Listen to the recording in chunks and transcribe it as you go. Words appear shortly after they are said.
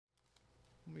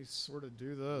Let me sort of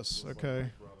do this. Okay.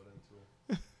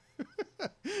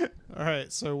 All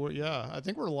right. So yeah, I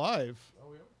think we're live.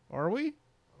 Oh, yeah. Are we?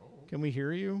 Oh. Can we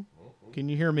hear you? Oh. Can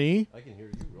you hear me? I can hear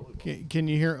you really well. Can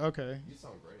you hear? Okay. You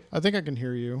sound great. I think I can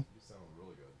hear you. You sound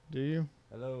really good. Do you?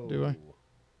 Hello. Do I?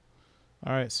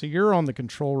 All right. So you're on the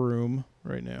control room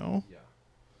right now.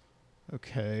 Yeah.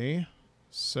 Okay.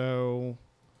 So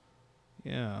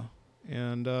yeah.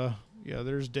 And yeah,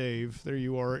 there's Dave. There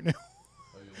you are right now.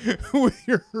 Oh, With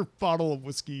your bottle of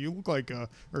whiskey. You look like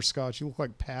or scotch. You look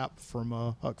like Pap from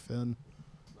Huck Finn.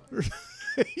 nice.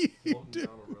 You Floating do.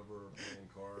 down a river, playing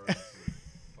cards with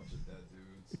a bunch of dead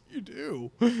dudes. You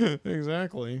do.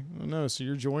 Exactly. I know. So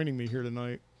you're joining me here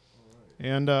tonight. All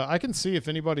right. And I can see if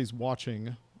anybody's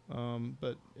watching,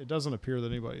 but it doesn't appear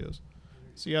that anybody is.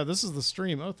 So yeah, this is the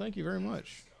stream. Oh, thank you very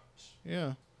much.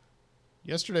 Yeah.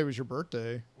 Yesterday was your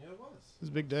birthday. Yeah, it was. It was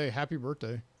a big day. Happy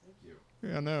birthday. Thank you.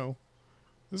 Yeah, I know.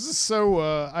 This is so.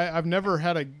 I've never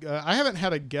had I haven't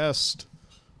had a guest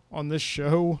on this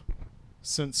show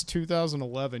since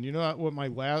 2011. You know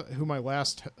what who my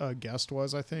last guest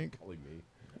was? I think Probably me.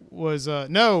 was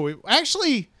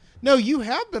actually no. You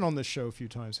have been on this show a few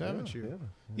times, haven't you?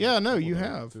 Yeah, no, you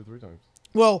have. 2 or 3 times.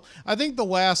 Well, I think the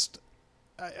last.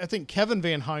 I think Kevin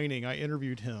Van Heining. I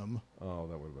interviewed him. Oh,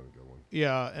 that would have been a good one.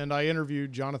 Yeah, and I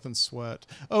interviewed Jonathan Sweat.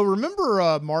 Oh,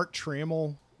 remember Mark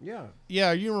Trammell? Yeah.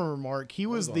 Yeah, you remember Mark. He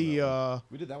was on the. that one.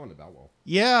 We did that one about well.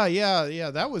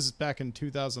 Yeah. That was back in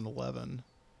 2011.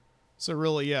 So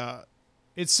really, yeah,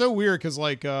 it's so weird because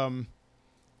like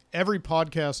every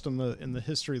podcast in the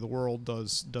history of the world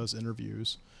does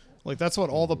interviews. Like that's what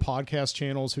all the podcast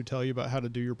channels who tell you about how to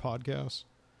do your podcast.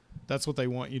 That's what they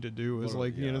want you to do. Is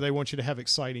like you know they want you to have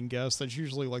exciting guests. That's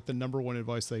usually like the number one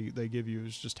advice they give you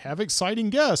is just have exciting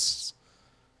guests.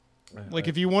 Like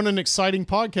if you want an exciting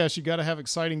podcast, you got to have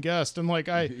exciting guests. And like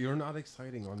you're not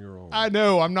exciting on your own. I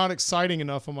know I'm not exciting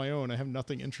enough on my own. I have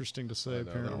nothing interesting to say. I know,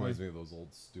 Apparently, that reminds me of those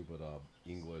old stupid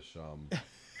English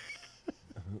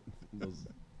those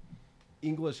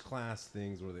English class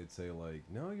things where they'd say like,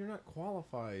 no, you're not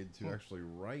qualified to actually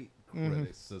write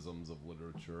criticisms of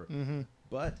literature,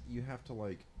 but you have to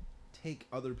like take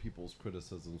other people's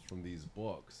criticisms from these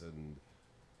books and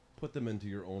put them into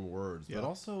your own words, but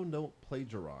also don't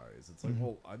plagiarize. It's like,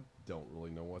 well, I don't really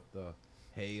know what the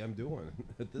hey I'm doing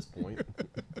at this point.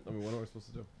 I mean, what am I supposed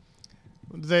to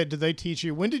do? Did they teach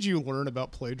you? When did you learn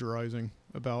about plagiarizing?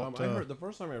 About I heard the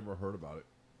first time I ever heard about it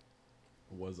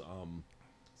was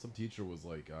some teacher was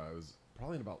like I was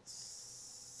probably in about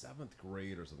 7th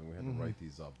grade or something. We had to write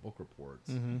these book reports,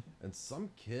 and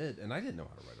some kid, and I didn't know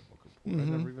how to write a book report.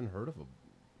 I'd never even heard of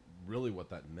really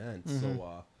what that meant.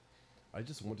 So I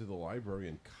just went to the library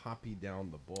and copied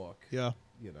down the book. Yeah.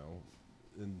 You know,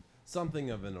 in something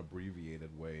of an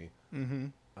abbreviated way.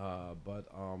 But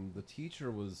the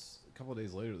teacher was a couple of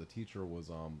days later. The teacher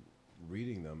was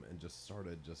reading them and just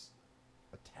started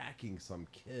attacking some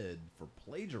kid for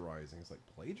plagiarizing. It's like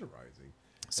plagiarizing.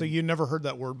 So you never heard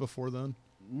that word before then?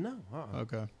 No.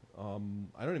 Okay.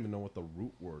 I don't even know what the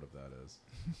root word of that is.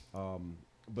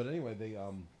 But anyway,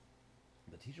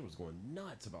 the teacher was going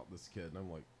nuts about this kid, and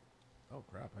I'm like, oh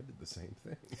crap, I did the same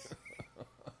thing.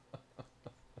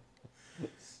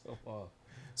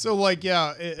 So like,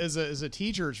 yeah, as a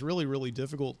teacher, it's really, really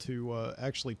difficult to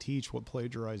actually teach what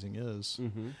plagiarizing is.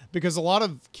 Because a lot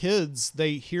of kids,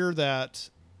 they hear that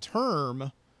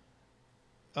term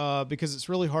because it's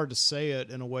really hard to say it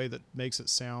in a way that makes it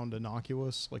sound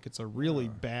innocuous. Like it's a really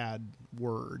bad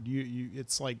word.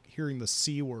 It's like hearing the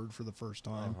C word for the first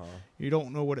time. You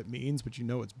don't know what it means, but you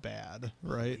know it's bad,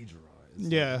 right? Plagiarize.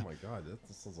 Yeah. Like, oh my God,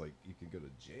 that sounds like you could go to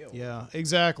jail. Yeah,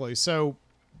 exactly. So,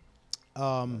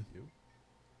 You?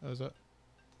 what was that?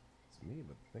 It's me,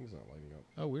 but the thing's not lighting up.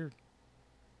 Oh, weird.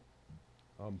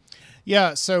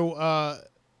 Yeah. So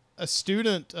a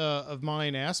student of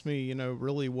mine asked me, you know,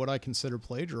 really what I consider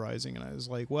plagiarizing, and I was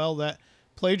like, well, that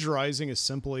plagiarizing is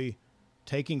simply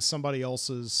taking somebody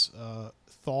else's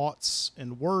thoughts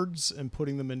and words and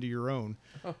putting them into your own.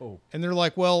 Oh. And they're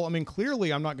like, well, I mean,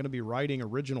 clearly I'm not going to be writing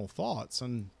original thoughts.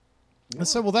 And I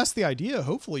said, well, that's the idea.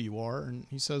 Hopefully you are. And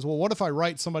he says, well, what if I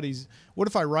write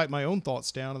my own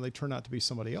thoughts down and they turn out to be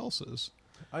somebody else's?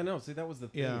 I know. See, that was the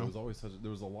thing. Yeah. It was always there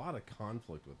was a lot of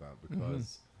conflict with that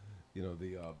because, you know,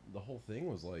 the whole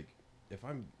thing was like, if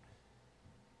I'm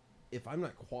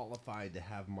not qualified to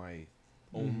have my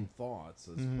own thoughts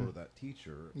as per that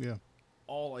teacher,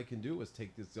 all I can do is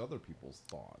take these other people's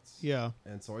thoughts. Yeah.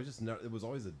 And so it was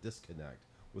always a disconnect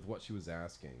with what she was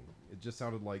asking. It just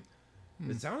sounded like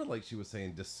she was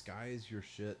saying disguise your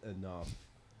shit enough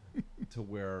to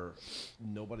where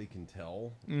nobody can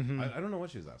tell. I don't know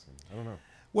what she was asking. I don't know.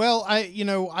 Well,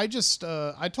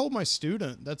 I told my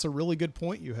student that's a really good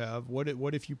point you have. What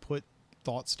if you put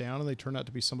thoughts down and they turn out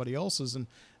to be somebody else's? And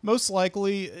most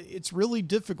likely, it's really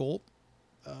difficult.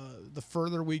 The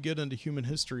further we get into human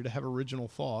history to have original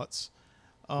thoughts,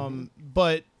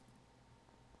 but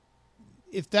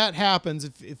if that happens,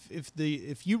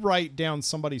 if you write down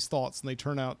somebody's thoughts and they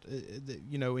turn out,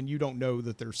 and you don't know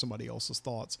that they're somebody else's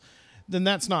thoughts, then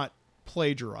that's not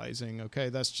plagiarizing. Okay.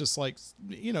 That's just like,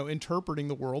 interpreting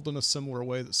the world in a similar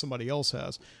way that somebody else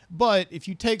has. But if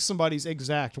you take somebody's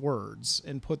exact words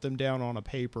and put them down on a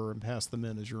paper and pass them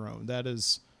in as your own, that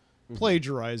is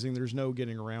plagiarizing. There's no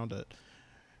getting around it.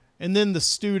 And then the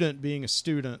student, being a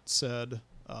student, said,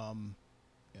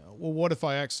 well, what if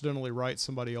I accidentally write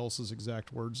somebody else's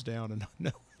exact words down and not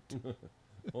know it?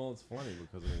 Well, it's funny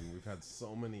because we've had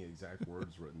so many exact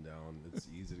words written down. It's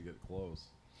easy to get close.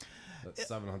 That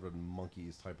 700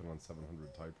 monkeys typing on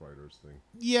 700 typewriters thing.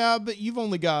 Yeah, but you've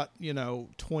only got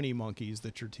 20 monkeys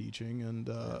that you're teaching, and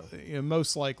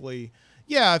most likely,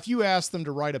 if you ask them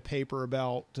to write a paper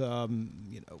about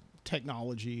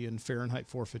technology and Fahrenheit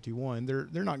 451,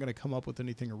 they're not going to come up with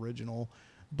anything original.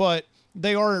 But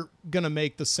they are going to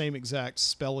make the same exact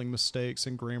spelling mistakes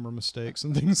and grammar mistakes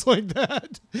and things like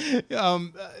that.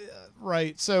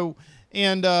 Right. So,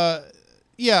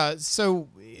 so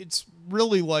it's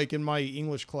really like in my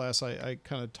English class, I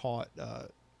kind of taught,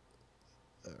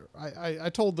 I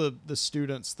told the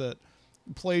students that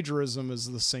plagiarism is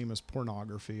the same as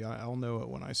pornography. I'll know it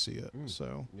when I see it.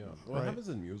 So, yeah. Well, it happens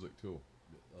in music too.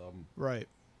 Right.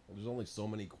 There's only so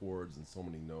many chords and so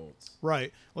many notes.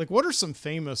 Right. Like, what are some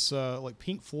famous, like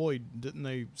Pink Floyd, didn't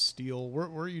they steal? Where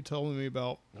are you telling me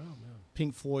about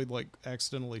Pink Floyd, like,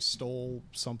 accidentally stole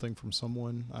something from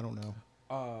someone? I don't know.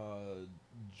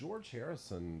 George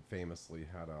Harrison famously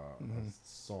had a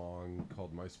song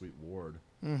called My Sweet Lord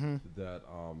that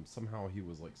somehow he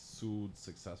was, like, sued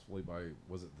successfully by,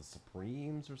 was it the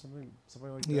Supremes or something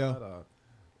like that?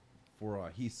 For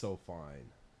He's So Fine.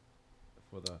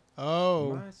 For the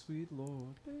My Sweet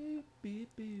Lord,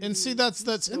 baby. And see,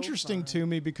 that's interesting to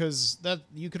me, because that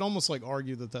you could almost like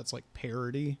argue that that's like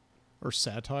parody or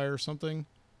satire or something,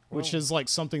 which is like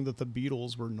something that the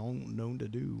Beatles were known to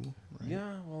do. Right?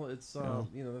 Yeah, well, it's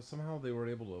somehow they were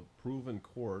able to prove in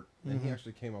court, and he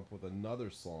actually came up with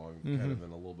another song, kind of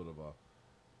in a little bit of a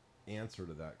answer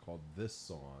to that, called This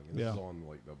Song, and this is on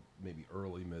like the maybe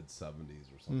early mid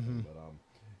 '70s or something, but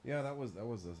yeah, that was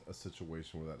a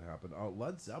situation where that happened.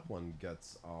 Led Zeppelin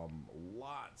gets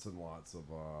lots and lots of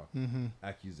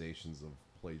accusations of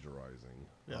plagiarizing.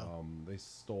 Yeah. They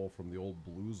stole from the old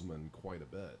bluesmen quite a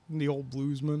bit. The old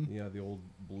bluesmen? Yeah, the old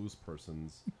blues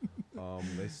persons.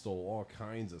 They stole all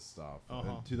kinds of stuff,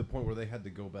 and to the point where they had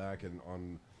to go back and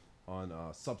on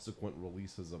subsequent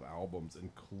releases of albums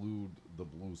include the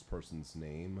blues person's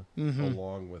name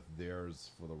along with theirs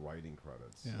for the writing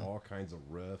credits. Yeah. All kinds of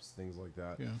riffs, things like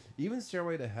that. Yeah. Even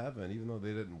Stairway to Heaven, even though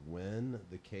they didn't win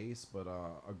the case, but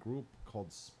a group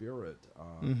called Spirit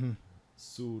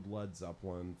sued Led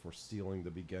Zeppelin for stealing the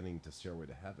beginning to Stairway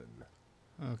to Heaven.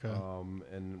 Okay.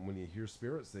 And when you hear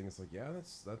Spirit sing, it's like, yeah,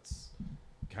 that's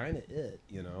kind of it,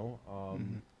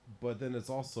 But then it's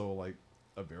also like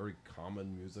a very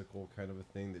common musical kind of a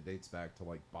thing that dates back to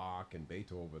like Bach and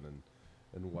Beethoven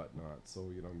and whatnot. So,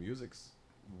 music's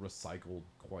recycled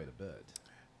quite a bit.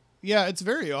 Yeah, it's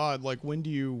very odd. Like, when do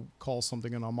you call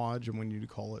something an homage and when do you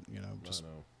call it, just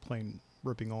plain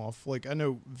ripping off? Like, I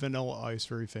know Vanilla Ice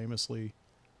very famously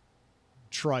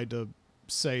tried to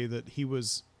say that he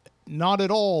was not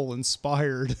at all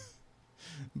inspired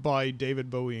by David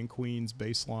Bowie and Queen's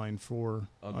bass line for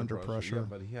Under Pressure. Yeah,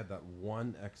 but he had that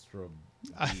one extra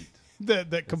beat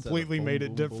that completely made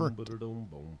it different. He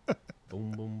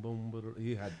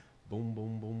had boom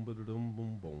boom boom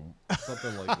boom boom,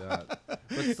 something like that.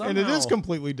 But somehow, and it is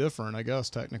completely different, I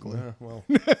guess, technically. Yeah, well,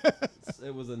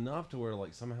 it was enough to where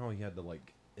like somehow he had to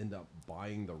like end up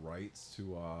buying the rights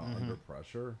to Under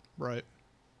Pressure. Right.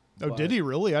 Oh, did he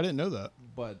really? I didn't know that.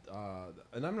 But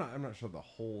and I'm not sure the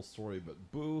whole story, but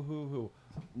boo hoo hoo.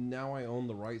 Now I own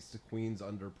the rights to Queen's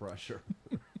Under Pressure.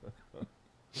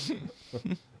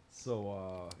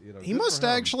 So he must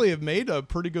actually have made a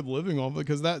pretty good living off it,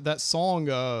 because that song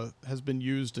has been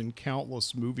used in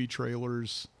countless movie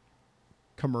trailers,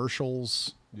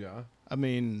 commercials. Yeah. I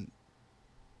mean,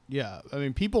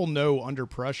 people know Under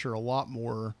Pressure a lot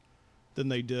more than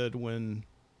they did when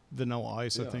Vanilla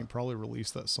Ice, I think, probably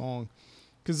released that song.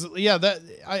 Because,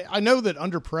 I know that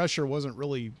Under Pressure wasn't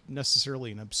really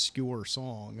necessarily an obscure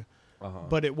song,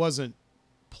 but it wasn't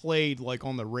played like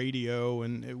on the radio,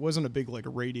 and it wasn't a big like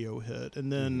radio hit.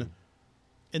 And then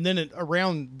and then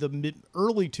around the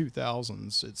early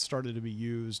 2000s, it started to be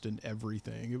used in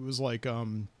everything. It was like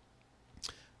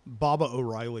Baba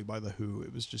O'Reilly by The Who.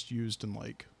 It was just used in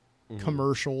like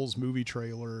commercials, movie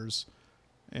trailers,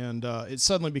 and it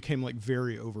suddenly became like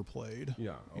very overplayed.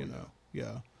 Yeah. You know,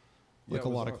 yeah. Like a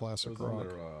lot of classic rock. On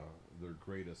their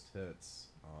greatest hits.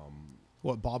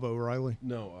 What, Bob O'Reilly?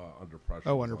 No, Under Pressure.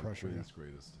 Oh, was Under on Pressure, Queen's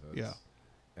greatest hits. Yeah.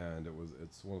 And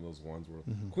it's one of those ones where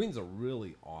Queen's a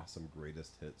really awesome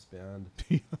greatest hits band,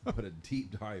 but a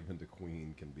deep dive into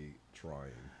Queen can be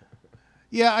trying.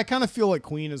 Yeah, I kind of feel like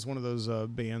Queen is one of those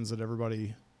bands that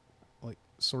everybody like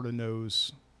sort of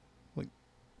knows, like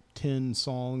 10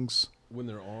 songs. When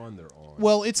they're on, they're on.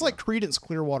 Well, it's like Creedence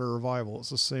Clearwater Revival. It's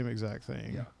the same exact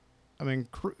thing. Yeah. I mean,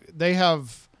 they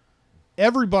have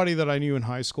everybody that I knew in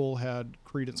high school had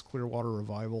Creedence Clearwater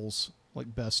Revival's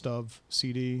like best of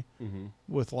CD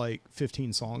with like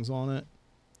 15 songs on it.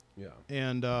 Yeah.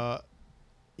 And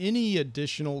any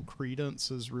additional Creedence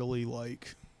is really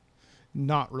like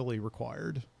not really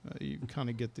required. You kind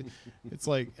of get it's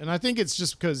like, and I think it's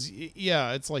just because,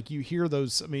 yeah, it's like you hear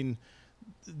those. I mean,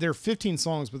 they're 15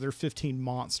 songs, but they're 15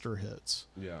 monster hits.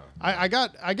 Yeah. I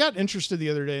got interested the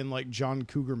other day in like John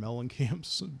Cougar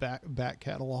Mellencamp's back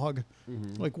catalog.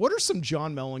 Like, what are some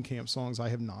John Mellencamp songs I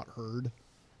have not heard?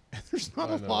 And there's not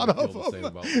a lot of them. Same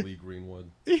about Lee Greenwood.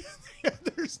 Yeah,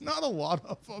 there's not a lot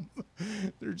of them.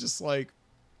 They're just like.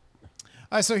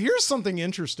 So here's something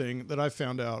interesting that I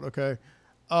found out. Okay,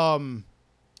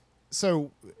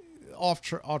 so off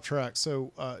track.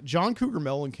 So John Cougar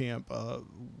Mellencamp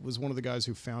was one of the guys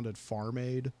who founded Farm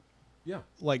Aid. Yeah.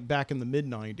 Like back in the mid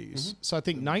 '90s. So I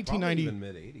think 1990. Even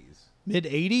mid '80s. Mid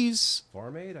 '80s.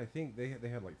 Farm Aid, I think they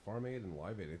had like Farm Aid and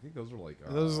Live Aid. I think those were like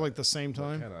those are like the same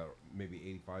time. Kind of maybe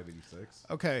 85, 86.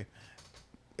 Okay,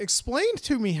 explain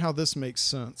to me how this makes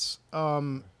sense.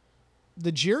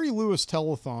 The Jerry Lewis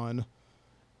Telethon.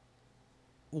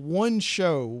 One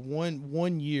show,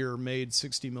 one year made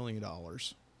 $60 million.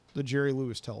 The Jerry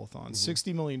Lewis Telethon,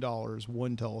 $60 million,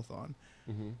 one telethon.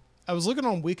 I was looking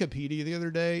on Wikipedia the other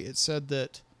day. It said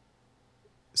that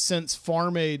since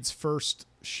Farm Aid's first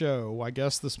show, I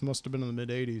guess this must have been in the mid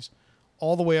 80s,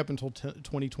 all the way up until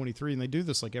 2023, and they do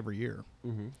this like every year.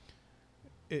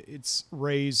 It's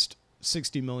raised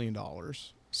 $60 million.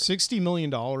 $60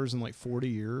 million in like 40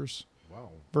 years. Wow.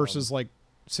 Versus like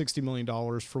 $60 million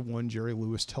for one Jerry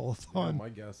Lewis telethon. Yeah, my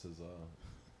guess is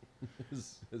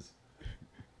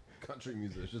country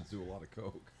musicians do a lot of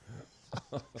coke.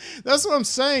 That's what I'm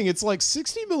saying. It's like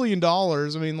 $60 million. I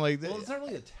mean, like, well, it's not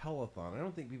really a telethon. I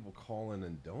don't think people call in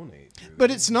and donate.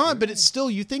 But it's not. But it's still.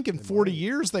 You think in 40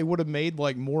 years they would have made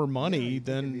like more money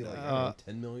than be like,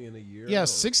 $10 million a year. Yeah,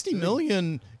 $60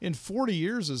 million in 40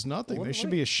 years is nothing. Well, they should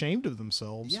be ashamed of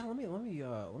themselves. Yeah, let me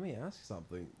ask you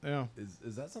something. Yeah,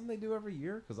 is that something they do every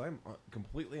year? Because I'm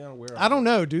completely unaware. I don't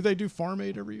know. Do they do Farm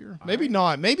Aid every year? Maybe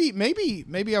not. Maybe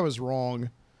I was wrong.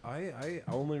 I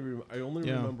only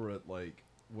remember it like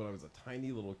when I was a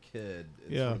tiny little kid.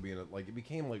 Sort of being it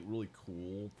became like really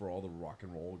cool for all the rock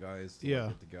and roll guys to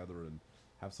get together and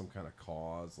have some kind of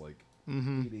cause, like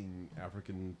feeding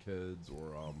African kids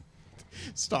or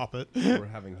stop it, or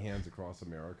having Hands Across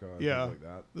America and things like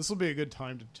that. This will be a good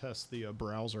time to test the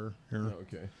browser here.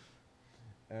 Okay.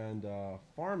 And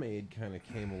Farm Aid kind of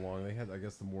came along. They had, I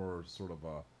guess, the more sort of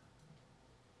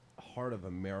Heart of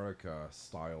America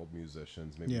styled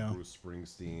musicians, maybe Bruce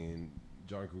Springsteen.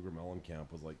 John Cougar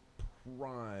Mellencamp was like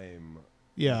prime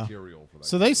material for that.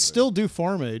 So they still do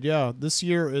Farm Aid. Yeah, this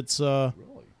year it's really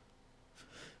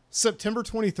September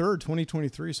 23rd,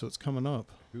 2023. So it's coming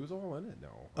up. Who's all in it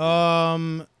now?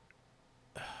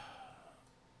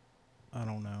 I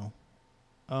don't know.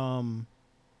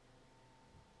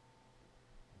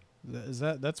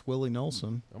 That's Willie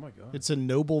Nelson. Oh my God! It's in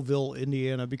Nobleville,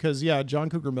 Indiana, because John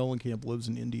Cougar Mellencamp lives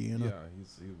in Indiana. Yeah,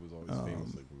 he was always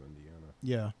famously from Indiana.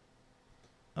 Yeah.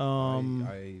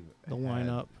 I the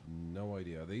lineup. No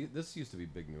idea. This used to be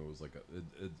big news. Like a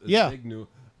big new.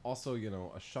 Also,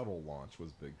 a shuttle launch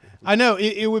was big. I know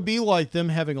it would be like them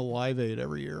having a Live Aid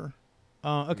every year.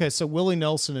 Okay, so Willie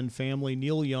Nelson and family,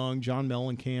 Neil Young, John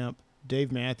Mellencamp,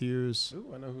 Dave Matthews.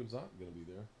 Ooh, I know who's not going to be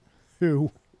there.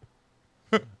 Who?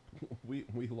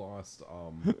 we lost.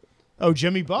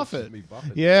 Jimmy Buffett. Jimmy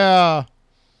Buffett. Yeah.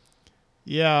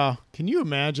 Yeah. Can you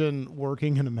imagine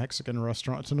working in a Mexican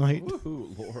restaurant tonight?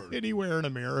 Ooh, Lord. Anywhere in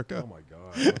America. Oh my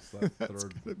God. That That's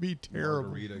third gonna be terrible.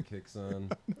 margarita kicks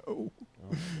in. No. Oh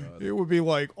my God. It would be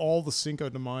like all the Cinco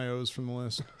de Mayos from the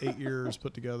last 8 years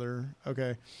put together.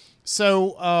 Okay.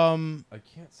 So I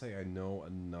can't say I know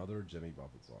another Jimmy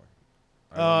Buffett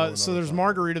song. So there's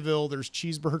Margaritaville, there's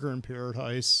Cheeseburger in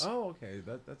Paradise. Oh, okay.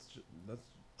 That's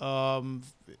Um,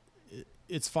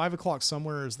 it's 5 o'clock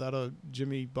somewhere. Is that a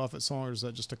Jimmy Buffett song, or is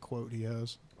that just a quote he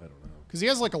has? I don't know. Because he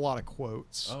has like a lot of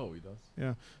quotes. Oh, he does.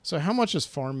 Yeah. So how much has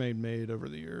Farm Aid made over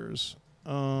the years?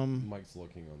 Mike's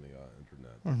looking on the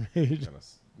internet. Farm Aid. Kinda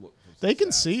look for some They can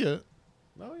stats. see it.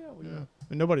 Oh yeah, look Yeah. at that. I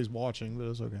mean, nobody's watching, but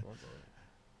it's okay. That's all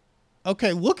right.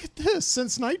 Okay, look at this.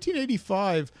 Since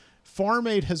 1985, Farm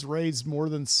Aid has raised more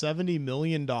than $70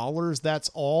 million.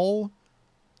 That's all.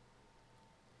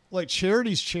 Like,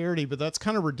 charity's charity, but that's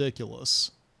kind of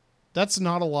ridiculous. That's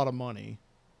not a lot of money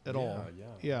at all.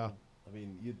 Yeah. I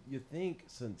mean, you think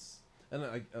since,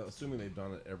 and assuming they've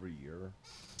done it every year,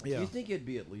 Yeah. you think it'd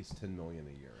be at least 10 million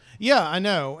a year. Yeah, I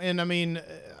know. And I mean,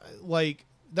 like,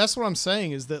 that's what I'm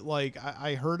saying is that, like,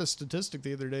 I heard a statistic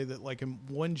the other day that, like, in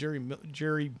one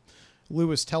Jerry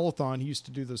Lewis telethon, he used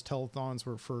to do those telethons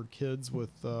were for kids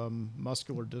with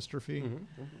muscular dystrophy.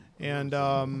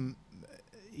 And,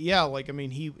 yeah, like, I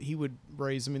mean, he would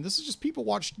raise, I mean, this is just people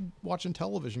watching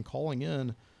television, calling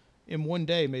in one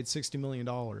day made $60 million.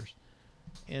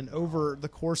 And over the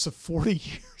course of 40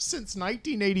 years, since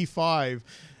 1985,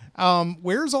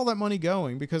 where's all that money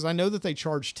going? Because I know that they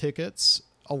charge tickets.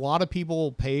 A lot of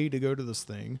people pay to go to this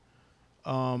thing.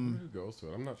 Who goes to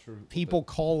it? I'm not sure. People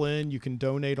call in. You can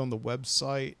donate on the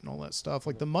website and all that stuff.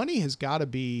 Like, the money has got to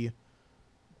be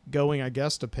going, I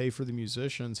guess, to pay for the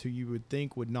musicians who you would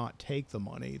think would not take the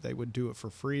money. They would do it for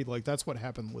free. Like, that's what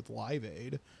happened with Live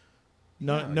Aid.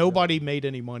 Nobody made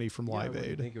any money from Live I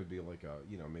Aid. think it would be like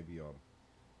maybe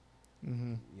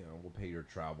we'll pay your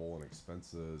travel and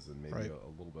expenses and maybe Right. a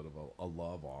little bit of a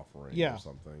love offering Yeah. or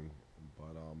something.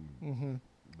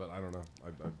 But I don't know.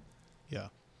 Yeah.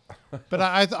 But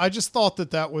I just thought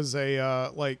that was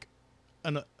a like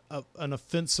an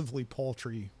offensively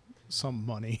paltry sum of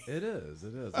money. It is.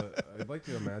 I'd like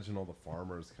to imagine all the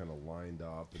farmers kind of lined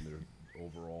up in their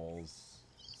overalls,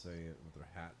 saying with their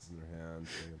hats in their hands,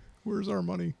 saying, Where's our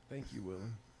money? "Thank you,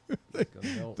 Willie. It's gonna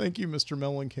help." Thank you, Mr.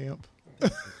 Mellencamp.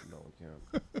 Thanks, Mr.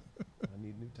 Mellencamp. I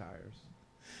need new tires.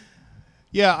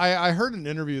 Yeah, I heard an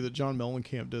interview that John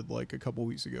Mellencamp did like a couple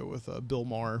weeks ago with Bill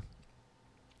Maher.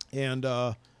 And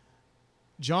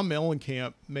John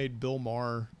Mellencamp made Bill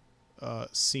Maher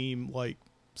seem like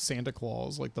Santa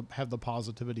Claus, like have the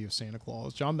positivity of Santa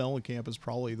Claus. John Mellencamp is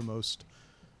probably the most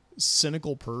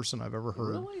cynical person I've ever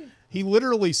heard. Really? He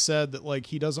literally said that, like,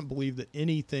 he doesn't believe that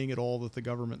anything at all that the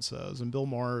government says. And Bill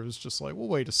Maher is just like, well,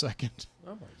 wait a second.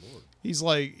 Oh my Lord. He's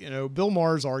like, Bill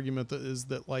Maher's argument is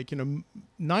that, like,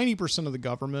 90% of the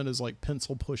government is like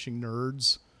pencil pushing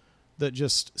nerds that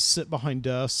just sit behind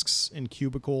desks in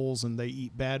cubicles and they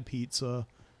eat bad pizza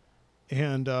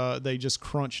and they just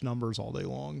crunch numbers all day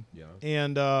long. Yeah.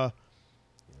 And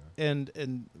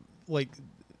like,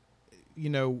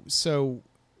 so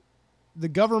the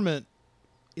government,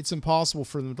 it's impossible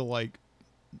for them to, like,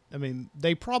 I mean,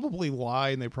 they probably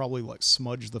lie and they probably, like,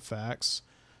 smudge the facts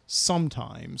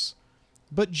sometimes,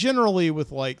 but generally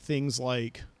with, like, things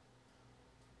like,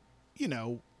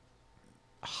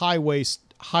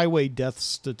 highway death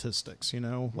statistics,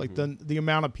 like the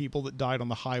amount of people that died on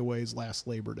the highways last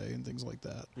Labor Day and things like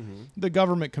that. The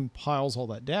government compiles all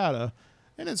that data,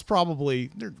 and it's probably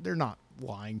they're not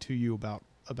lying to you about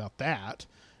that.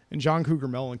 And John Cougar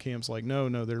Mellencamp's like, no,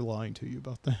 they're lying to you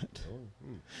about that.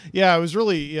 Yeah, it was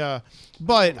really, yeah.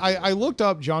 But I looked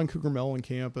up John Cougar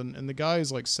Mellencamp, and the guy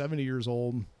is like 70 years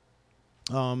old.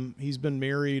 He's been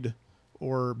married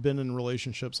or been in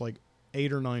relationships like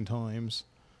 8 or 9 times.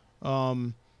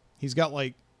 He's got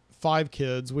like 5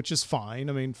 kids, which is fine.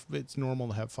 I mean, it's normal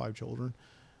to have 5 children.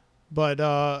 But,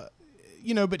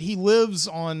 but he lives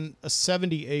on a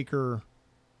 70-acre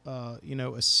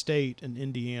estate in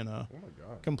Indiana, Oh my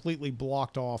God. completely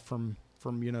blocked off from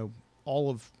all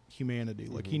of humanity.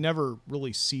 Like, he never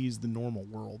really sees the normal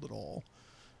world at all.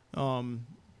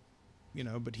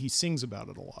 But he sings about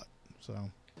it a lot. So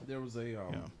There was a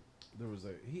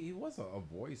he was a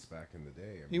voice back in the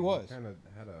day. I mean, He was. kind of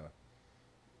had a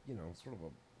sort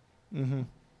of a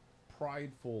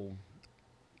prideful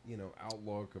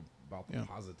outlook about the Yeah.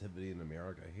 positivity in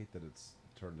America. I hate that it's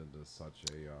turned into such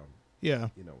a yeah.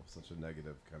 such a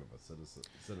negative kind of a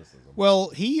cynicism. Well,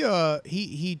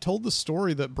 he told the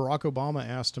story that Barack Obama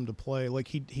asked him to play. Like,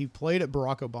 he played at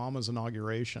Barack Obama's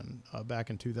inauguration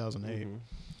back in 2008,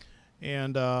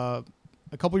 and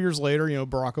a couple years later,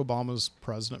 Barack Obama's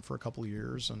president for a couple of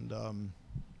years, and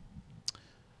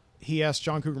he asked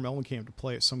John Cougar Mellencamp to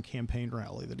play at some campaign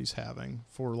rally that he's having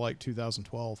for like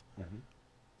 2012.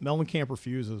 Mellencamp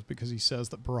refuses because he says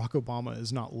that Barack Obama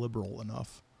is not liberal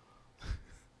enough.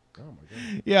 Oh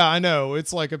my God. Yeah, I know.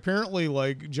 It's like, apparently,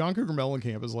 like, John Cougar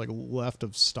Mellencamp is like left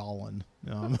of Stalin.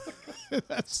 Um,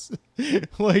 that's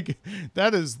like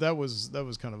that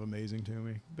was kind of amazing to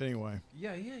me. But anyway,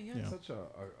 Yeah. Yeah. Such a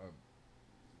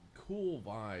cool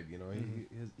vibe, you know.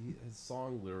 His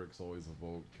song lyrics always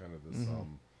evoke kind of this,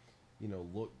 you know,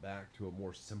 look back to a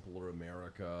more simpler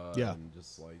America. Yeah. And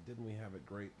just like, didn't we have it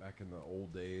great back in the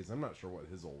old days? I'm not sure what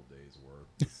his old days were.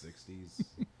 The 60s,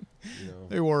 you know.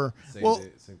 they were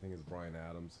Same thing as Bryan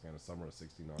Adams, kind of summer of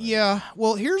 '69. Yeah.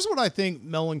 Well, here's what I think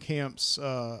Mellencamp's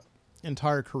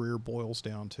entire career boils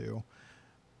down to.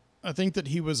 I think that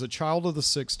he was a child of the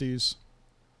 60s.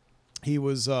 He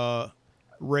was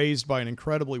raised by an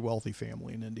incredibly wealthy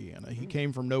family in Indiana. He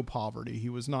came from no poverty. He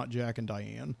was not Jack and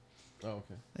Diane. Oh,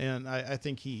 okay. And I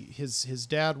think his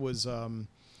dad was an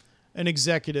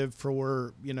executive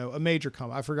for, you know, a major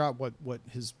company. I forgot what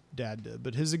his dad did,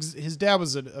 but his dad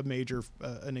was a major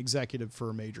an executive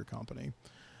for a major company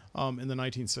in the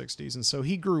 1960s, and so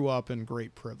he grew up in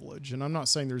great privilege. And I'm not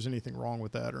saying there's anything wrong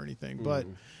with that or anything,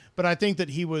 but I think that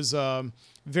he was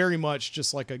very much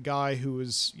just like a guy who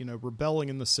was, you know, rebelling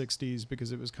in the 60s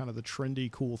because it was kind of the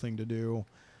trendy, cool thing to do.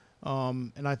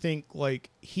 And I think like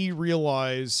he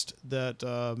realized that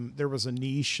there was a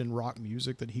niche in rock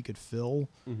music that he could fill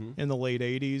in the late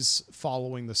 80s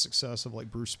following the success of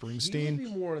like Bruce Springsteen. He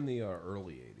would be more in the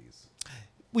early '80s.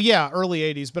 Well, yeah, early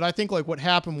 80s. But I think like what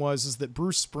happened was that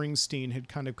Bruce Springsteen had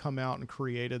kind of come out and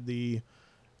created the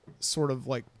sort of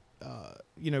like,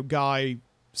 you know, guy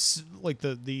like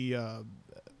the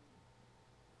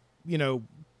you know,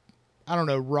 I don't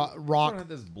know, rock. Sort of had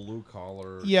this blue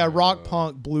collar. Yeah, rock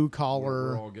punk, blue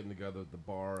collar. We're all getting together at the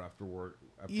bar after work.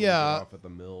 After we Yeah, get off at the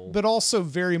mill. but also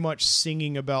very much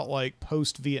singing about like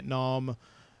post-Vietnam,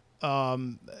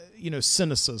 you know,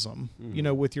 cynicism, you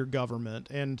know, with your government,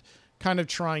 and kind of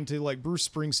trying to like Bruce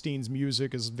Springsteen's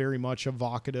music is very much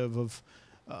evocative of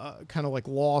kind of like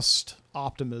lost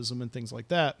optimism and things like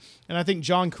that. And I think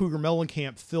John Cougar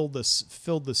Mellencamp filled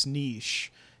this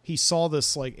niche. He saw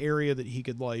this like area that he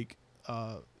could like,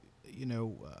 you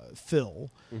know,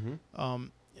 fill.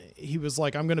 He was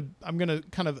like, I'm gonna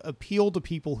kind of appeal to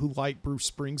people who like Bruce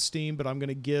Springsteen, but I'm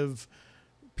gonna give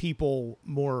people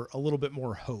a little bit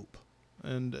more hope.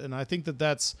 And I think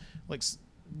that's like,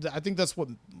 I think that's what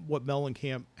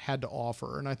Mellencamp had to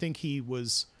offer. And I think he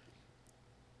was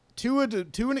to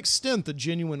an extent the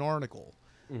genuine article.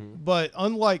 But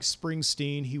unlike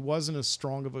Springsteen, he wasn't as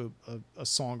strong of a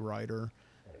songwriter.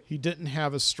 He didn't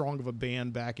have as strong of a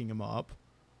band backing him up.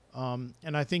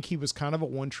 And I think he was kind of a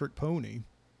one-trick pony.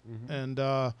 And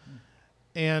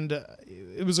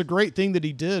it was a great thing that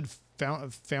he did,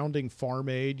 founding Farm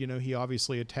Aid. You know, he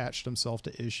obviously attached himself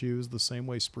to issues the same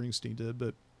way Springsteen did.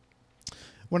 But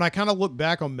when I kind of look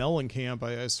back on Mellencamp,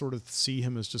 I sort of see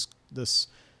him as just this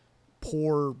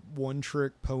poor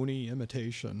one-trick pony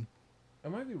imitation. I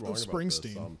might be wrong of about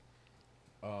Springsteen. This,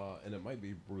 and it might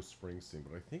be Bruce Springsteen,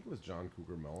 but I think it was John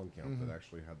Cougar Mellencamp that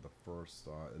actually had the first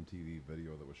MTV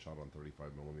video that was shot on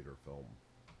 35mm film.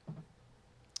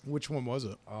 Which one was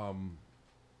it?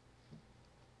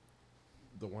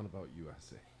 The one about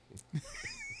USA.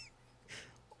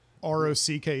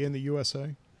 ROCK in the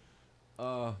USA?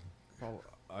 I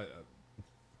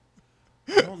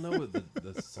don't know what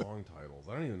the song titles.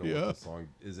 I don't even know what the song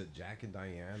is. It Jack and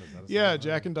Diane? Is that a song title?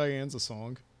 Jack and Diane's a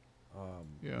song.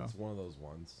 It's one of those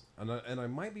ones, and I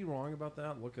might be wrong about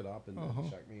that. Look it up and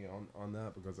check me on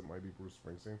that, because it might be Bruce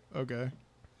Springsteen. Okay.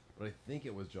 But I think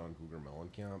it was John Cougar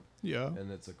Mellencamp. Yeah. And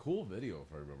it's a cool video,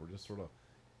 if I remember. Just sort of,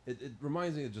 it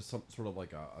reminds me of just some sort of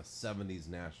like a 70s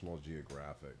National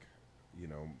Geographic, you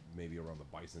know, maybe around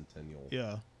the bicentennial.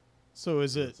 Yeah. So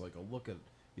is it? It's like a look at,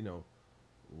 you know,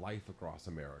 life across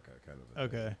America kind of a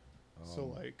thing. Okay. So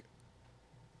like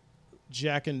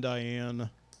Jack and Diane.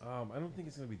 I don't think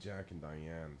it's gonna be Jack and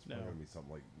Diane. It's probably gonna be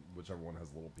something like whichever one has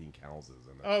little pink houses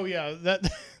in it. Oh yeah, that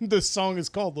the song is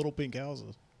called Little Pink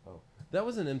Houses. Oh, that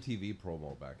was an MTV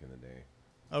promo back in the day.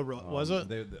 Oh, was it?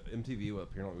 The MTV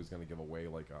apparently was gonna give away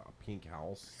like a pink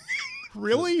house.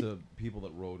 Really? To people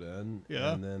that wrote in.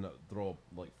 Yeah. And then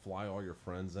fly all your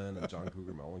friends in, and John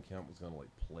Cougar Mellencamp was gonna like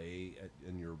play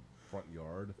in your front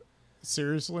yard.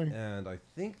 Seriously? And I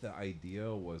think the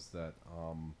idea was that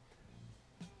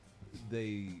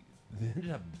they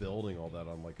ended up building all that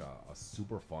on like a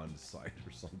Superfund site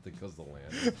or something, because the land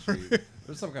was cheap.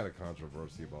 There's some kind of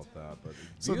controversy about that, but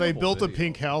so they built video. a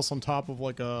pink house on top of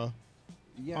like on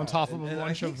top of a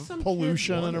bunch of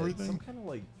pollution and everything. Some kind of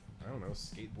like, I don't know,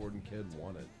 skateboarding kid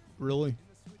won it. Really?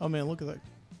 Oh man, look at that.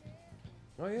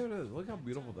 Oh yeah, it is. Look how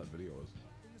beautiful that video is.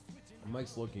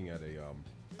 Mike's looking at a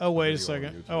Oh wait a video on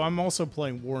second. YouTube. Oh, I'm also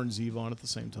playing Warren Zevon at the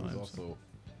same time. There's also,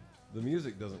 the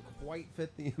music doesn't quite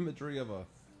fit the imagery of a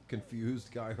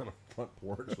confused guy on a front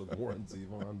porch with Warren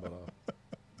Zevon, but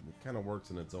it kind of works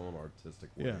in its own artistic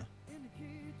way. Yeah.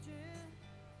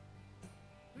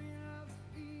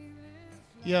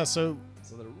 Yeah, so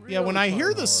they're yeah, when really I hear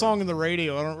trying this hard. song on the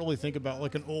radio, I don't really think about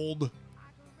like an old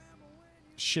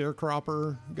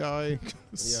sharecropper guy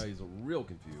Yeah, he's a real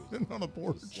confused. on a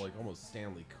porch. Just like almost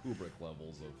Stanley Kubrick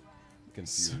levels of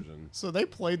confusion. So they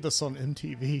played this on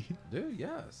MTV. Dude,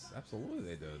 yes, absolutely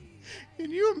they did.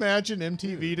 Can you imagine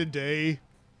MTV today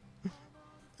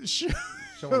Showing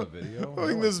a video?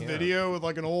 showing No, I this can't. video with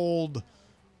like an old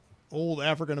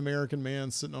African American man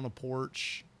sitting on a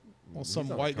porch while He's some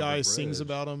on a white guy covered sings bridge.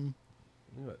 about him?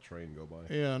 Look at that train go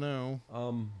by. Yeah, I know.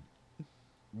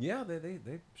 Yeah, they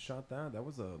shot that. That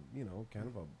was a kind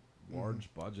of a large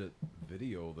budget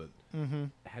video that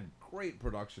had great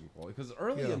production quality, because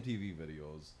early Yeah. MTV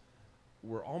videos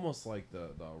were almost like the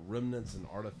remnants and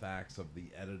artifacts of the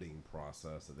editing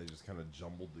process that they just kind of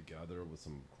jumbled together with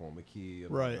some chroma key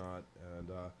and Right. whatnot. And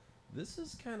this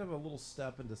is kind of a little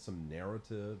step into some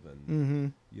narrative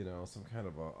and some kind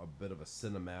of a bit of a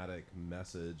cinematic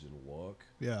message and look.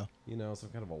 Yeah. Some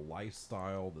kind of a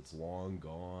lifestyle that's long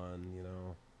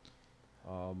gone.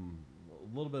 A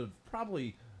little bit of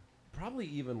probably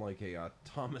even like a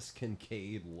Thomas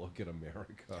Kincaid look at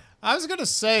America. I was gonna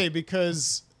say,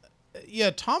 because yeah,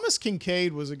 Thomas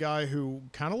Kincaid was a guy who,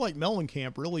 kind of like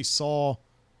Mellencamp, really saw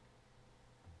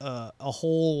a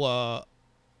whole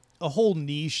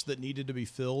niche that needed to be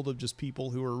filled of just people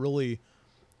who were really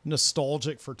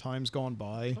nostalgic for times gone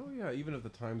by. Oh yeah, even if the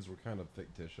times were kind of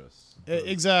fictitious.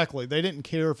 Exactly. They didn't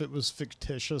care if it was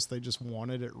fictitious. They just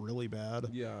wanted it really bad.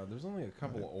 Yeah, there's only a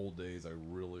couple of old days I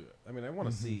want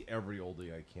to see every old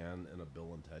day I can in a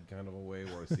Bill and Ted kind of a way,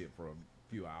 where I see it for a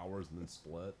few hours and then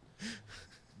split.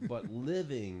 But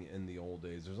living in the old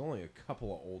days, there's only a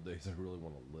couple of old days I really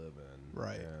want to live in.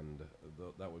 Right. And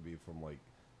that would be from like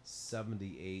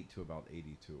 78 to about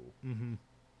 82.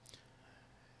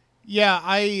 Yeah,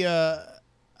 I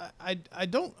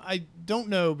don't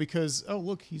know, because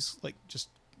look, he's like just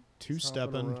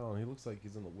two-stepping. Stomping around. He looks like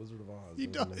he's in the Wizard of Oz. He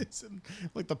doesn't does. And,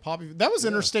 like the poppy. That was Yeah.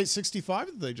 Interstate 65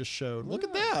 that they just showed. Look at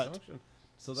Yeah, that. junction.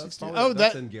 So that's 60 probably, oh,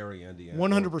 that's that- in Gary, Indiana.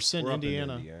 100% We're up in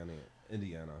Indiana.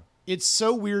 Indiana. It's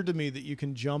so weird to me that you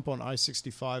can jump on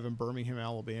I-65 in Birmingham,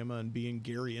 Alabama, and be in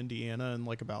Gary, Indiana, in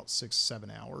like about 6-7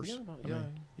 hours. Yeah, I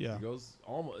mean, yeah. It goes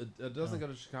almost. It doesn't go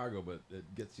to Chicago, but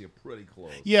it gets you pretty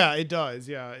close. Yeah, it does.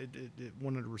 Yeah, it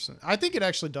 100%. I think it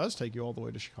actually does take you all the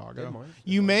way to Chicago. It might.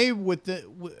 You may,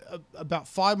 about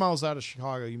 5 miles out of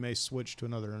Chicago, you may switch to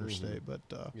another interstate, but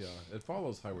Yeah, it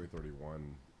follows Highway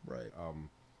 31. right.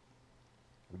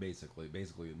 Basically,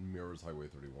 it mirrors Highway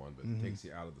 31, but it takes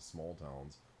you out of the small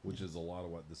towns, which is a lot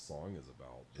of what this song is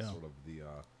about. Just Yeah. sort of the,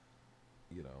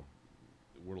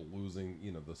 we're losing.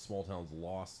 The small towns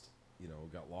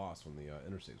got lost when the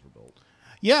interstates were built.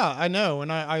 Yeah, I know,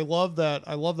 and I love that.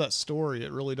 I love that story.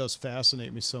 It really does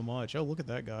fascinate me so much. Oh, look at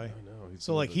that guy. I know.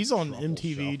 So, doing like, the he's on truffle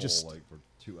MTV shuffle, just- like for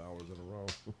 2 hours in a row.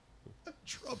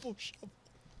 Trouble shuffle.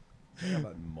 Yeah,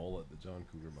 that mullet that John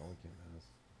Cougar Mellencamp has.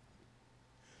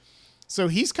 So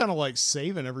he's kind of like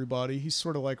saving everybody. He's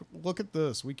sort of like, look at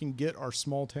this. We can get our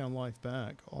small town life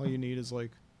back. All you need is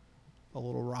like a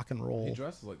little rock and He roll.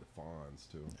 dresses like the Fonz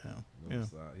too. Yeah. Notice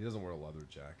that. He doesn't wear a leather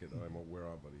jacket that I'm aware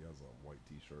of, but he has a white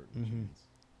T-shirt and jeans.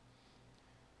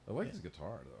 I like his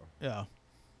guitar though, Yeah.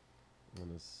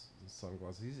 and his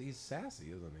sunglasses. He's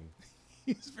sassy, isn't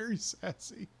he? He's very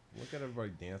sassy. Look at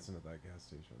everybody dancing at that gas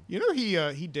station. You know,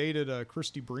 he dated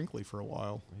Christy Brinkley for a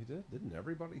while. He did, didn't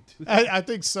everybody do that? I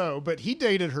think so, but he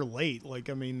dated her late. Like,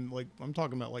 I mean, like I'm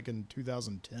talking about like in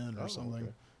 2010 or Oh, something.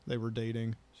 okay. They were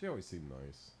dating. She always seemed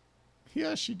nice.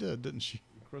 Yeah, she did, didn't she?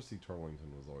 Christy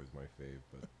Turlington was always my fave,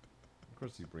 but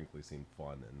Christy Brinkley seemed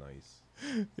fun and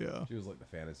nice. Yeah, She was like the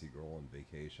fantasy girl on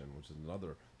Vacation, which is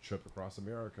another trip across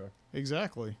America.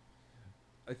 exactly.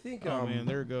 I think. Oh man,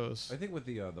 there it goes. I think with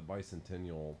the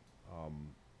bicentennial,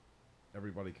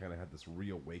 everybody kind of had this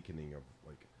reawakening of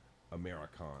like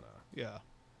Americana. Yeah,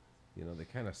 They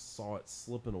kind of saw it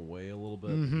slipping away a little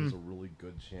bit. But there's a really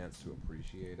good chance to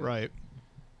appreciate it. right.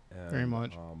 And, Very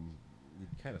much. You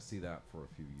kind of see that for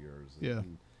a few years. Yeah.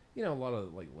 And, a lot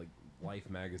of like Life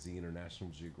magazine or National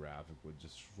Geographic would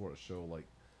just sort of show like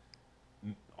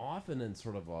often in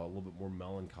sort of a little bit more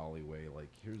melancholy way, like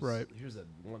here's a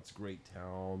once great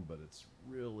town, but it's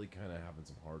really kind of having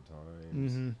some hard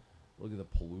times. Look at the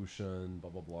pollution, blah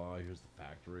blah blah. Here's the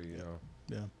factory,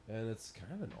 Yeah. and it's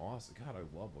kind of an awesome. God, I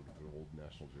love looking through old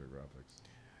National Geographics.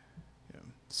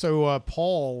 So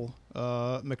Paul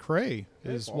McRae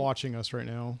Hey, is Paul. watching us right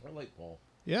now. I like Paul.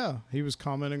 Yeah, he was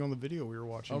commenting on the video we were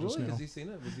watching Oh, just really? now. Has he seen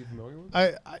it? Was he familiar with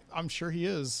it? I'm sure he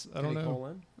is. I Can don't he know. call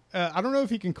in? I don't know if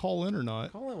he can call in or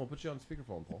not. Call in. We'll put you on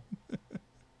speakerphone, Paul.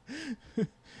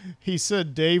 He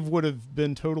said Dave would have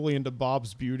been totally into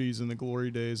Bob's Beauties in the glory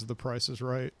days of The Price is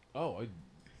Right. Oh,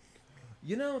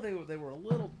 they were a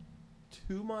little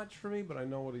too much for me, but I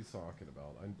know what he's talking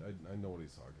about. I know what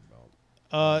he's talking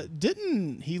about.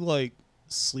 Didn't he like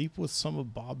sleep with some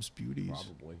of Bob's Beauties?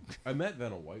 Probably. I met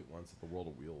Vanna White once at the World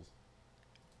of Wheels.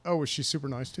 Oh, was she super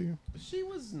nice to you? She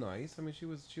was nice. I mean, she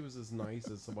was as nice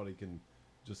as somebody can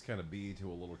just kind of be to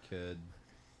a little kid,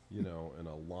 in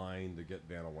a line to get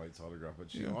Vanna White's autograph. But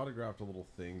she autographed a little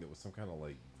thing that was some kind of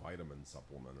like vitamin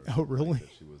supplement or something. really? That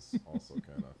she was also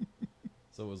kind of.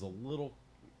 So it was a little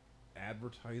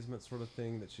advertisement sort of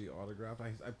thing that she autographed.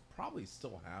 I probably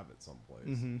still have it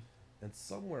someplace. Mm-hmm. And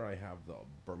somewhere I have the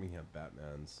Birmingham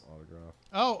Batman's autograph.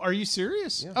 Oh, are you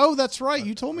serious? Yeah. Oh, that's right.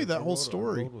 You told me that whole I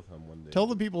story. rode with him one day. Tell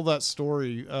the people that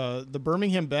story. The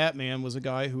Birmingham Batman was a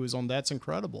guy who was on That's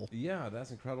Incredible. Yeah,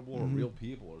 That's Incredible, or Real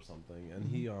People or something. And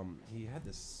he had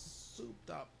this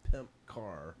souped up pimp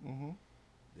car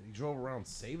that he drove around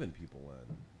saving people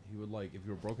in. He would, like, if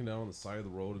you were broken down on the side of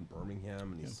the road in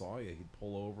Birmingham and he saw you, he'd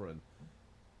pull over and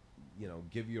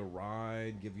give you a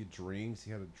ride, give you drinks.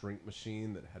 He had a drink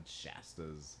machine that had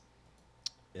Shastas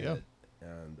in it,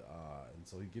 and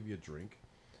so he'd give you a drink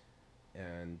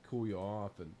and cool you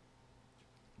off and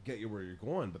get you where you're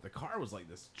going. But the car was like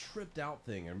this tripped out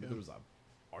thing. I remember there was a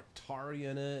Atari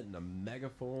in it and a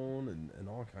megaphone and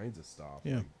all kinds of stuff.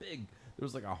 Yeah, like big. There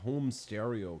was like a home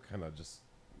stereo kind of just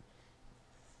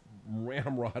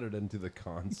ramrodded into the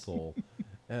console.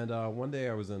 And one day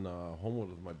I was in Homewood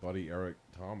with my buddy Eric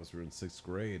Thomas. We were in 6th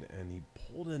grade, and he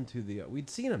pulled into the. We'd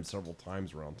seen him several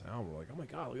times around town. We're like, "Oh my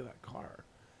god, look at that car!"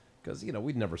 Because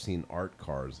we'd never seen art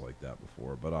cars like that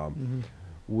before. But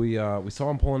we saw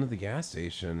him pull into the gas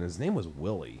station. His name was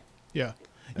Willie. Yeah,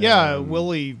 yeah,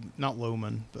 Willie, not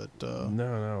Loman, but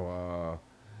no.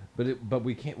 But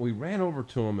we ran over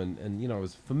to him and I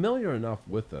was familiar enough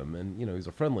with him, and he's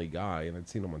a friendly guy, and I'd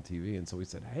seen him on TV, and so we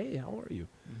said, "Hey, how are you?"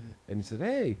 And he said,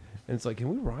 "Hey," and it's like, "Can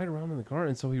we ride around in the car?"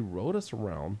 And so he rode us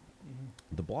around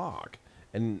the block,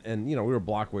 and we were a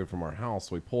block away from our house,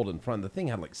 so we pulled in front. The thing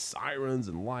had like sirens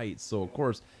and lights, so of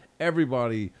course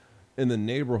everybody in the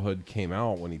neighborhood came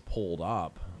out when he pulled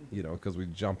up, because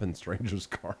we'd jump in strangers'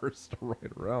 cars to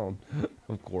ride around,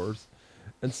 of course.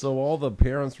 And so all the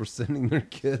parents were sending their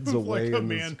kids away in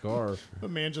this car. A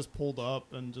man just pulled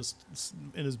up and just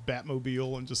in his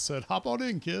Batmobile and just said, "Hop on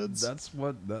in, kids." That's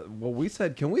what we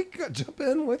said. Can we jump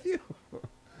in with you?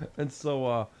 and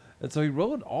so he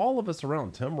rode all of us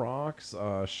around. Tim Rocks,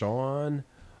 Sean,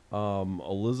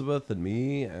 Elizabeth, and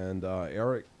me, and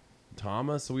Eric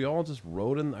Thomas. So we all just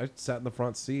rode in. I sat in the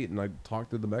front seat and I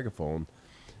talked through the megaphone.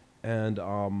 And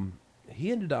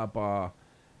he ended up.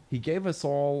 He gave us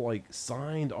all like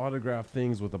signed autograph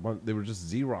things with a bunch. They were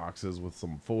just Xeroxes with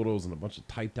some photos and a bunch of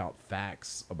typed out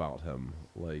facts about him.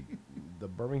 Like the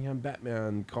Birmingham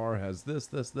Batman car has this,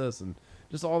 and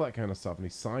just all that kind of stuff. And he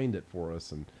signed it for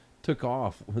us and took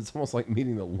off. It's almost like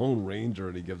meeting the Lone Ranger,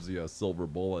 and he gives you a silver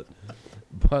bullet.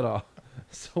 But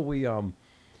so we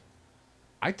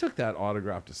I took that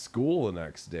autograph to school the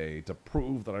next day to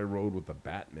prove that I rode with the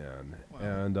Batman. Wow.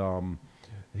 And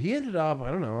he ended up,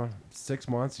 I don't know, 6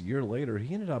 months, a year later,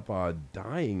 he ended up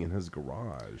dying in his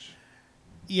garage.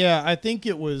 Yeah, I think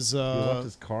it was. He left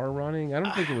his car running. I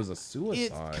don't think it was a suicide.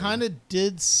 It kind of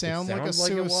did sound like a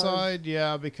suicide,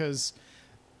 yeah, because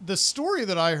the story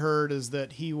that I heard is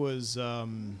that he was, I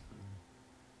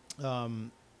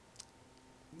think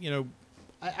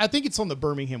it's on the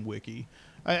Birmingham Wiki.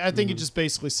 I think it just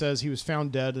basically says he was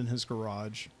found dead in his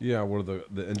garage. Yeah, where the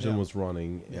engine was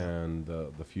running and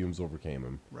the fumes overcame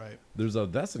him. Right. There's a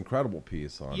That's Incredible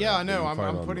piece on it. Yeah, I know.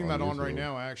 I'm putting that on right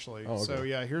now, actually. Oh, okay. So,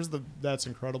 yeah, here's the That's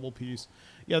Incredible piece.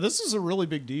 Yeah, this is a really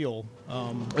big deal.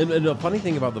 And the funny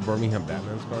thing about the Birmingham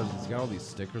Batman's cars is it's got all these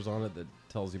stickers on it that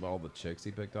tells you about all the chicks he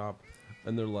picked up.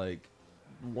 And they're like,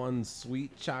 one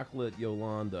sweet chocolate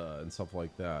Yolanda and stuff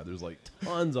like that. There's like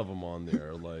tons of them on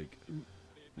there.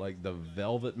 Like the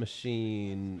Velvet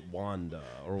Machine Wanda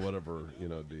or whatever,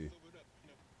 D.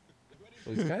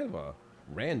 Well, he's kind of a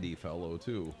randy fellow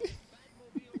too.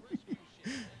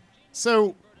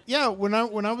 So yeah, when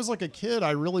I was like a kid,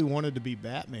 I really wanted to be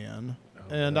Batman,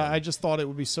 and I just thought it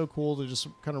would be so cool to just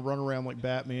kind of run around like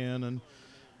Batman and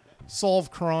solve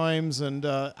crimes. And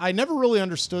I never really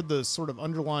understood the sort of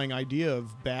underlying idea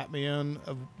of Batman,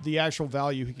 of the actual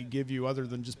value he could give you, other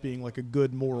than just being like a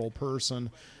good moral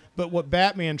person. But what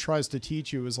Batman tries to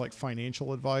teach you is like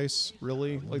financial advice,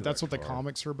 really. Like that's what the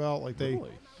comics are about. Like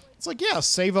It's like, yeah,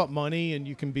 save up money and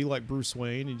you can be like Bruce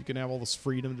Wayne and you can have all this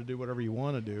freedom to do whatever you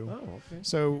want to do. Oh, okay.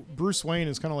 So Bruce Wayne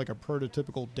is kind of like a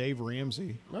prototypical Dave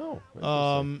Ramsey. Oh,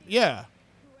 interesting. Yeah.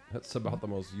 That's about the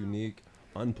most unique,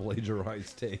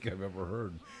 unplagiarized take I've ever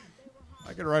heard.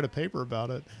 I could write a paper about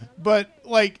it. But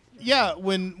like, yeah,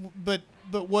 but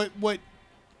what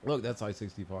Look, that's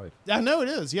I-65. I know it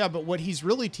is. Yeah, but what he's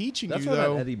really teaching That's you where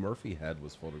though. that Eddie Murphy head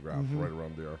was photographed right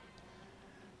around there.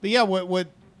 But yeah, what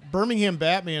Birmingham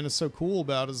Batman is so cool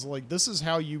about is like this is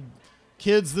how you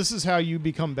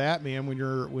become Batman when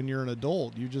you're an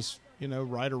adult. You just,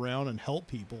 ride around and help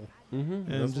people.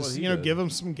 Mm-hmm. And just, give them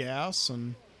some gas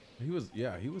and He was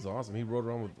awesome. He rode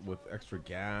around with extra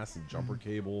gas and jumper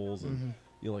cables and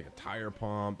like a tire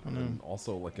pump and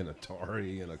also like an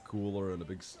Atari and a cooler and a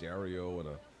big stereo and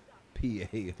a PA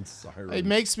and siren. It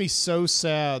makes me so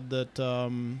sad that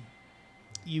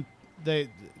that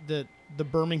the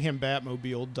Birmingham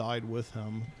Batmobile died with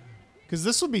him, because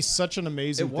this would be such an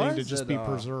amazing thing to just be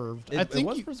preserved. I think it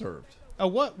was preserved. Oh,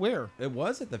 what? Where? It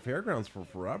was at the fairgrounds for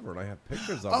forever, and I have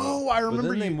pictures of it. Oh, I remember. But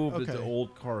then they you, moved it okay. to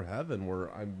Old Car Heaven,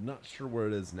 where I'm not sure where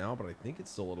it is now, but I think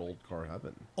it's still at Old Car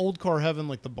Heaven. Old Car Heaven,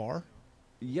 like the bar?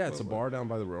 Yeah, it's a bar down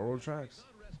by the railroad tracks.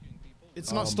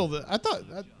 It's not still there. I thought,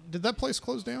 did that place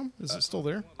close down? Is it still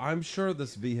there? I'm sure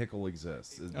this vehicle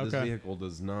exists. This Okay. vehicle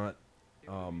does not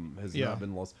has Yeah. not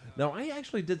been lost. Now, I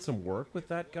actually did some work with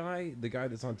that guy, the guy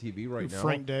that's on TV right now.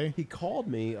 Frank Day? He called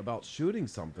me about shooting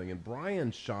something, and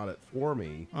Brian shot it for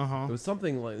me. Uh-huh. It was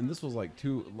something like, and this was like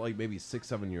maybe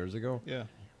 6-7 years ago. Yeah.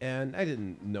 And I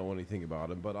didn't know anything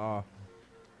about him, but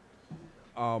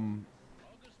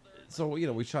so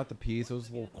we shot the piece. It was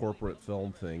a little corporate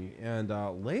film thing, and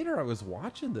later I was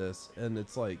watching this, and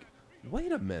it's like,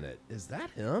 wait a minute, is that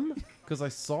him? Because I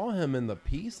saw him in the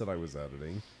piece that I was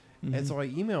editing, and so I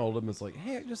emailed him. It's like,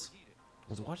 hey, I was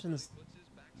watching this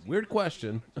weird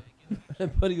question,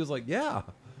 but he was like, yeah,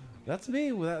 that's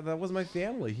me. That was my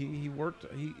family. He worked.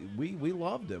 We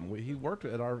loved him. He worked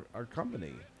at our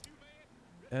company.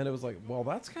 And it was like, well,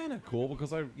 that's kind of cool,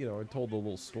 because I told a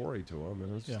little story to him,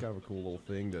 and it was just kind of a cool little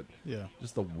thing that,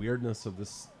 just the weirdness of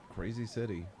this crazy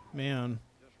city. Man.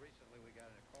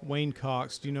 Wayne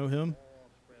Cox, do you know him?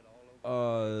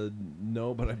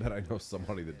 No, but I bet I know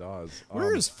somebody that does.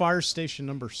 Where is Fire Station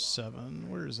number 7?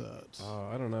 Where is that?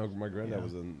 I don't know. My granddad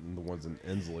was in the ones in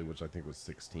Ensley, which I think was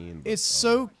 16. But, It's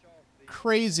so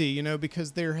crazy,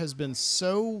 because there has been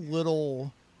so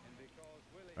little.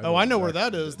 I know where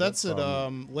that is. That's at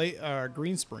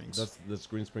Green Springs. That's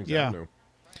Green Springs Yeah. Avenue.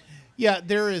 Yeah,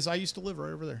 there is. I used to live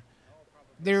right over there.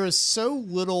 There is so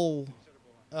little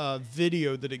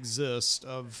video that exists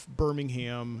of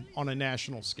Birmingham on a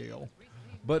national scale.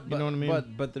 But You know what I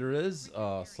mean? But there is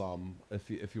some if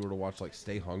you were to watch like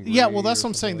Stay Hungry. Yeah, well, that's or what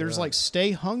I'm saying. something There's that. like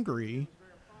Stay Hungry.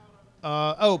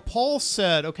 Paul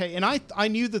said, okay, and I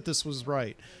knew that this was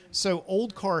right. So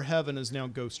Old Car Heaven is now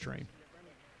Ghost Train.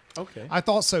 Okay. I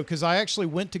thought so, because I actually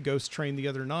went to Ghost Train the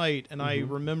other night, and I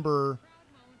remember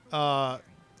I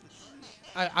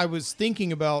was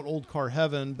thinking about Old Car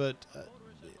Heaven, but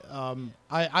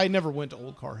I never went to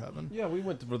Old Car Heaven. Yeah, we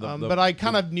went to the But I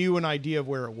kind of knew an idea of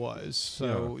where it was.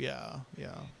 So, yeah.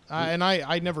 And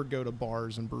I never go to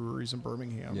bars and breweries in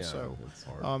Birmingham. Yeah, so it's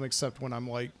hard. except when I'm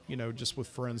like, just with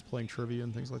friends playing trivia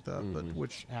and things like that, but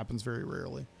which happens very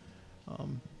rarely.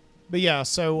 But yeah,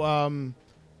 so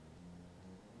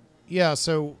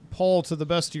so Paul, to the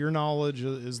best of your knowledge,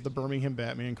 is the Birmingham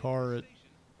Batman car at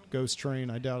Ghost Train?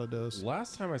 I doubt it is.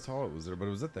 Last time I saw it was there, but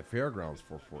it was at the fairgrounds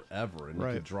for forever, and you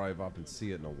Right. could drive up and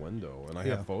see it in a window. And I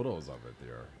Yeah. have photos of it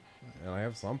there, and I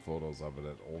have some photos of it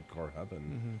at Old Car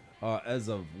Heaven. As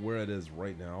of where it is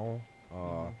right now,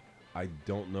 I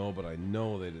don't know, but I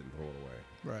know they didn't throw it away.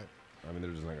 Right. I mean,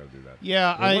 they're just not going to do that.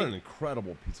 Yeah, What an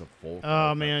incredible piece of folk.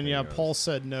 Oh man, yeah. Paul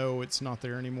said no, it's not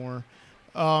there anymore.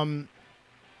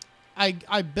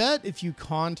 I bet if you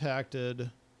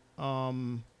contacted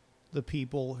the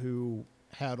people who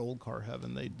had Old Car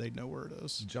Heaven, they'd know where it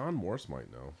is. John Morse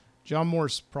might know. John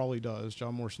Morse probably does.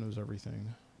 John Morse knows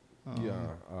everything.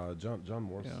 John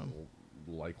Morse yeah. will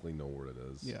likely know where it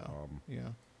is. Yeah.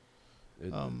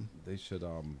 They should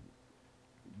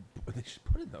put it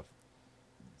in the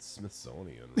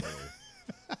Smithsonian. Really.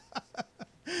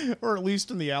 Or at least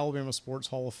in the Alabama Sports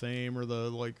Hall of Fame, or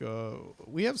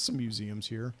we have some museums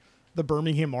here. The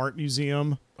Birmingham Art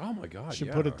Museum. Oh my God! Should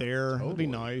yeah, put it there. Totally. That'd be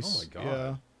nice. Oh my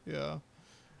God!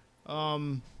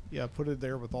 Yeah. Put it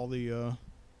there with all the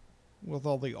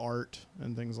art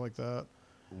and things like that.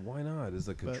 Why not? Is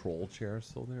the control chair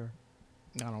still there?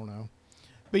 I don't know.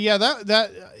 But yeah,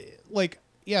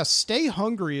 Stay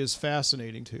Hungry is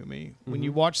fascinating to me. When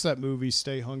you watch that movie,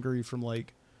 Stay Hungry, from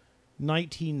like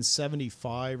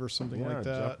 1975 or something like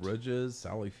that. Jeff Bridges,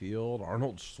 Sally Field,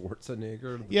 Arnold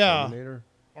Schwarzenegger, the Yeah. Terminator.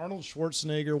 Arnold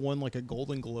Schwarzenegger won like a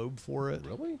Golden Globe for it.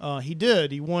 Really? He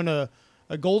did. He won a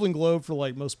Golden Globe for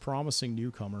like most promising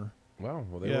newcomer. Wow.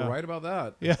 Well, they Yeah. were right about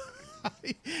that. Yeah.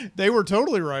 They were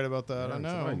totally right about that. Yeah, I know.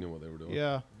 somebody knew what they were doing.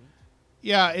 Yeah.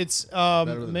 Yeah, it's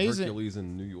Better than amazing. Hercules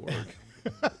in New York.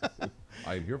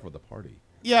 I am here for the party.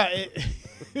 Yeah,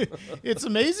 it's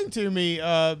amazing to me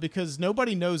because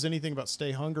nobody knows anything about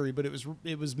Stay Hungry, but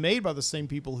it was made by the same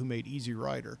people who made Easy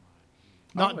Rider.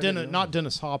 I didn't know that.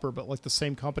 Dennis Hopper, but like the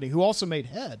same company who also made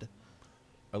Head.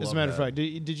 I As love a matter of Head. fact,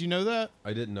 did you know that?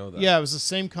 I didn't know that. Yeah, it was the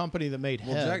same company that made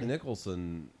Well, Head. Jack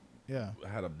Nicholson Yeah.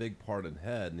 had a big part in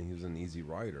Head, and he was an Easy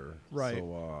Rider. Right.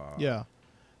 So, Yeah.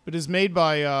 But it's made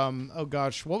by oh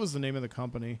gosh, what was the name of the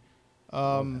company?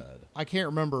 Head. I can't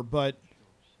remember, but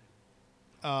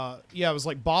yeah, it was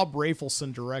like Bob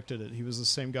Rafelson directed it. He was the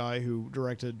same guy who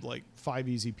directed like 5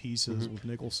 Easy Pieces with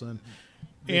Nicholson.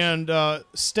 And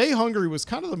Stay Hungry was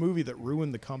kind of the movie that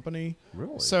ruined the company.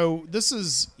 Really? So this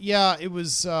is it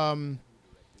was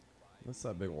That's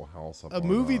that big old house up a on,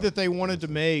 movie that they wanted to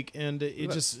make, and it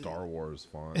That just Star Wars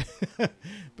font.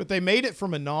 but they made it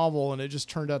from a novel, and it just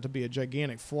turned out to be a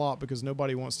gigantic flop because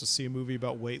nobody wants to see a movie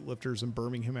about weightlifters in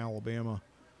Birmingham, Alabama.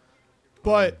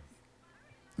 But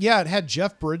yeah, it had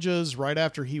Jeff Bridges right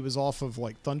after he was off of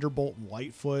like Thunderbolt and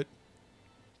Lightfoot.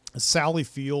 Sally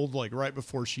Field, like right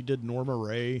before she did Norma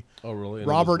Ray. Oh, really?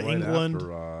 Robert it was right Englund.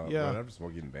 After, Yeah. Right after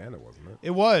Smokey and the Bandit, wasn't it?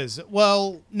 It was.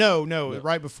 Well, no,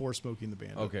 right before Smokey and the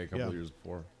Bandit. Okay, a couple yeah. of years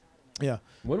before. Yeah.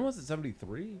 When was it?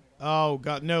 73? Oh,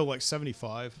 God, no, like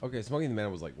 75. Okay, Smokey and the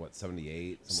Bandit was like, what,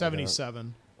 78?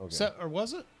 77. Okay. Or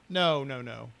was it? No.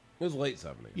 It was late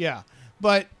 70s. Yeah.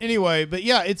 But anyway,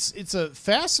 yeah, it's a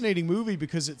fascinating movie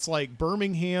because it's like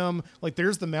Birmingham, like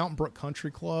there's the Mountain Brook Country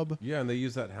Club. Yeah, and they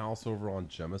use that house over on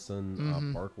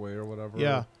Jemison Parkway or whatever.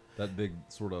 Yeah. That big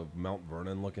sort of Mount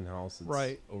Vernon looking house that's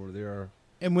Right. over there.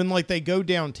 And when like they go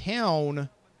downtown,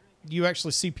 you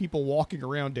actually see people walking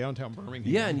around downtown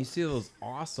Birmingham. Yeah, and you see those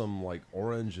awesome like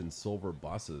orange and silver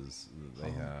buses that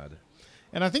they had.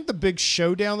 And I think the big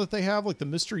showdown that they have, like the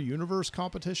Mr. Universe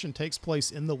competition, takes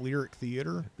place in the Lyric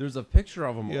Theater. There's a picture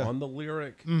of them Yeah. on the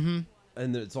Lyric, and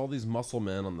it's all these muscle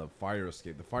men on the fire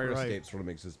escape. The fire Right. escape sort of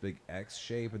makes this big X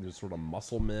shape, and there's sort of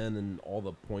muscle men and all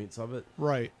the points of it.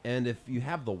 Right. And if you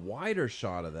have the wider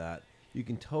shot of that, you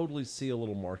can totally see a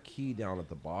little marquee down at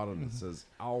the bottom that says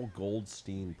Al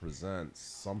Goldstein presents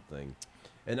something.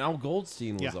 And Al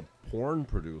Goldstein was Yeah. a porn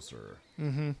producer.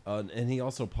 And he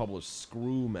also published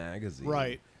Screw magazine.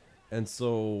 Right. And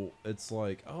so it's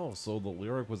like, oh, so the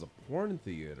Lyric was a porn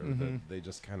theater that they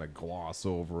just kind of gloss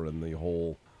over in the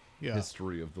whole Yeah.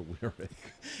 history of the Lyric.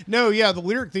 No, yeah, the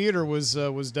Lyric Theater was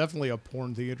definitely a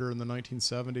porn theater in the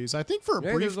 1970s. I think for a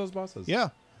Yeah, brief. there's those buses. Yeah.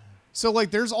 So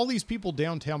like, there's all these people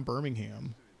downtown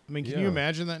Birmingham. I mean, can you Yeah.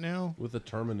 imagine that now? With the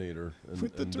Terminator and,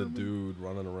 With the and Terminator. the dude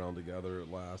running around together at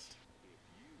last.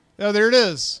 Oh, there it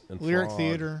is. And Lyric Frog.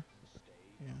 Theater.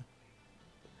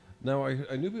 No,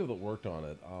 I knew people that worked on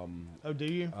it. Oh, do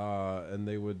you? And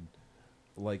they would,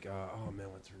 like, oh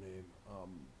man, what's her name?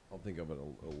 I'll think of it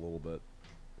a little bit.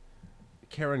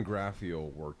 Karen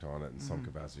Graffio worked on it in some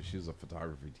capacity. She was a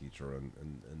photography teacher in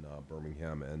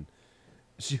Birmingham, and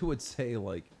she would say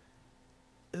like,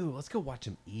 "Ooh, let's go watch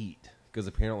him eat," because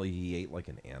apparently he ate like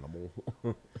an animal.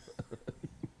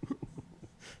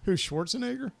 Who,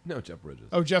 Schwarzenegger? No, Jeff Bridges.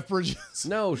 Oh, Jeff Bridges.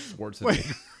 No,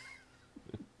 Schwarzenegger.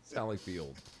 Sally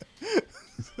Field.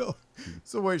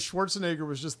 So wait, Schwarzenegger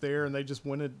was just there, and they just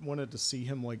wanted to see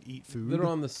him like eat food. They're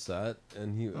on the set,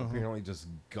 and he apparently just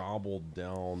gobbled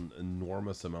down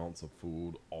enormous amounts of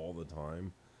food all the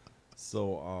time.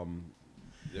 So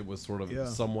it was sort of Yeah.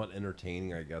 somewhat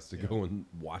entertaining, I guess, to go and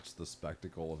watch the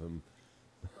spectacle of him.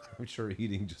 I'm sure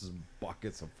eating just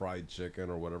buckets of fried chicken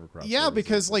or whatever crap. Yeah, services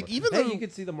because, were. like, even hey, though- you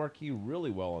could see the marquee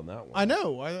really well on that one. I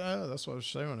know. I that's what I was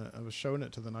showing it. I was showing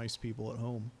it to the nice people at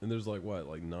home. And there's like what,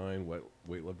 like 9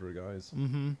 weightlifter guys.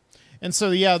 And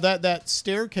so yeah, that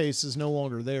staircase is no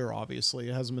longer there. Obviously,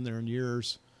 it hasn't been there in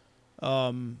years,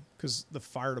 because the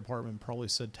fire department probably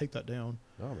said take that down.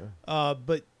 Oh man.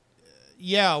 But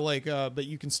yeah, like but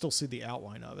you can still see the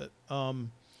outline of it.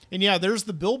 And yeah, there's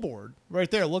the billboard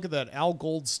right there. Look at that, Al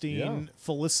Goldstein, Yeah.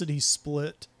 Felicity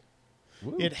Split.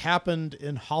 Woo. It happened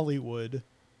in Hollywood.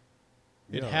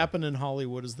 It Yeah. happened in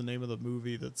Hollywood is the name of the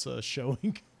movie that's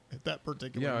showing at that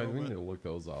particular Yeah, I moment. need to look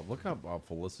those up. Look up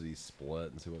Felicity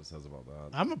Split and see what it says about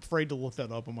that. I'm afraid to look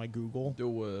that up on my Google.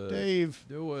 Do it. Dave,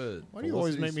 Do it. why do you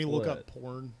always Felicity make me look Split. up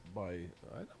porn? I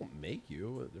don't make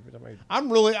you every time I'm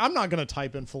not going to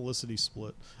type in Felicity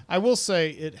Split. I will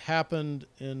say it happened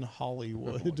in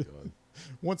Hollywood Oh, God.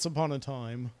 once upon a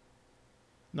time.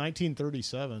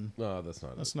 1937. No, that's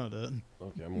not That's it. not it.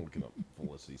 Okay, I'm looking up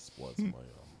Felicity Splits on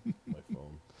my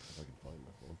phone if I can find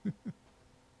my phone.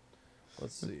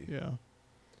 Let's see. Yeah.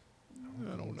 I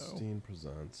don't know. Goldstein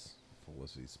presents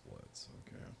Felicity Splits.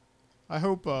 Okay. I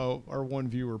hope our one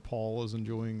viewer Paul is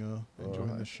enjoying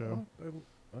the show. Yeah.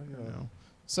 know.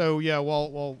 So yeah,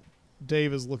 while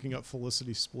Dave is looking up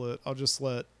Felicity Split, I'll just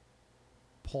let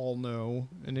Paul know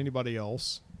and anybody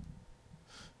else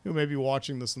who may be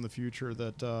watching this in the future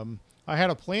that I had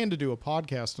a plan to do a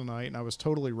podcast tonight, and I was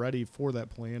totally ready for that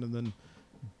plan, and then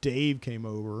Dave came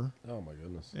over, Oh my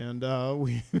goodness. and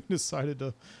we decided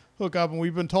to hook up, and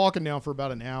we've been talking now for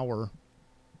about an hour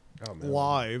Oh man.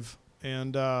 live,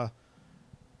 and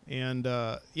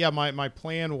yeah, my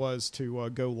plan was to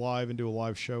go live and do a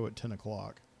live show at 10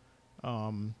 o'clock.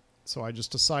 So I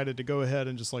just decided to go ahead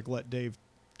and just like let Dave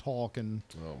talk, and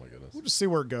Oh my goodness. we'll just see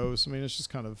where it goes. I mean, it's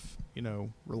just kind of,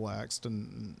 relaxed,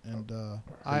 and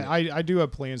I do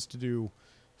have plans to do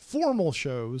formal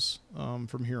shows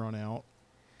from here on out.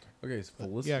 Okay,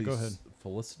 so yeah, go ahead.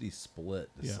 Felicity Split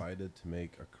Yeah. decided to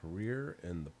make a career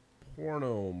in the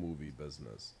porno movie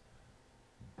business.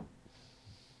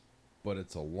 But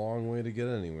it's a long way to get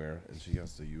anywhere, and she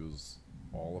has to use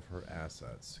all of her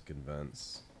assets to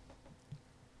convince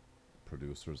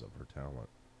producers of her talent.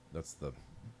 That's the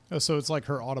Oh, so it's like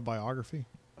her autobiography.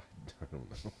 I don't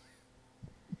know.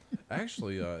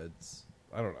 Actually, it's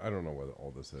I don't know what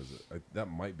all this is. That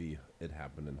might be it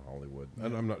happened in Hollywood.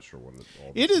 I'm not sure what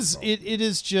all this It is. about. It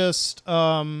is just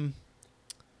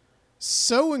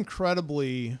so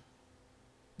incredibly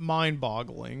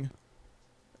mind-boggling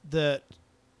that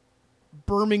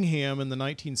Birmingham in the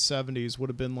 1970s would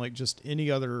have been like just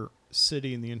any other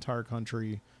city in the entire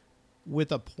country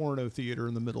with a porno theater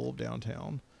in the middle of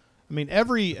downtown. I mean,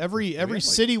 every We had, like,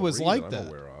 city was 3 like I'm that,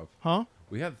 aware of. huh?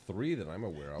 We had 3 that I'm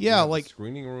aware of. Yeah, We had like- the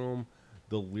Screening Room,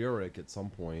 the Lyric at some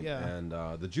point, Yeah. and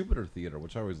the Jupiter Theater,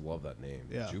 which I always love that name.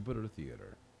 Yeah. Jupiter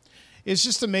Theater. It's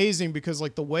just amazing because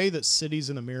like the way that cities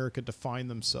in America define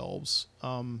themselves,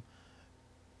 like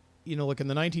in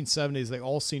the 1970s, they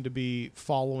all seem to be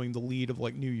following the lead of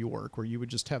like New York, where you would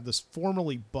just have this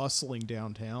formerly bustling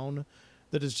downtown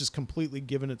that has just completely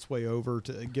given itself over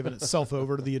to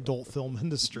the adult film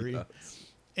industry. Yes.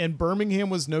 And Birmingham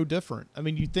was no different. I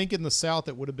mean, you'd think in the South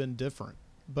it would have been different,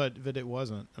 but it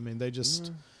wasn't. I mean, they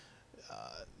just,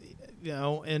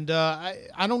 and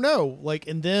I don't know. Like,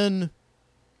 and then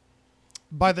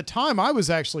by the time I was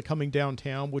actually coming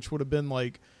downtown, which would have been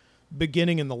like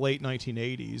beginning in the late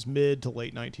 1980s, mid to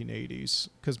late 1980s,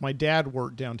 because my dad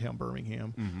worked downtown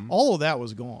Birmingham, all of that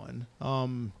was gone.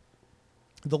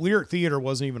 The Lyric Theater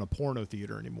wasn't even a porno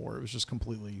theater anymore. It was just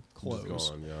completely closed.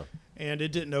 Just gone, yeah. And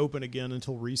it didn't open again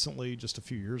until recently, just a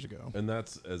few years ago. And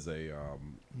that's as a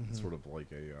sort of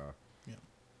like a Yeah.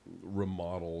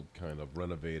 remodeled, kind of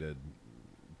renovated,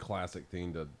 classic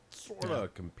thing to sort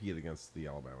of compete against the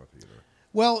Alabama Theater.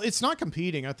 Well, it's not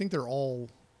competing. I think they're all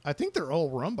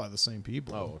run by the same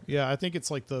people. Oh, okay. Yeah, I think it's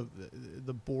like the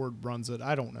board runs it.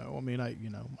 I don't know. I mean, I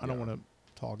don't want to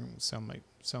talk and sound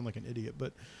like an idiot,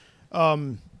 but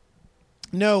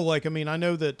no, like I mean, I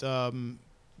know that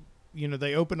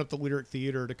they opened up the Lyric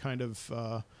Theater to kind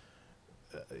of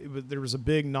there was a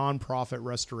big nonprofit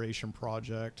restoration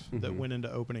project that went into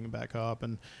opening it back up,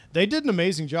 and they did an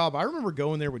amazing job. I remember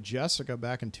going there with Jessica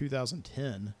back in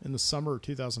 2010, in the summer of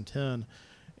 2010,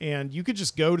 and you could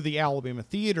just go to the Alabama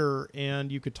Theater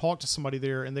and you could talk to somebody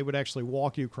there, and they would actually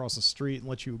walk you across the street and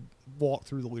let you walk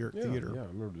through the Lyric Theater. Yeah, I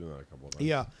remember doing that a couple of times.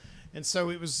 Yeah, and so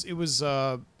it was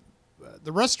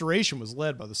the restoration was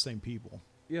led by the same people.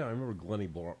 Yeah, I remember Glennie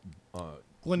Brock.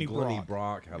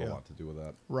 Brock had a Yeah. lot to do with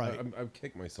that. Right. I've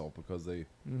kicked myself because they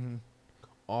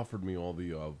offered me all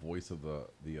the voice of the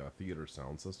theater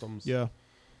sound systems. Yeah.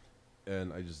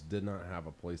 And I just did not have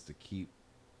a place to keep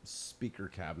speaker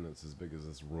cabinets as big as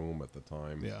this room at the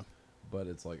time. Yeah. But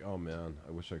it's like, oh man,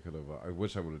 I wish I could have. I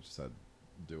wish I would have just said,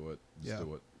 do it. Just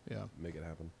do it. Yeah. Make it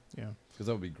happen. Yeah. Because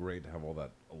that would be great to have all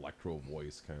that electro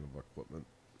voice kind of equipment.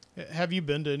 Have you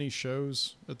been to any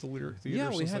shows at the Lyric Theater? Yeah,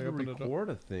 we since had they to opened it up? record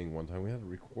a thing one time. We had to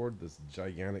record this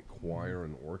gigantic choir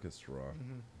and orchestra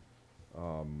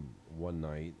one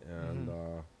night, and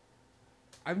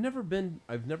I've never been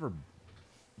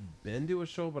to a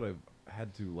show, but I've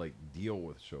had to like deal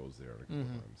with shows there a couple of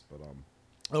times. But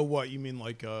Oh, what you mean,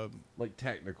 like like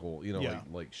technical, Yeah.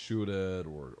 like shoot it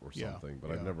or Yeah, something. But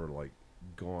yeah. I've never like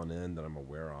gone in that I'm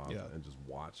aware of Yeah. and just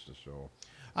watched a show.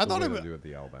 I The thought way it they was. do at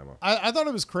the Alabama. I thought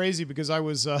it was crazy because I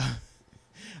was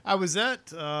I was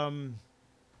at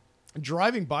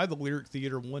driving by the Lyric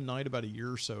Theater one night about a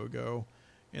year or so ago,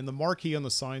 and the marquee on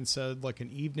the sign said like an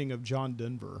evening of John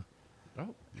Denver.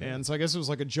 Oh, And so I guess it was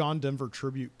like a John Denver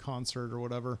tribute concert or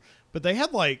whatever. But they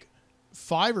had like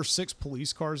 5 or 6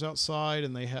 police cars outside,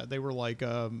 and they were like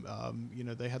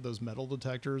they had those metal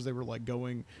detectors. They were like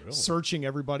going searching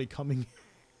everybody coming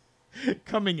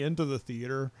into the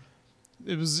theater.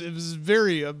 It was a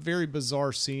very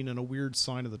bizarre scene and a weird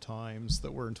sign of the times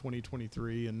that we're in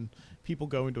 2023, and people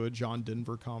going to a John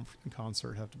Denver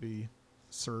concert have to be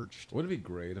searched. Wouldn't it be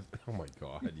great if? Oh my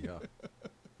God, yeah.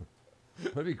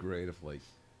 Wouldn't it be great if, like,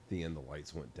 at the end the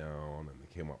lights went down and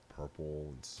they came up purple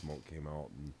and smoke came out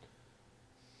and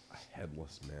a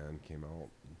headless man came out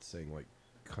and sang like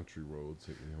 "Country Roads,"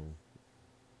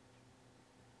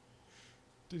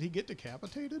 Did he get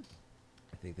decapitated?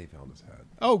 I think they found his head.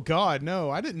 Oh God, no!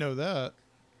 I didn't know that.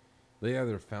 They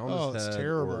either found Oh, his it's head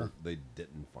terrible. or they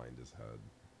didn't find his head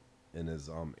in his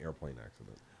airplane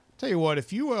accident. Tell you what,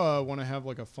 if you want to have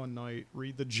like a fun night,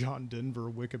 read the John Denver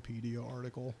Wikipedia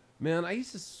article. Man, I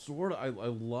used to sort of I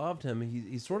loved him.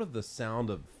 He's sort of the sound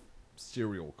of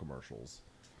cereal commercials.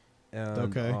 And,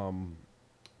 Okay.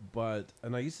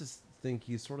 And I used to think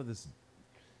he's sort of this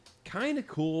kind of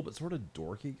cool but sort of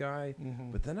dorky guy.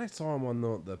 Mm-hmm. But then I saw him on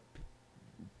the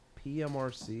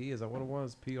PMRC. Is that what it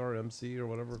was? PRMC or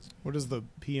whatever. What is the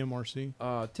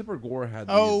PMRC? Tipper Gore had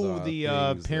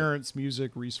The things Parents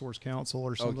Music Resource Council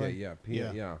or something. Okay,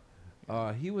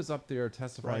 yeah. He was up there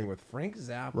testifying Right. with Frank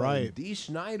Zappa Right. and Dee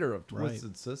Snider of Twisted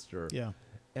Right. Sister. Yeah.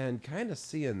 And kind of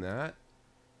seeing that,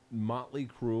 Motley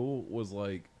Crue was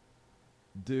like,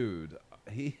 dude,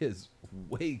 he is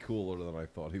way cooler than I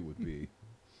thought he would be.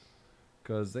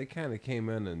 Because they kind of came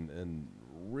in and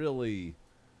really,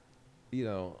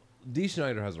 Dee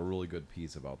Snider has a really good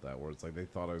piece about that, where it's like they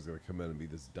thought I was going to come in and be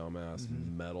this dumbass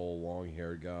metal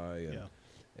long-haired guy,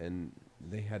 and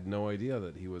they had no idea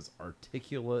that he was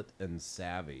articulate and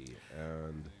savvy,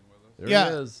 and there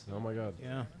he is. Oh my God!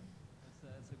 Yeah.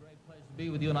 It's a great pleasure to be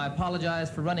with you, and I apologize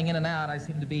for running in and out. I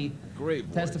seem to be Great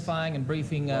voice. testifying and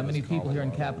briefing Love many his people here in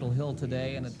Colorado Capitol Hill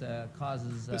today, and it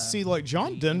causes. But see, like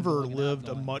John Denver going and lived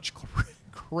a outgoing. much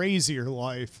crazier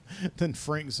life than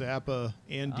Frank Zappa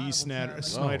and Dee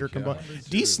Snider combined. yeah.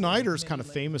 Dee Snider's kind of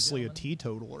famously a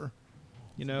teetotaler.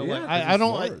 Yeah, Like 'cause I he's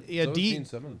don't. smart. Yeah, So is Dee. Gene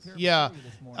Simmons. Yeah.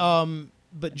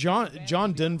 But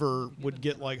John Denver would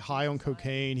get like high on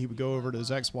cocaine. He would go over to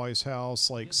his ex-wife's house,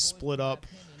 like split up,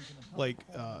 like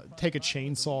take a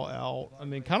chainsaw out. I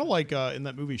mean, kind of like in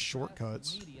that movie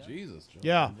Shortcuts. Jesus. John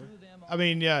Yeah. Denver. I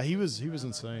mean, yeah, he was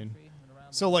insane.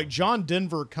 So like John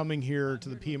Denver coming here to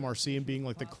the PMRC and being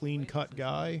like the clean cut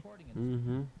guy,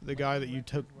 the guy that you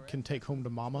can take home to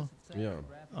mama, Yeah.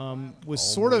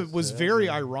 was very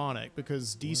ironic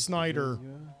because Dee Snider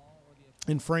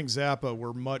and Frank Zappa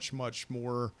were much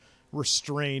more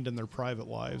restrained in their private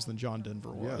lives than John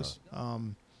Denver was.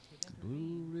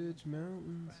 Blue Ridge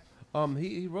Mountains.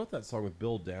 He wrote that song with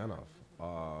Bill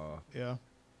Danoff. Yeah.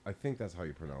 I think that's how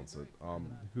you pronounce it.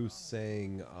 Who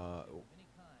sang?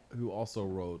 Who also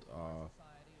wrote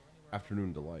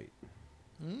 "Afternoon Delight,"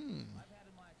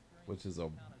 which is a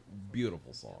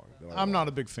beautiful song. that I I'm love. not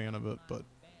a big fan of it, but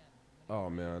Oh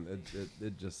man,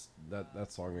 it just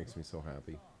that song makes me so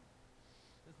happy.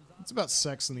 it's about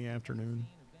sex in the afternoon.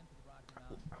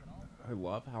 I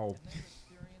love how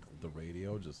the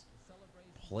radio just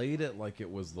played it like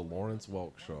it was the Lawrence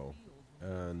Welk show,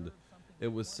 and it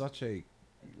was such a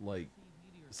like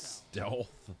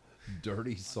stealth,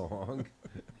 dirty song,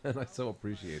 and I so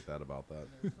appreciate that about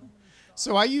that.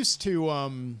 So I used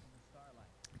to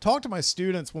talk to my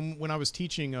students when I was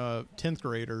teaching 10th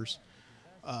graders.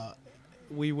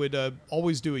 We would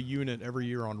always do a unit every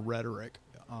year on rhetoric,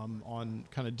 on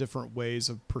kind of different ways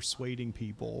of persuading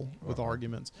people with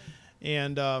arguments.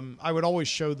 And I would always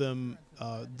show them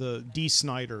the Dee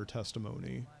Snider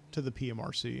testimony to the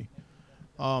PMRC.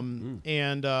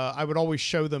 And I would always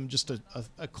show them just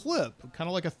a clip, kind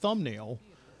of like a thumbnail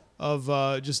of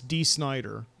just Dee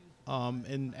Snider,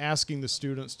 and asking the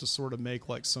students to sort of make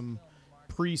like some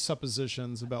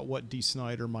presuppositions about what Dee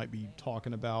Snider might be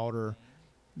talking about, or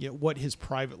what his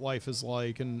private life is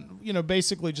like, and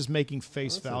basically just making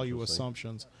face That's value interesting.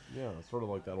 assumptions. Yeah, it's sort of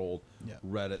like that old Yeah.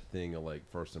 Reddit thing of like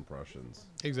first impressions.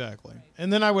 Exactly.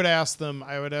 And then I would ask them,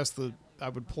 I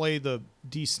would play the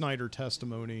Dee Snider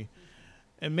testimony.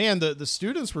 And man, the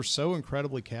students were so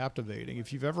incredibly captivating.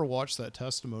 If you've ever watched that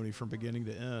testimony from beginning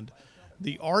to end,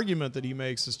 the argument that he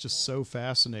makes is just so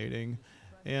fascinating.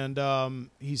 And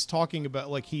he's talking about,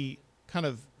 like, he kind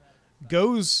of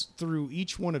goes through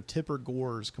each one of Tipper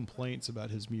Gore's complaints about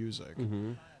his music,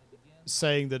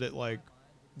 saying that it, like,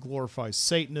 glorifies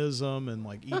Satanism and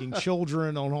like eating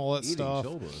children and all that Eating stuff.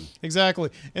 children. Exactly.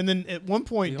 And then at one He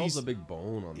point, holds a big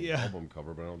bone on the Yeah. album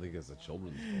cover, but I don't think it's a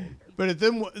children's bone. but at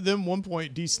then one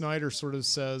point, D. Snyder sort of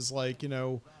says like,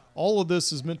 all of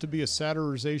this is meant to be a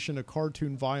satirization of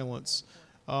cartoon violence.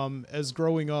 As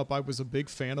growing up, I was a big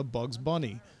fan of Bugs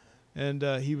Bunny, and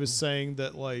he was saying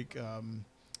that like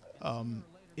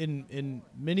in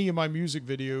many of my music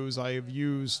videos, I have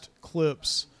used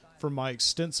clips from my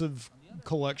extensive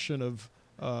collection of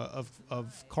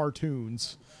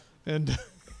cartoons, and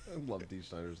I love D.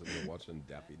 Snyder sitting there watching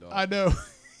Daffy Duck. I know.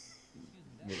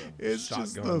 With a It's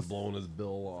just shotgun the- blowing his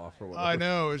bill off or whatever. I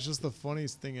know it's just the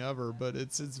funniest thing ever, but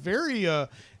it's very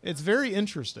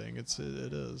interesting. It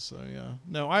is. So yeah.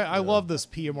 No, I love this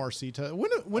PMRC test. When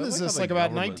I is like this? how Like the about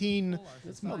government- 19?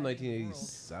 It's about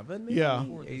 1987, maybe? Yeah.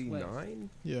 89?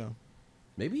 Yeah.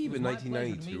 Maybe even It was my pleasure to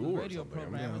meet 1992 with or radio something. I mean,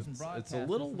 programmers and it's a broadcasters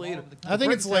little from all later. over the I think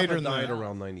Frank it's later Zappa than died that.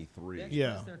 around 93. They Yeah,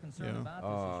 expressed their concern yeah. about this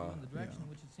issue and the direction in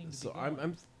which it seemed to So be going.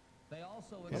 I'm They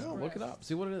also yeah, look it expressed up.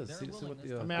 See what it is. their See what willingness the.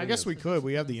 to I mean, I thing guess is. we could.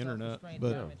 We have the self-restraint internet, that I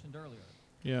but mentioned earlier,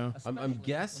 yeah. I'm especially when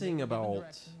guessing they were given about-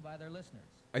 direction by their listeners.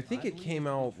 I think I it believe came it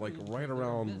to be out like true right to their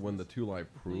around when the business 2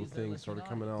 Live to Crew please their thing started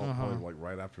listening coming out, Uh-huh. probably like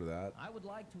right after that. I would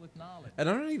like to acknowledge And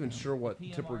I'm not even sure what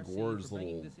PMRC Tipper for Gore's bringing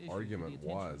little this issue to argument the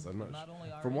was. attention I'm of not. not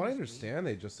only our From what I industry, understand,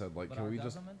 they just said like, but can our we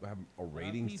just government, have a but our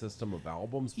rating people. system of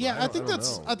albums? But Yeah, I think don't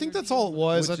that's know. I think that's all it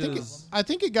was. Which I think is- I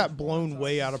think it got blown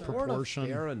way out of Sort of proportion.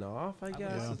 fair enough, I I would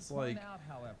guess. like to It's point like out,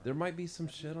 however, there might be some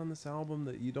shit on this album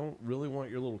that you don't really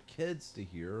want your little kids to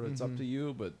hear. It's up to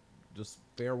you, but just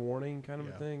fair warning kind of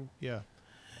Yeah. a thing. Yeah.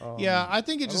 Um, Yeah, I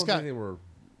think it I just don't got. think they were.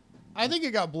 I think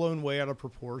it got blown way out of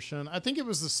proportion. I think it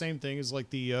was the same thing as like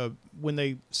the when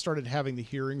they started having the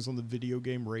hearings on the video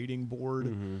game rating board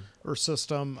Mm-hmm. or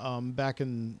system back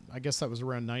in, I guess that was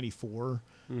around '94.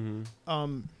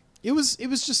 Mm-hmm. It was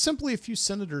just simply a few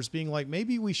senators being like,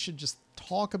 maybe we should just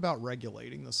talk about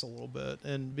regulating this a little bit,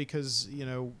 and because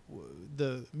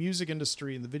the music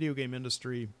industry and the video game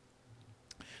industry,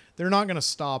 they're not going to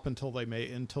stop until they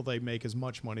make as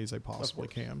much money as they possibly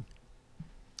course. can.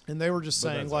 And they were just But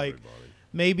saying that's like,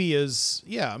 everybody.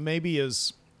 maybe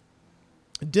as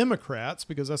Democrats,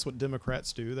 because that's what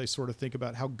Democrats do, they sort of think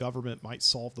about how government might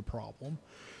solve the problem.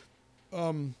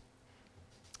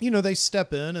 They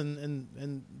step in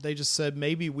and they just said,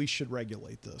 maybe we should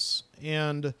regulate this.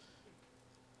 And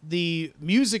the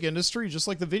music industry, just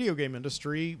like the video game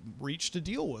industry, reached a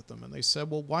deal with them. And they said,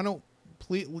 well, why don't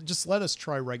please just let us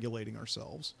try regulating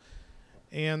ourselves.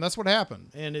 And that's what happened.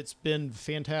 And it's been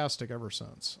fantastic ever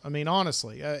since. I mean,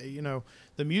 honestly,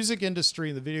 the music industry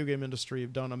and the video game industry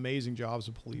have done amazing jobs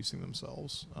of policing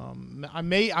themselves. I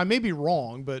may be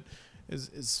wrong, but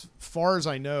as far as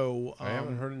I know, I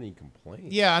haven't heard any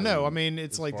complaints. Yeah, I know. So I mean,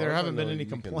 it's as like far there as I haven't been know, any you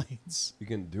can- complaints. You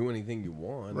can do anything you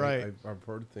want. Right. I've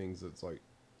heard things that's like.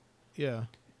 Yeah.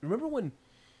 Remember when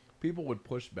people would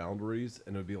push boundaries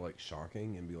and it would be like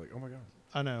shocking and be like, oh my god.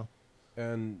 I know.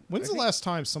 And When's I the think last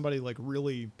time somebody like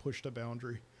really pushed a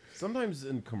boundary? Sometimes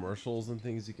in commercials and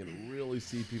things, you can really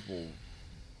see people.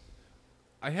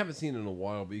 I haven't seen it in a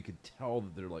while, but you could tell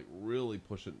that they're like really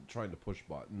trying to push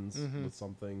buttons with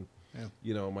something.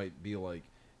 Yeah. It might be like,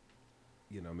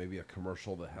 maybe a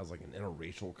commercial that has like an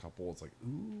interracial couple. It's like,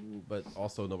 ooh, but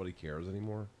also nobody cares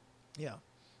anymore. Yeah.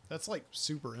 That's like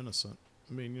super innocent.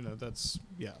 I mean, that's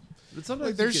yeah. But sometimes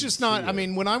Like, you there's can just not. see I it.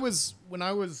 mean, when I was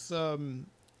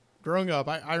growing up,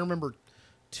 I remember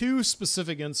two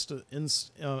specific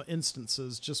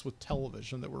instances just with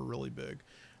television that were really big.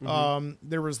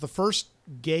 There was the first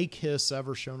gay kiss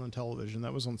ever shown on television.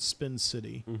 That was on Spin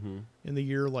City in the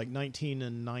year like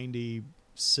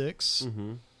 1996.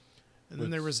 And then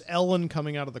there was Ellen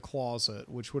coming out of the closet,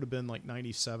 which would have been like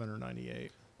 97 or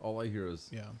 98. all I hear is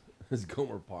Yeah. is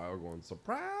Gomer Pyle going,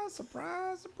 surprise,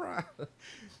 surprise, surprise.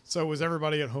 So was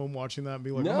everybody at home watching that and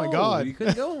be like, No, oh my God. you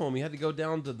couldn't go home. You had to go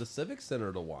down to the Civic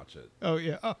Center to watch it. Oh,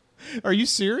 yeah. Oh, are you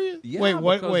serious? Yeah, Wait,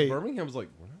 what? because Wait. Birmingham's like,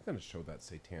 we're not going to show that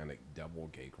satanic devil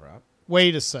gay crap.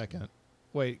 Wait a second.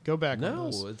 Wait, go back on No,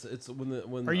 this. it's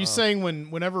when. Are you saying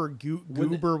whenever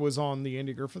Goober was on the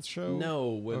Andy Griffith Show?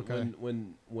 No, Okay.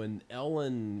 when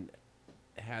Ellen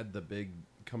had the big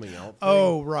coming out thing.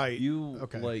 Oh, right. You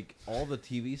Okay. like all the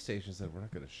TV stations said we're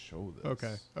not going to show this.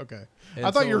 Okay. And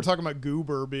I thought you so- were talking about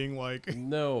Goober being like,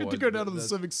 No, to go down to the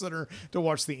Civic Center to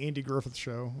watch the Andy Griffith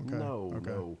Show. Okay. No, okay.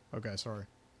 no. Okay, sorry.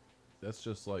 That's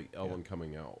just like Ellen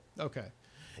coming out. Okay.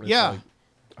 It's Yeah. like,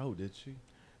 oh, did she?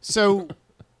 So,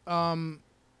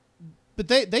 but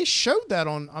But they showed that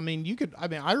on. I mean, you could. I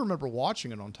mean, I remember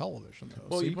watching it on television though.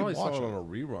 Well, so you could probably saw watch it on a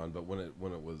rerun, but when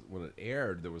it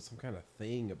aired, there was some kind of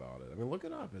thing about it. I mean, look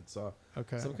it up. It's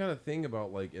Okay. some kind of thing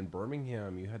about like in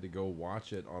Birmingham, you had to go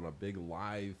watch it on a big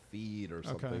live feed or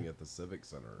something at the Civic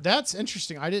Center. That's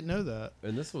interesting. I didn't know that.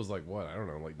 And this was like what, I don't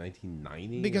know, like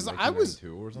 1990 Because I was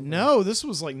or something. no, this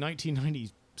was like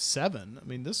 1997. I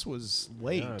mean, this was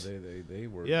late. Yeah, they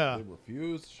were. Yeah. They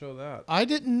refused to show that. I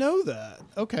didn't know that.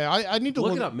 Okay, I need to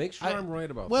Look it up. Make sure I'm right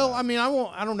about well, that. I mean, I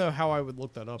won't. I don't know how I would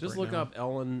look that up. Just right look now. up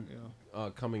Ellen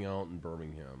coming out in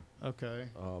Birmingham. Okay.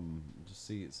 Just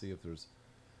see if there's.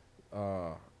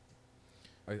 I'm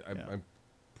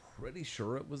pretty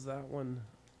sure it was that one.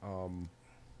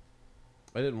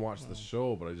 I didn't watch the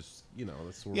show, but I just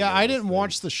that's sort of Yeah, one of I those didn't things.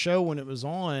 watch the show when it was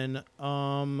on.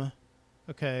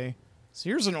 Okay. So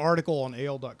here's an article on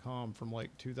AL.com from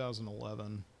like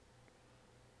 2011.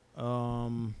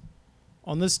 On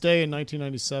this day in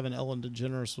 1997, Ellen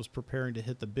DeGeneres was preparing to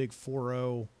hit the big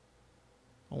 4-0,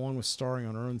 along with starring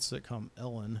on her own sitcom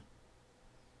Ellen.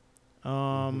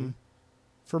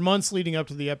 For months leading up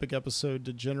to the epic episode,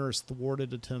 DeGeneres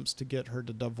thwarted attempts to get her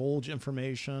to divulge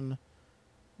information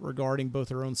regarding both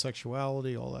her own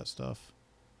sexuality, all that stuff.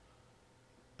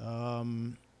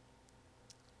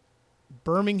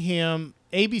 Birmingham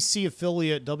ABC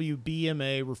affiliate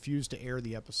WBMA refused to air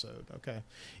the episode. Okay.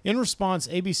 In response,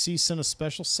 ABC sent a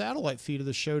special satellite feed of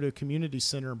the show to a community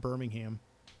center in Birmingham.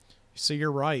 So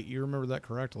you're right. You remember that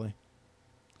correctly.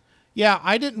 Yeah,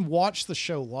 I didn't watch the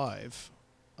show live.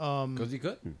 Because you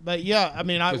couldn't. But yeah, I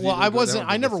mean, I 'Cause you didn't go wasn't. down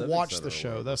to I the never Civic watched Center the or show.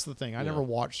 whatever. That's the thing. I Yeah. never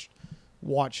watched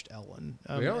Ellen.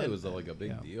 Apparently, it and- was like a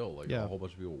big deal. Like Yeah. a whole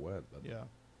bunch of people went. But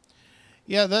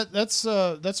Yeah,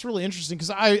 that's really interesting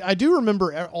because I do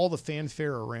remember all the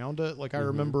fanfare around it. Like I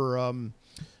remember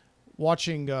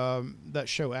watching that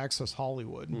show Access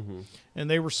Hollywood, and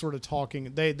they were sort of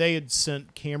talking. They had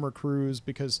sent camera crews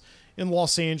because in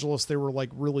Los Angeles there were like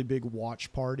really big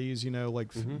watch parties.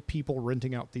 Like people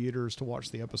renting out theaters to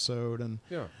watch the episode, and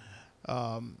yeah.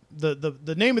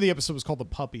 the name of the episode was called the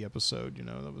Puppy episode.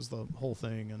 That was the whole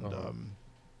thing,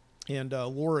 and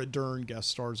Laura Dern guest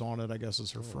stars on it. I guess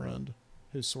as her friend,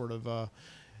 who's sort of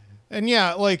and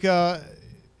yeah, like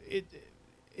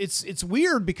it's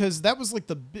weird because that was like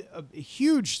a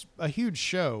huge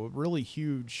show, a really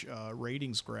huge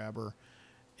ratings grabber,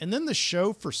 and then the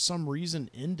show for some reason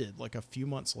ended like a few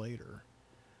months later.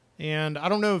 And I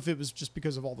don't know if it was just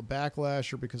because of all the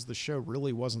backlash or because the show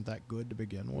really wasn't that good to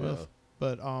begin with. Yeah.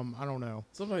 But I don't know.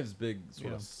 Sometimes big sort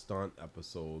Yeah. of stunt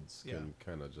episodes can Yeah.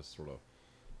 kind of just sort of,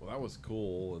 well, that was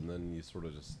cool, and then you sort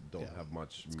of just don't Yeah. have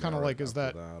much. It's kind of like, is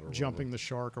that or jumping whatever. the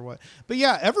shark or what? But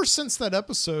yeah, ever since that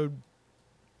episode,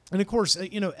 and of course,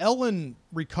 Ellen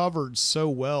recovered so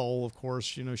well. Of course,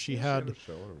 she Yeah, had a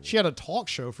show and everything. she had a talk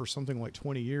show for something like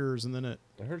 20 years, and then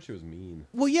I heard she was mean.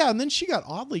 well, yeah, and then she got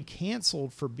oddly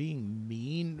canceled for being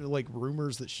mean, like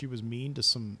rumors that she was mean to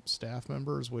some staff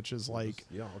members, which is like,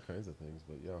 Yeah, all kinds of things,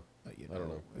 but yeah. you I don't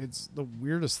know. it's the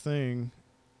weirdest thing.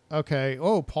 Okay.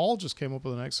 Oh, Paul just came up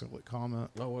with an excellent comment.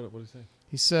 Oh, what did he say?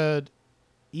 He said,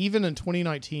 even in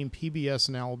 2019, PBS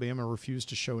in Alabama refused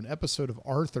to show an episode of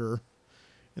Arthur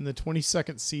in the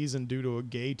 22nd season due to a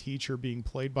gay teacher being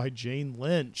played by Jane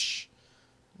Lynch.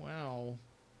 Wow.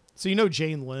 So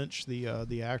Jane Lynch,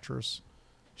 the actress.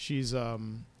 She's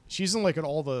in like in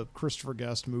all the Christopher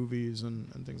Guest movies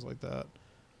and things like that.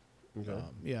 Okay.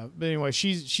 Yeah, but anyway,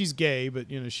 she's gay, but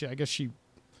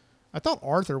I thought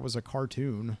Arthur was a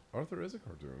cartoon. Arthur is a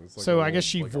cartoon. It's like So a I guess little-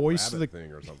 she like a voiced rabbit the-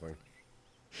 thing or something.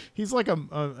 He's like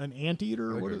an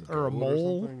anteater Like or a a goat or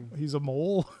mole. something? He's a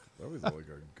mole. That was like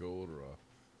a goat or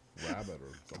a rabbit or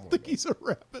something. I Like think that. he's a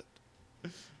rabbit.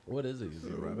 What is he? Is he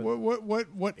a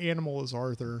rabbit? What animal is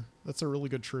Arthur? That's a really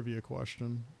good trivia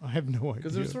question. I have no idea.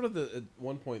 Because there's sort of at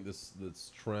one point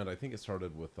this trend. I think it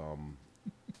started with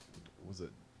was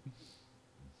it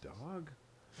dog?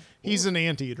 He's an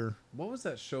anteater. What was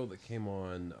that show that came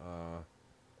on?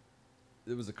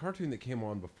 It was a cartoon that came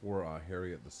on before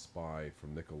Harriet the Spy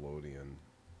from Nickelodeon,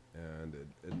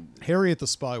 and Harriet the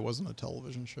Spy wasn't a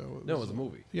television show. no, it was a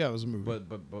movie. Yeah, it was a movie.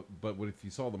 But if you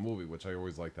saw the movie, which I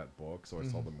always liked that book, so I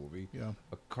saw the movie. yeah.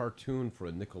 A cartoon for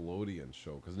a Nickelodeon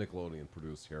show because Nickelodeon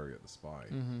produced Harriet the Spy,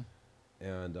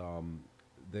 and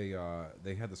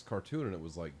they had this cartoon and it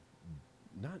was like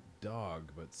not dog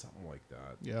but something like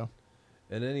that. Yeah.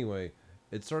 And anyway,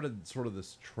 it started sort of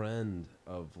this trend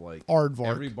of like Aardvark.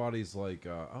 everybody's like,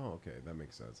 oh, okay, that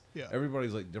makes sense. Yeah.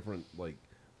 Everybody's like different, like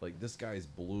this guy's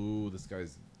blue, this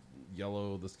guy's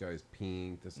yellow, this guy's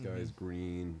pink, this guy's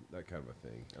green, that kind of a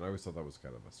thing. And I always thought that was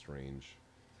kind of a strange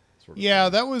sort of Yeah,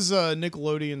 thing. that was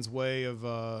Nickelodeon's way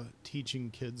of teaching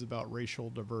kids about racial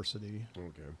diversity,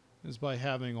 Okay. is by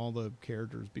having all the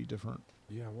characters be different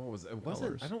Yeah, what was it? colors.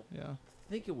 Wasn't I don't Yeah,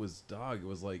 think it was Doug. It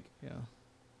was like yeah.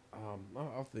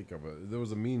 I'll think of it. There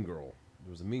was a mean girl.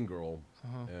 There was a mean girl,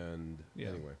 and Yeah.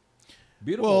 anyway,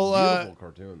 beautiful, Well, beautiful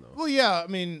cartoon though. Well, yeah. I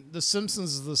mean, The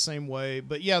Simpsons is the same way,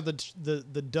 but yeah,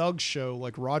 the Doug show,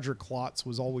 like Roger Klotz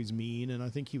was always mean, and I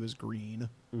think he was green.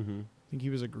 Mm-hmm. I think he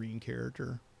was a green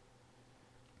character.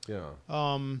 Yeah.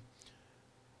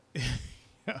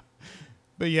 Yeah.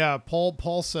 But yeah,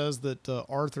 Paul says that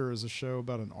Arthur is a show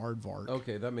about an aardvark.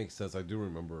 Okay, that makes sense. I do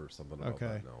remember something about Okay.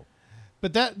 that now.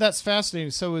 But that's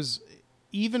fascinating. So is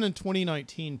even in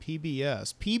 2019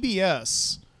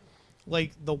 PBS,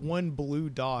 like the one blue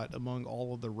dot among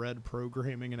all of the red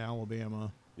programming in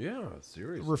Alabama, Yeah,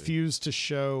 seriously. refused to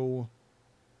show.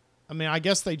 I mean, I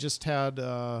guess they just had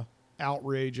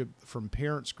outrage from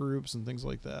parents groups and things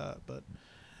like that, but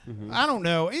I don't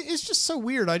know. It's just so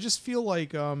weird. I just feel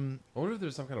like I wonder if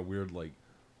there's some kind of weird like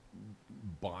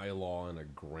bylaw and a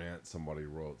grant somebody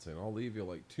wrote saying I'll leave you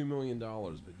like $2 million,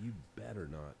 but you better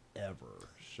not ever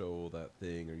show that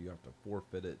thing, or you have to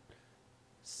forfeit it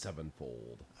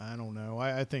sevenfold. I don't know.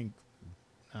 I think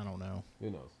I don't know.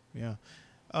 Who knows? Yeah.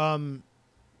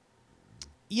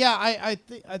 Yeah, I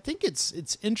think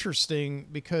it's interesting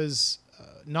because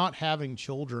not having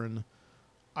children,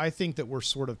 I think that we're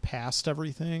sort of past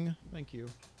everything. Thank you.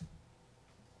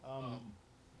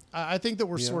 I think that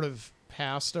we're Yeah. sort of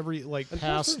past And plus we're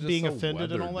past just being so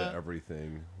offended and all weathered to that.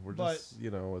 everything. We're But- just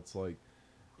it's like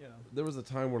Yeah. there was a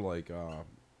time where like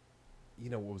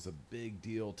what was a big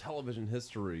deal television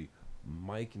history,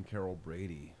 Mike and Carol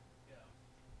Brady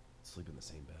sleep in the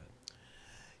same bed.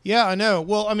 Yeah, I know.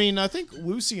 Well, I mean, I think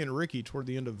Lucy and Ricky toward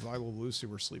the end of I Love Lucy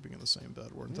were sleeping in the same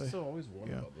bed, weren't I they? still always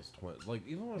wonder Yeah. about this twin. Like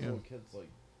even when I was Yeah. a little kid, it's like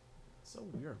it's so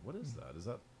weird. What is that? Is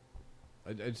that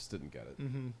I just didn't get it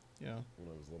Mm-hmm. Yeah. when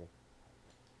I was little.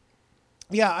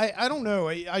 Yeah, I don't know.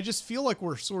 I just feel like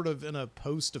we're sort of in a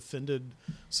post-offended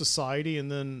society, and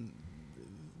then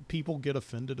people get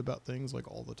offended about things like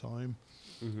all the time.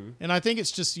 Mm-hmm. And I think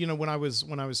it's just, when I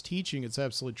was teaching, it's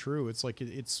absolutely true. It's like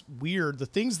it's weird. The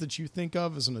things that you think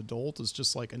of as an adult is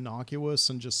just like innocuous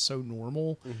and just so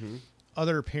normal. Mm-hmm.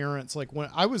 Other parents, like when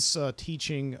I was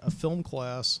teaching a film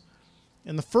class,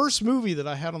 and the first movie that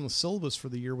I had on the syllabus for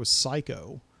the year was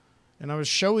Psycho. And I was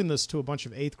showing this to a bunch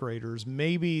of 8th graders.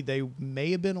 Maybe they may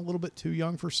have been a little bit too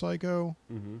young for Psycho.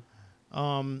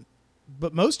 Mm-hmm.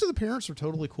 But most of the parents are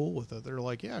totally cool with it. They're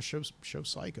like, yeah, show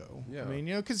Psycho. Yeah. I mean,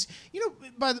 because,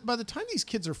 by the time these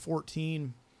kids are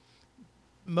 14,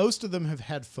 most of them have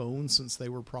had phones since they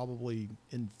were probably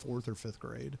in 4th or 5th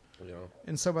grade. Yeah.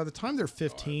 And so by the time they're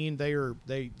 15,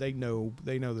 they know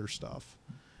their stuff.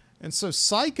 And so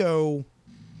Psycho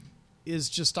is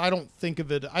just, I think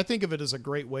of it as a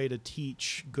great way to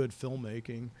teach good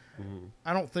filmmaking. Mm-hmm.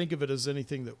 I don't think of it as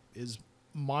anything that is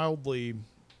mildly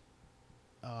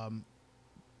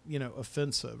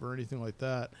offensive or anything like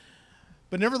that.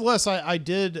 But nevertheless, I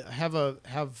did have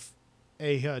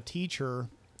a teacher,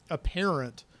 a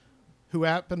parent who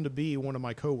happened to be one of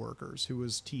my coworkers who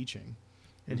was teaching,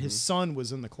 and his son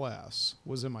was in my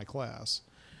class.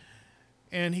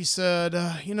 And he said,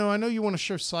 I know you want to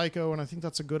show Psycho, and I think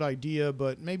that's a good idea,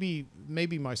 but maybe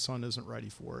my son isn't ready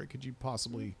for it. Could you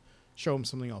possibly show him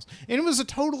something else? And it was a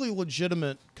totally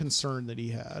legitimate concern that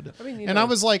he had. I mean, I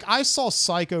was like, I saw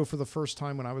Psycho for the first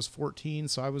time when I was 14,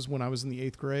 so when I was in the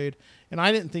 8th grade, and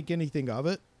I didn't think anything of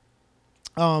it.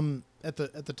 At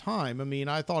the time, I mean,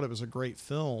 I thought it was a great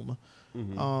film,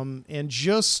 and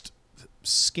just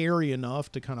scary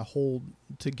enough to kind of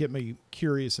to get me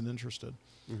curious and interested.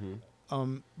 Mm-hmm.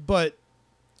 But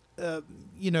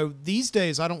these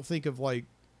days I don't think of like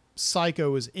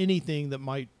Psycho as anything that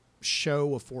might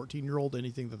show a 14-year-old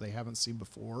anything that they haven't seen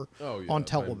before on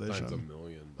television. Times a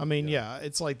million. I mean, yeah,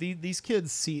 it's like these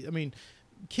kids see. I mean,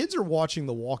 kids are watching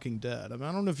The Walking Dead. I mean,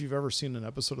 I don't know if you've ever seen an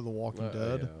episode of The Walking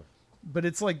Dead, but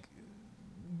it's like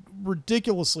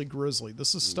ridiculously grisly.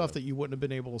 This is stuff that you wouldn't have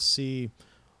been able to see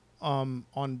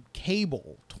on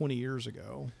cable 20 years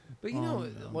ago. But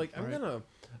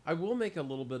I will make a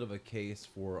little bit of a case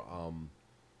for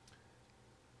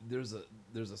there's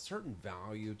a certain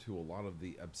value to a lot of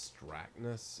the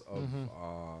abstractness of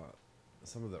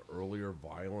some of the earlier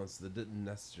violence that didn't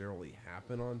necessarily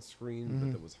happen on screen,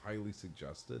 but that was highly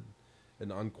suggested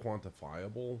and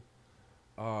unquantifiable.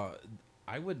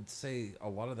 I would say a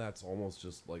lot of that's almost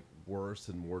just like worse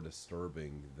and more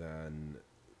disturbing than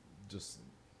just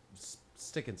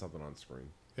sticking something on screen.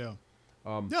 Yeah.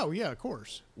 No, yeah, of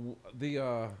course.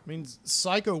 I mean,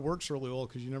 Psycho works really well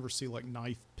because you never see like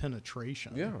knife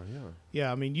penetration. yeah.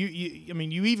 Yeah, I mean,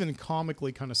 you even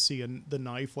comically kind of see the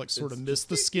knife like sort of miss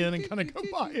the skin and kind of go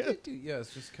by it. Yeah,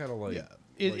 it's just kind of like. Yeah,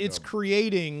 it's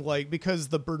creating like, because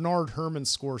the Bernard Herrmann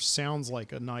score sounds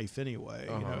like a knife anyway.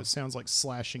 You know, it sounds like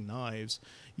slashing knives.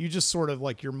 You just sort of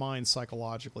like, your mind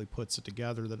psychologically puts it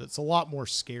together that it's a lot more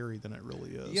scary than it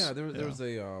really is. Yeah, there was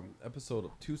a episode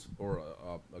of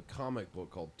a comic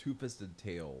book called Two Fisted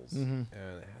Tales, and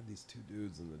it had these two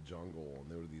dudes in the jungle,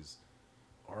 and they were these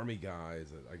army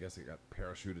guys that I guess they got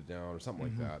parachuted down or something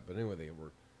like that. But anyway,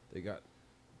 they got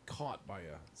caught by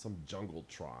some jungle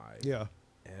tribe. Yeah.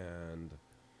 And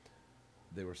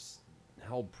they were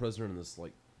held prisoner in this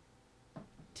like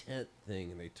tent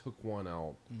thing, and they took one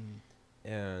out,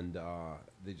 and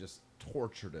they just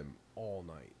tortured him all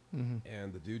night.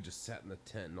 And the dude just sat in the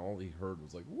tent, and all he heard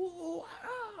was like, "Whoa!"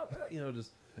 You know,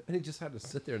 and he just had to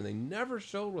sit there, and they never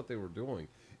showed what they were doing.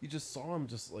 You just saw him,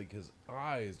 just like his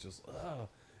eyes, just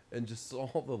and just saw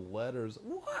the letters,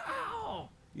 "Wow!"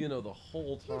 You know, the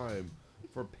whole time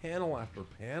for panel after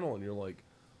panel, and you're like,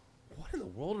 what in the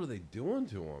world are they doing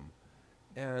to him?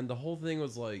 And the whole thing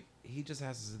was like, he just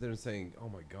has to sit there and saying, "Oh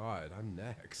my God, I'm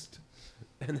next,"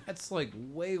 and that's like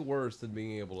way worse than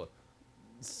being able to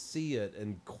see it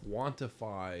and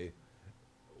quantify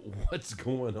what's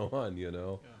going on. You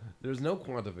know, there's no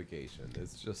quantification.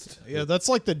 It's just that's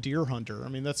like the Deer Hunter. I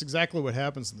mean, that's exactly what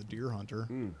happens in the Deer Hunter.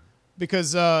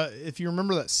 Because if you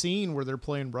remember that scene where they're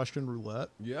playing Russian roulette.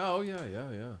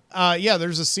 Yeah,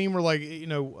 There's a scene where, like, you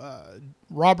know,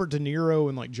 Robert De Niro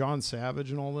and like John Savage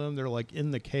and all them, they're like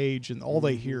in the cage, and all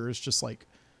they hear is just like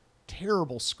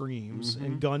terrible screams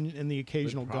and the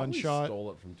occasional they probably gunshot.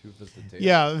 Stole it from Two Fisted Tales.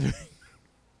 Yeah.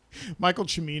 Michael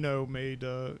Cimino read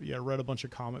a bunch of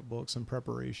comic books in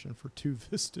preparation for Two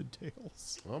Fisted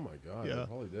Tales. Oh my God, Yeah. they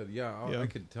probably did. Yeah, I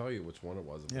could tell you which one it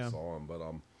was if I saw him, but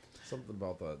something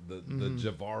about the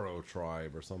Javaro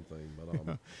tribe or something,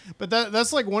 but But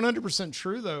that's like 100%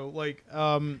 true though, like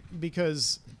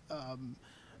because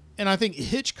and I think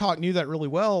Hitchcock knew that really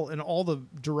well, and all the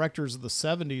directors of the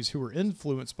 70s who were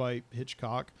influenced by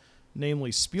Hitchcock,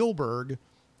 namely Spielberg,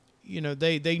 you know,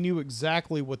 they knew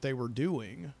exactly what they were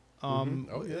doing.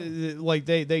 Like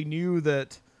they knew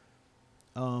that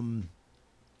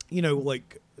you know,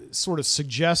 like sort of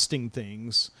suggesting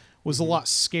things was a lot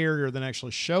scarier than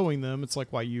actually showing them. It's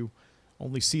like why you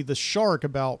only see the shark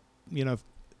about, you know,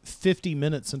 50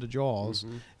 minutes into Jaws.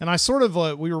 And I sort of,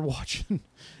 we were watching,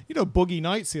 you know, Boogie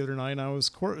Nights the other night, and I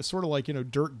was sort of like, you know,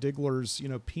 Dirk Diggler's, you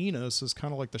know, penis is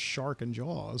kind of like the shark in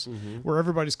Jaws, where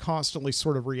everybody's constantly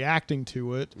sort of reacting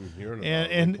to it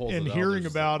and hearing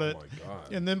about it. Oh my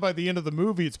God. And then by the end of the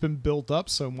movie, it's been built up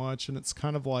so much, and it's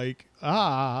kind of like,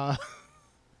 there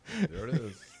it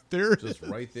is. there Just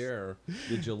right there.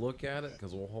 Did you look at it?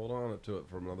 Because we'll hold on to it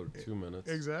for another 2 minutes.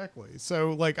 Exactly.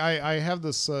 So, like, I have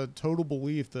this total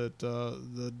belief that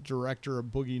the director of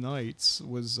Boogie Nights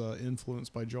was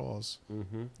influenced by Jaws.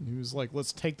 He was like,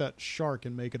 let's take that shark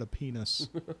and make it a penis.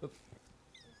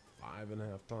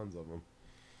 5.5 tons of them.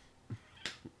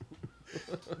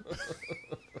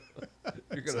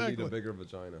 You're going to need a bigger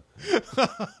vagina.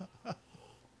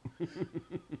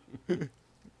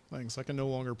 Thanks. I can no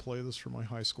longer play this for my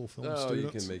high school film Oh,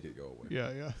 students. you can make it go away.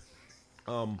 Yeah.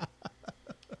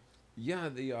 Yeah,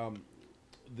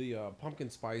 the pumpkin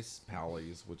spice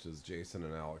pallies, which is Jason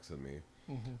and Alex and me.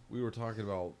 We were talking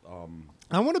about.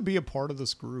 I want to be a part of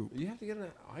this group. You have to get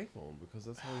an iPhone because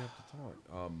that's how you have to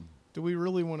talk. Do we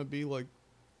really want to be like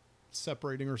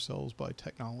separating ourselves by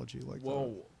technology like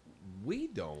well, we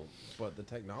don't, but the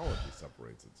technology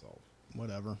separates itself.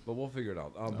 Whatever. But we'll figure it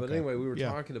out. But Okay. anyway, we were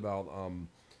talking about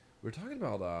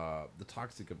the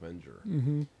Toxic Avenger,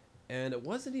 and it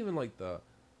wasn't even like the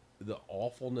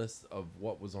awfulness of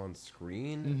what was on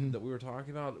screen that we were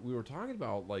talking about. We were talking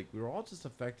about like we were all just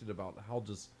affected about how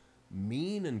just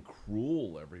mean and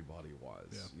cruel everybody was.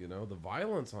 Yeah. You know, the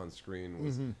violence on screen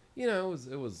was, you know,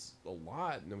 it was a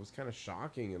lot, and it was kind of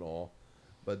shocking and all,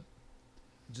 but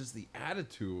just the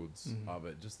attitudes of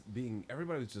it, just being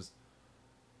everybody was just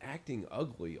acting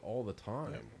ugly all the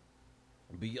time.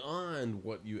 Beyond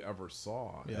what you ever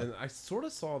saw. And I sort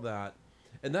of saw that,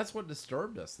 and that's what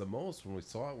disturbed us the most when we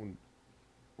saw it when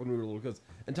we were little kids.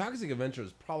 And Toxic Avenger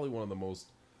is probably one of the most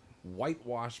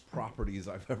whitewashed properties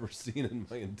I've ever seen in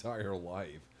my entire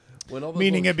life. When all those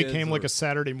Meaning little it became kids like a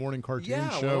Saturday morning cartoon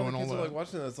show and all kids that. are like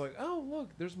watching that, it's like, oh look,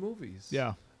 there's movies.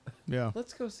 Yeah.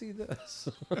 Let's go see this.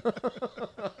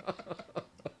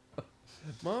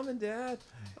 Mom and Dad,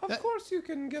 of course you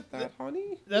can get that,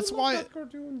 honey. That's We love why- that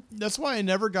cartoon. That's why I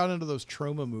never got into those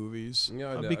trauma movies.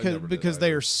 Yeah, I because never did because they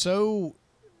either. are so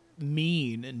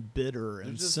mean and bitter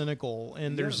and just- cynical,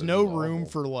 and yeah, there's they're no just room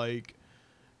awful. for like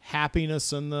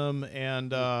happiness in them,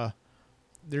 and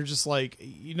they're just like,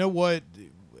 you know what,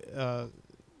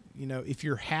 if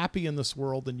you're happy in this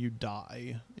world, then you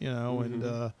die,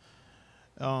 and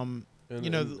And, you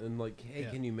know, and like, hey, yeah,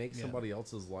 can you make yeah. somebody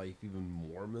else's life even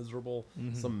more miserable?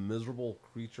 Some miserable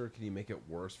creature, can you make it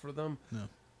worse for them? No.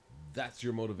 That's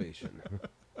your motivation.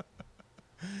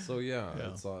 So yeah, Yeah.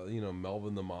 it's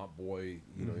Melvin the mop boy.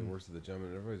 He works at the gym,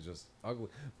 and everybody's just ugly.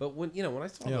 But when I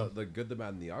saw Yeah. the Good, the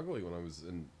Bad, and the Ugly when I was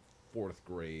in 4th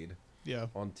grade yeah,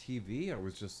 on TV, I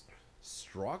was just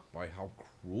struck by how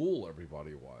cruel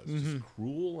everybody was. Just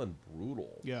cruel and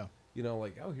brutal. yeah.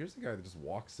 Like, oh, here's the guy that just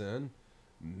walks in,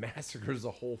 massacres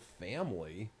a whole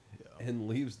family, and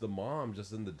leaves the mom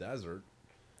just in the desert.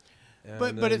 And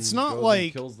But then it's not goes and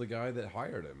like- kills the guy that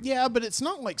hired him. Yeah, but it's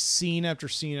not like scene after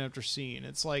scene after scene.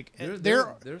 It's like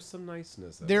There's some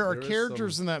niceness. there are is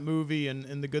characters some- in that movie and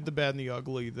in The Good, the Bad, and the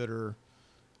Ugly that are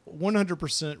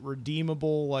 100%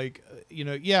 redeemable. Like,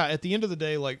 at the end of the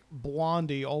day, like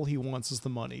Blondie, all he wants is the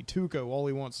money. Tuco, all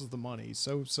he wants is the money.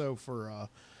 So for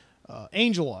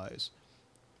Angel Eyes.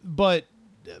 But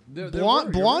There were,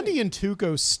 Blondie you're right. and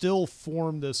Tuco still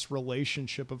form this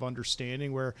relationship of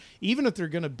understanding where even if they're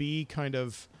going to be kind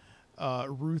of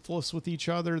ruthless with each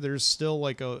other, there's still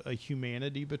like a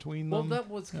humanity between Well, them. that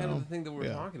was kind of the thing that we were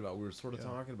Yeah. talking about. We were sort of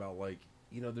talking about, like,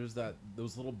 there's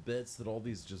those little bits that all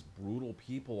these just brutal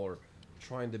people are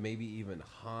trying to maybe even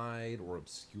hide or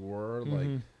obscure. Mm-hmm.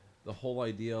 Like, the whole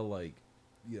idea, like,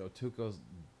 Tuco's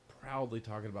proudly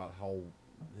talking about how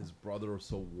his brother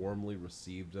so warmly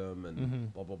received him and Mm-hmm.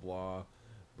 blah, blah, blah.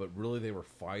 But really they were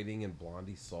fighting, and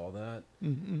Blondie saw that.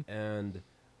 Mm-hmm. And,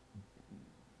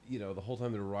 the whole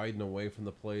time they're riding away from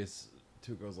the place,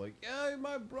 Tuco's like, yeah,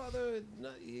 my brother,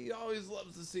 he always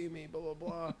loves to see me, blah, blah,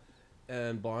 blah.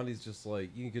 And Blondie's just like,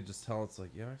 you could just tell it's like,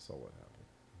 yeah, I saw what happened.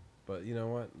 But you know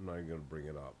what? I'm not even going to bring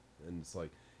it up. And it's like,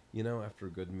 after a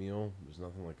good meal, there's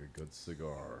nothing like a good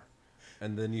cigar.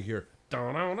 And then you hear,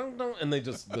 dun, dun, dun, dun, and they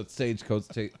just, the stagecoach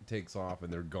takes off,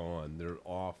 and they're gone. They're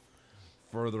off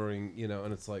furthering,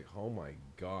 and it's like, oh my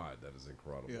God, that is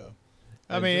incredible. Yeah.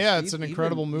 And I mean, just yeah, it's an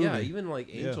incredible movie. Yeah, even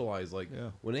like Angel Eyes, like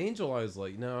Yeah. when Angel Eyes,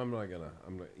 like, no, I'm not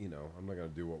gonna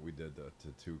do what we did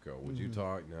to Tuco. Would you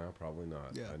talk? No, probably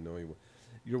not. Yeah. I know he would.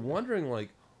 You're wondering, like,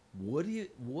 would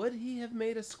he have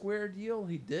made a square deal?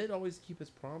 He did always keep his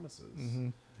promises.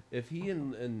 If he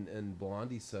and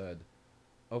Blondie said,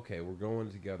 okay, we're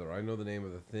going together. I know the name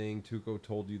of the thing. Tuco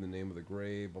told you the name of the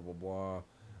grave, blah blah blah,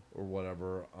 or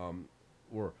whatever.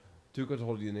 Or Tuco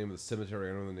told you the name of the cemetery.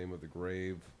 I know the name of the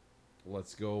grave.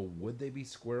 Let's go. Would they be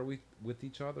square with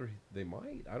each other? They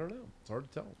might. I don't know. It's hard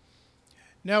to tell.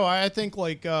 No, I think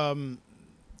like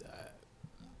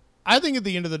I think at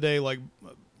the end of the day, like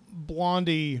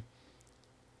Blondie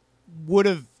would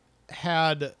have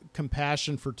had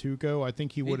compassion for Tuco. I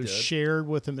think he would have did. shared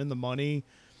with him in the money.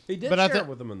 He did But I share thi- it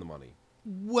with them in the money.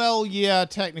 Well, yeah,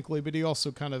 technically, but he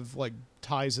also kind of like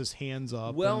ties his hands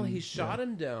up. Well, and- he shot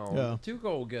him down. Yeah. Tuco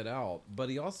will get out, but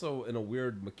he also, in a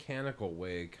weird mechanical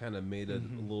way, kind of made it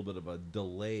a little bit of a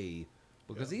delay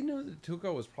because he knew that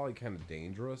Tuco was probably kind of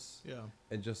dangerous. Yeah.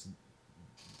 And just,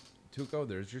 Tuco,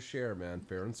 there's your share, man,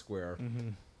 fair and square.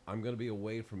 I'm going to be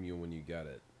away from you when you get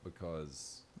it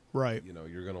because, Right.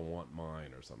 you're going to want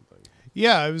mine or something.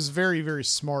 Yeah, it was very, very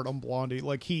smart on Blondie.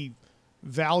 Like he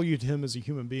valued him as a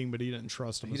human being, but he didn't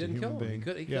trust him He as didn't a human kill him. being. He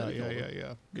could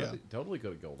have Yeah. Totally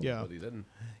could have killed him, Yeah. but he didn't.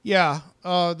 Yeah,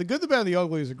 The Good, the Bad, and the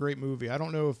Ugly is a great movie. I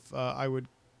don't know if I would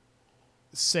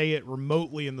say it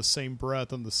remotely in the same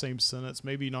breath, in the same sentence,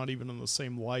 maybe not even in the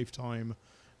same lifetime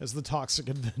as The Toxic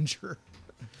Avenger.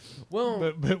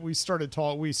 Well, But we started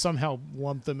we somehow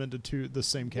lumped them into the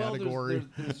same category. Well,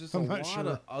 there's just a I'm not lot sure.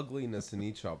 of ugliness in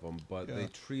each of them, but Yeah.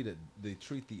 they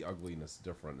treat the ugliness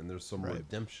different, and there's some Right.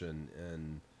 redemption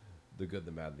in the Good,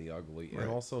 the Bad, and the Ugly, Right.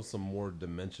 and also some more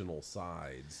dimensional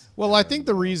sides. Well, I And, think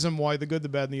the reason why The Good, the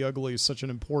Bad, and the Ugly is such an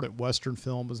important Western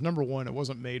film is, number one, it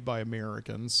wasn't made by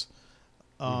Americans.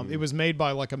 It was made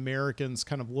by like Americans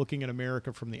kind of looking at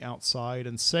America from the outside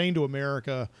and saying to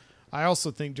America, I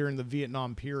also think during the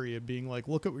Vietnam period, being like,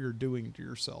 look at what you're doing to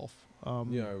yourself.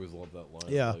 yeah, I always love that line.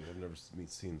 Yeah. Like, I've never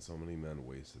seen so many men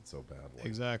wasted so badly.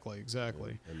 Exactly.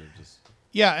 And they're just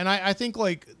Yeah, and I think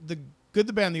like The Good,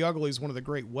 the Bad, and the Ugly is one of the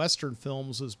great Western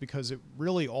films is because it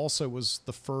really also was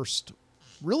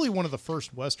one of the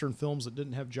first Western films that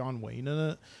didn't have John Wayne in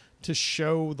it to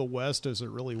show the West as it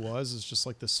really was. It's just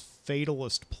like this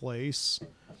fatalist place.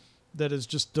 that is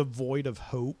just devoid of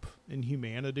hope and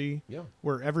humanity. Yeah.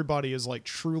 Where everybody is like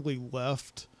truly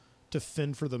left to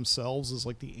fend for themselves as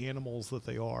like the animals that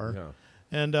they are. Yeah.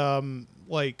 And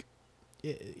like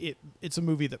it's a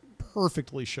movie that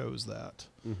perfectly shows that.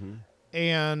 Mm-hmm.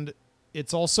 And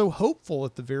it's also hopeful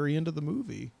at the very end of the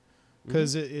movie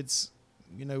because it's,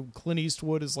 you know, Clint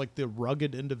Eastwood is like the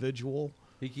rugged individual.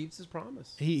 He keeps his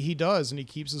promise. He does, and he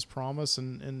keeps his promise.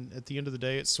 And at the end of the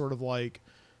day, it's sort of like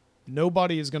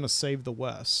nobody is going to save the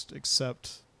West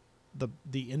except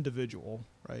the individual,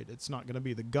 right? It's not going to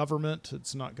be the government.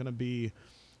 It's not going to be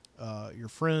your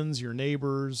friends, your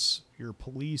neighbors, your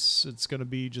police. It's going to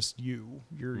be just you.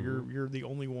 You're the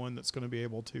only one that's going to be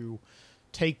able to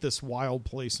take this wild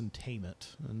place and tame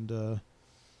it. And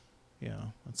yeah,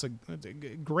 it's a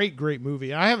great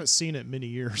movie. I haven't seen it in many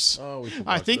years. Oh, we should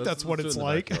I watch think it. that's what Let's it's do it in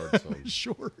the like. backyard, so.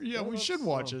 Sure. Yeah, Well, we that's should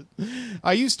watch it.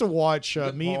 I used to watch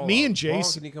Get me Paul and on. Paul,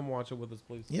 Jason. can you come watch it with us,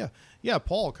 please? Yeah,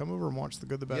 Paul, come over and watch The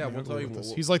Good, the Bad, Yeah, and the we'll Ugly tell you with us.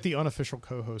 what- He's like the unofficial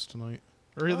co-host tonight,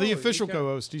 or Oh, the he official kinda-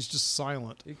 co-host. He's just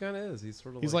silent. He kind of is. He's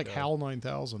sort of. He's like Hal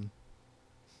 9000.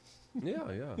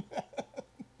 Yeah, yeah.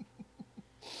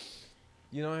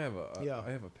 You know, I have Yeah.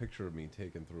 I have a picture of me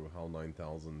taken through HAL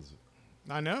 9000's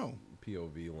I know.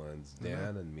 POV lens. I know.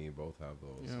 Dan and me both have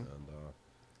those, Yeah. and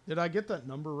Did I get that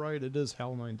number right? It is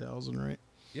Hal 9000, right?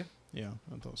 Yeah. Yeah,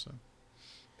 I thought so.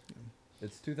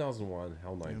 it's 2001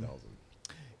 HAL 9000.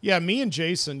 Yeah, me and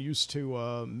Jason used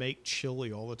to make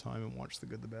chili all the time and watch The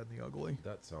Good, the Bad, and the Ugly.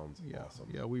 That sounds Yeah, awesome.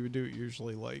 yeah, we would do it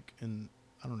usually like in,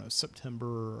 I don't know, September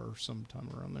or sometime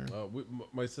around there.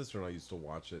 My sister and I used to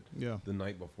watch it Yeah, the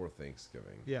night before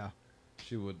Thanksgiving. yeah,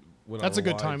 She would. When that's a our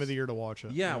good time lives- of the year to watch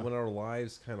it. Yeah, when our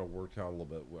lives kind of worked out a little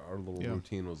bit, our little Yeah.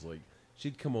 routine was like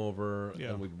she'd come over Yeah.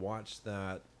 and we'd watch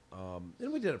that, and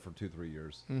we did it for 2-3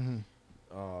 years. Mm-hmm.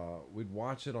 We'd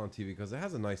watch it on TV because it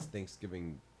has a nice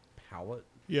Thanksgiving palette,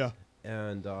 Yeah,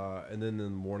 and then in the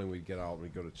morning we'd get out and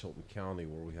we'd go to Chilton County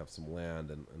where we have some land,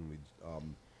 and we'd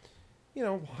you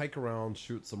know, hike around,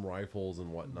 shoot some rifles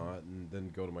and whatnot, and then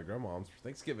go to my grandma's for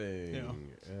Thanksgiving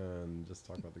and just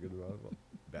talk about the good and the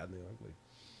bad and the ugly.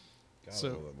 God, I So,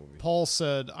 love that movie. Paul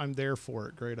said, "I'm there for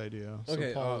it." Great idea. So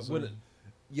Okay, Paul's,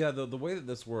 the way that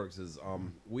this works is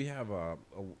we have a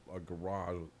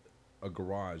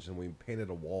garage and we painted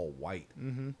a wall white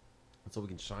so we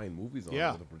can shine movies on Yeah.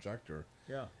 it with a projector.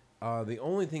 yeah, The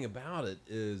only thing about it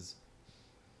is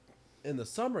in the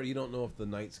summer you don't know if the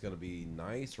night's going to be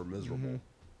nice or miserable.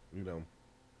 You know,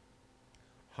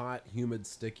 hot, humid,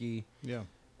 sticky, yeah,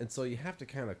 and so you have to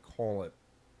kind of call it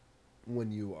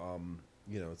when you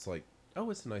you know, it's like, oh,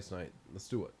 it's a nice night, let's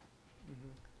do it.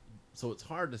 So it's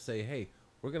hard to say, hey,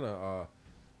 we're gonna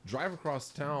drive across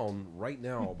town right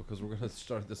now because we're gonna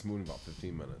start this movie in about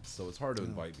 15 minutes. So it's hard to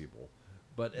invite people.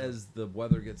 But as the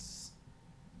weather gets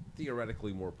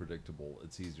theoretically more predictable,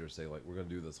 it's easier to say, like, we're gonna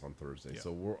do this on Thursday. Yeah.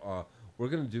 So we're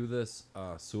gonna do this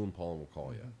soon, Paul, and we'll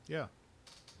call you. yeah.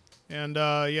 And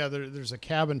yeah, there's a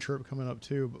cabin trip coming up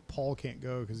too, but Paul can't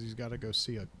go because he's got to go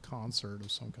see a concert of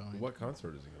some kind. What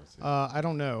concert is he gonna see? I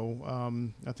don't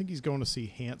know. I think he's going to see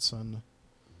Hanson.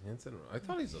 Hanson? I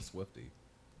thought he's a Swiftie.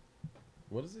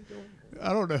 What is he doing?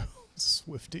 I don't know.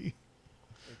 Swifty.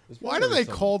 There's Why do probably they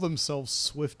some- call themselves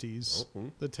Swifties?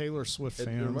 Oh, The Taylor Swift It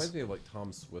fans. reminds me of like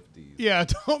Tom Swifties. Yeah,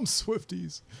 Tom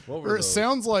Swifties. What were Or it those?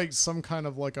 sounds like some kind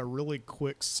of like a really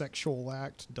quick sexual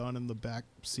act done in the back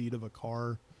seat of a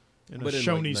car in But a in,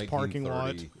 Shoney's like, parking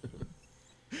lot. 1930.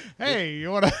 Hey,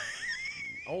 you want to?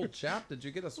 Old chap, did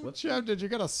you get a Swiftie? Chef, did you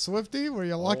get a Swifty? Were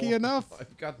you lucky Oh, enough?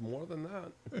 I've got more than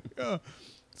that. Yeah.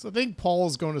 So I think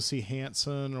Paul's going to see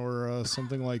Hanson or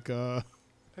something like I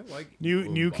like New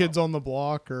Mbop. Kids on the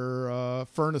Block or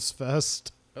Furnace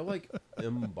Fest. I like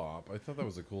Mbop. I thought that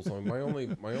was a cool song. My only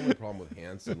problem with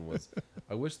Hanson was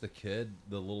I wish the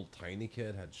little tiny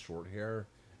kid, had short hair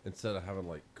instead of having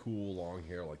like cool long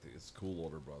hair like his cool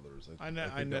older brothers. I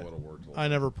think that would have worked. I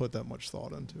never put that much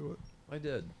thought into it. I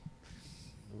did.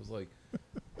 It was like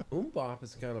Mbop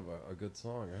is kind of a good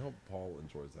song. I hope Paul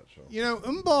enjoys that show. You know,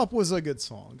 Mbop was a good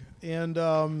song, and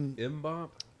Mbop.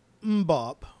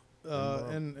 Mbop, Mbop.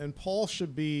 and Paul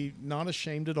should be not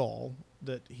ashamed at all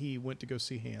that he went to go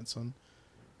see Hanson,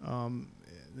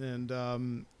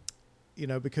 you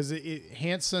know, because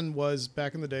Hanson was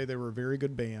back in the day. They were a very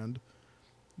good band.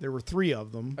 There were 3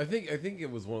 of them. I think it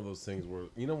was one of those things where,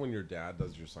 you know, when your dad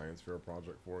does your science fair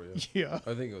project for you. Yeah.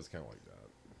 I think it was kind of like that.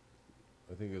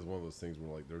 I think it was one of those things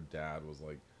where like their dad was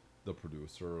like the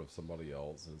producer of somebody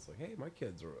else, and it's like, hey, my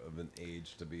kids are of an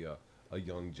age to be a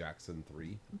young Jackson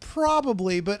 3.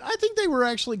 Probably, but I think they were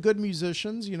actually good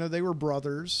musicians. You know, they were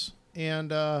brothers,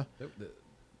 and Yeah.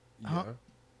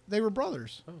 they were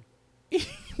brothers. Oh.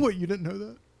 What, you didn't know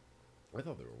that? I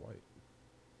thought they were white.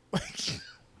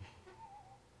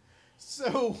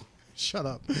 So, shut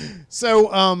up. So,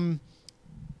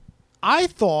 I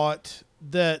thought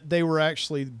that they were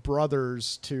actually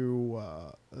brothers to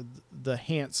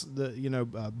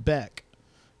Beck,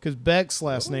 because Beck's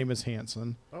last Really? name is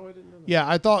Hansen. Oh, I didn't know that. Yeah,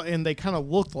 I thought, and they kind of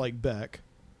looked like Beck.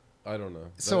 I don't know.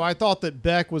 So I thought that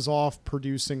Beck was off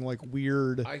producing like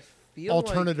weird I feel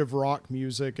alternative rock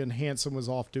music, and Hansen was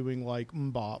off doing like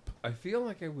mbop. I feel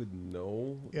like I would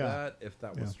know Yeah. that if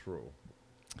that was true.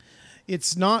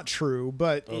 It's not true,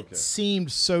 but Okay. it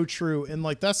seemed so true. And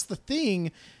like that's the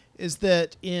thing, is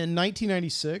that in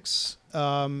 1996,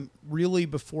 really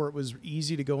before it was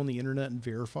easy to go on the internet and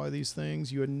verify these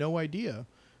things, you had no idea.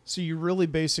 So you really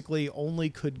basically only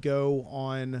could go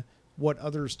on what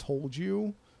others told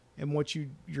you and what you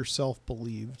yourself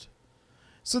believed.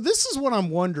 So this is what I'm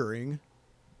wondering,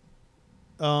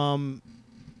 because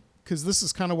this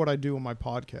is kind of what I do on my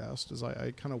podcast, is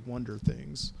I kind of wonder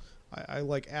things. I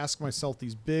like ask myself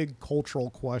these big cultural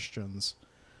questions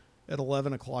at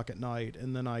 11 o'clock at night,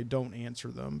 and then I don't answer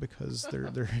them because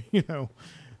they're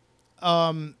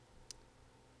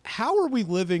how are we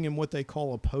living in what they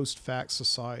call a post-fact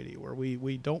society, where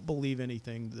we don't believe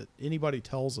anything that anybody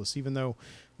tells us, even though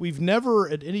we've never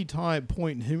at any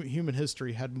point in human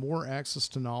history had more access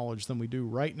to knowledge than we do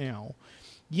right now.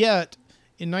 Yet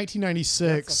in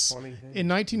 1996, That's a funny thing. in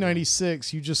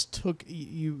 1996, you just took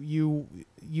you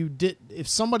did, if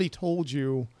somebody told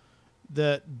you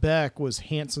that Beck was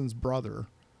Hansen's brother,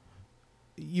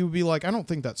 you would be like, I don't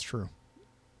think that's true,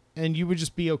 and you would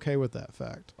just be okay with that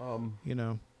fact, you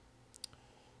know.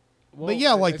 Well, But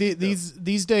yeah, like I think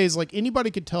these days, like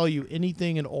anybody could tell you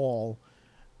anything at all,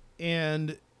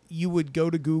 and you would go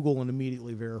to Google and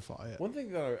immediately verify it. one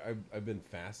thing that I've been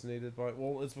fascinated by,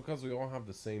 well, it's because we all have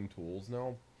the same tools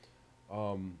now.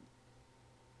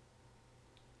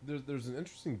 There's an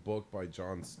interesting book by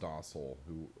John Stossel,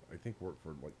 who I think worked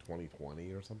for like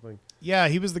 2020 or something. Yeah,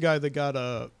 he was the guy that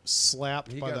got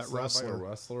slapped He by got that slapped wrestler. by a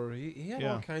wrestler. He had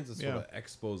Yeah. all kinds of sort Yeah. of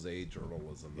expose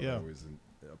journalism that Yeah. I always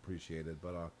appreciated.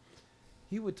 But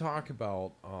he would talk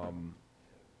about,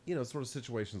 sort of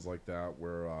situations like that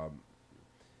where,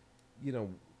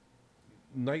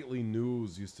 nightly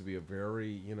news used to be a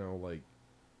very,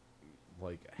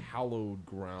 like hallowed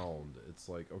ground. It's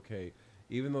like, okay,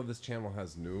 even though this channel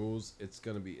has news, it's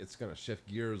gonna shift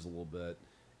gears a little bit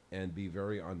and be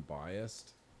very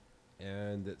unbiased.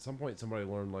 And at some point, somebody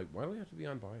learned, like, why do we have to be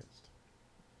unbiased?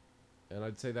 And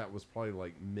I'd say that was probably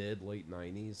like late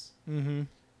 90s. Mm-hmm.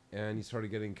 And you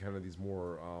started getting kind of these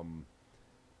more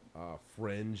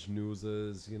fringe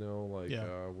newses, like Yeah.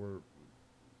 look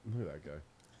at that guy.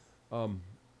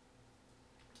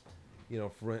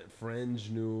 Fringe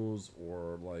news,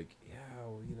 or like,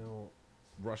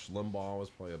 Rush Limbaugh was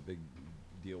probably a big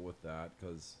deal with that,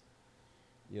 because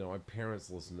my parents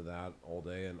listened to that all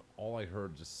day, and all I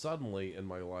heard just suddenly in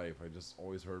my life, I just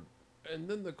always heard, and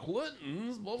then the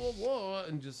Clintons, blah blah blah,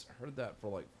 and just heard that for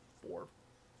like 4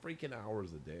 freaking hours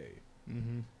a day.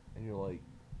 Mm-hmm. And you're like,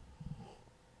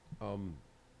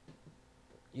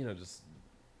 just,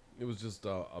 it was just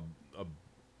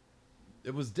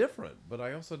it was different, but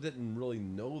I also didn't really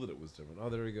know that it was different. Oh,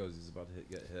 there he goes. He's about to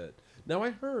get hit. Now,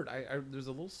 I heard, there's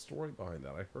a little story behind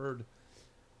that. I heard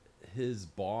his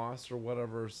boss or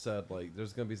whatever said, like,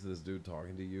 there's going to be this dude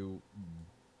talking to you.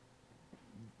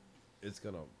 It's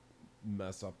going to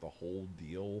mess up the whole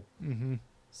deal. Mm-hmm.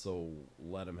 So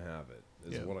let him have it,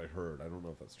 is Yeah. what I heard. I don't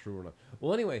know if that's true or not.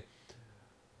 Well, anyway,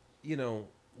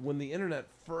 when the internet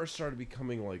first started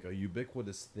becoming like a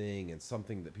ubiquitous thing and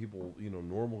something that people,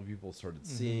 normal people started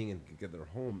seeing and could get their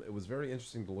home, it was very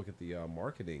interesting to look at the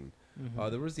marketing.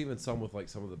 There was even some with like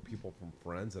some of the people from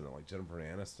Friends in it, like Jennifer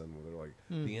Aniston, where they're like,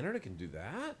 the internet can do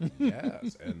that?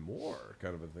 Yes, and more,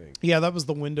 kind of a thing. Yeah, that was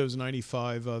the Windows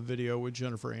 95 video with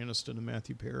Jennifer Aniston and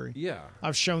Matthew Perry. Yeah.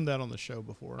 I've shown that on the show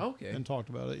before. Okay. And talked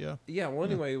about it, yeah. Yeah, well,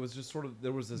 anyway, it was just sort of,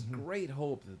 there was this great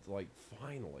hope that, like,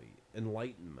 finally,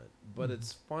 enlightenment. But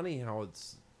it's funny how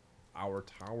it's our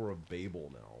Tower of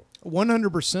Babel now.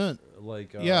 100%.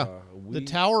 Like, Yeah. The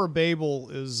Tower of Babel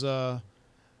is the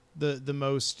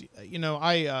most,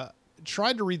 I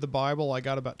tried to read the Bible. I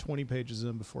got about 20 pages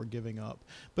in before giving up.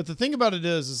 But the thing about it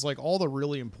is like all the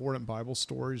really important Bible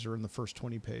stories are in the first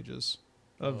 20 pages.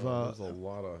 There's a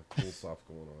lot of cool stuff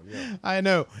going on, yeah. I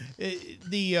know.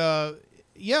 The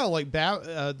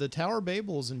Tower of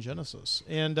Babel is in Genesis,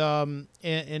 and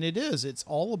it is. It's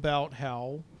all about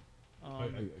how. I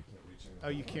can't reach it. Oh,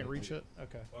 you can't reach it.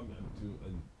 Okay. I'm having to.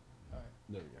 And, All right.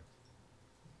 there we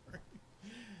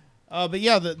go. But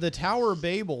yeah, the Tower of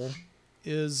Babel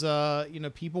is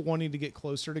people wanting to get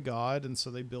closer to God, and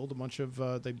so they build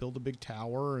a big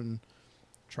tower and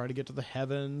try to get to the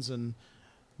heavens, and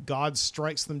God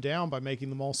strikes them down by making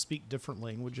them all speak different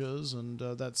languages, and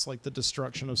that's like the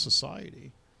destruction of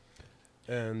society.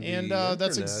 And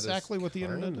That's exactly what the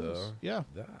internet is. Yeah,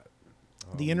 that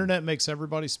the internet makes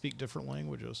everybody speak different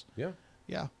languages. yeah.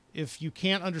 Yeah, if you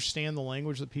can't understand the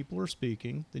language that people are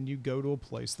speaking, then you go to a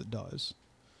place that does,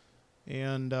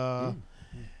 and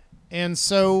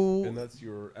so And that's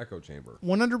your echo chamber.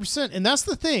 100%. And that's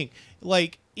the thing.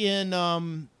 Like in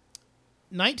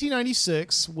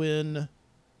 1996, when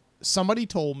somebody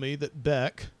told me that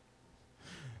Beck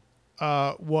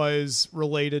was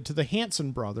related to the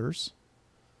Hanson brothers,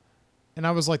 and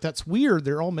I was like, that's weird.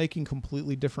 They're all making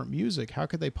completely different music. How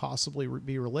could they possibly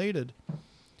be related?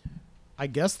 I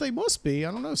guess they must be.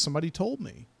 I don't know. Somebody told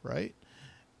me, right?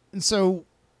 And so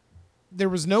there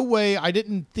was no way. I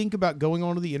didn't think about going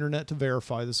onto the internet to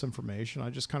verify this information. I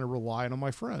just kind of relied on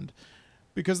my friend,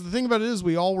 because the thing about it is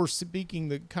we all were speaking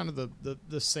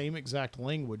the same exact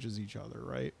language as each other,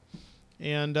 right?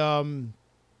 And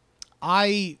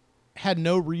I had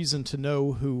no reason to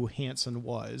know who Hanson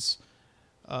was,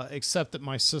 except that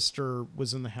my sister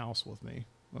was in the house with me.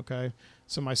 Okay,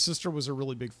 so my sister was a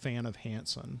really big fan of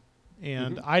Hanson,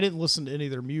 and I didn't listen to any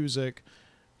of their music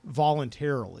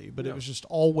voluntarily, but it was just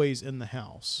always in the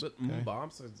house. But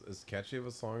Mbop's is as catchy of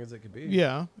a song as it could be.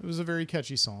 Yeah, it was a very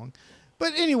catchy song.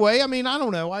 But anyway, I mean, I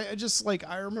don't know. I just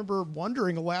I remember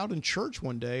wondering aloud in church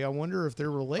one day, I wonder if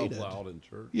they're related. Aloud in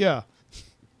church? Yeah.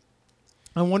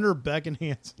 I wonder if Beck and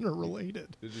Hanson are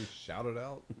related. Did you shout it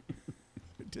out?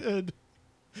 I did.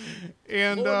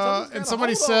 And Lord,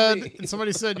 somebody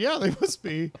said, yeah, they must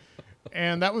be.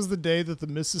 And that was the day that the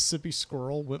Mississippi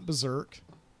squirrel went berserk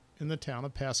in the town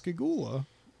of Pascagoula.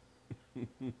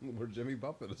 Where Jimmy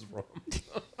Buffett is from.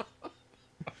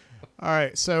 All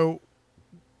right, so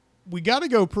we got to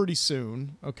go pretty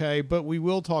soon, okay? But we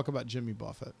will talk about Jimmy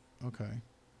Buffett, okay?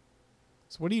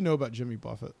 So what do you know about Jimmy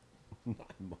Buffett?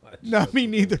 Not much. No, me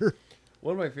neither.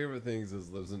 One of my favorite things is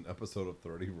there's an episode of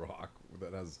 30 Rock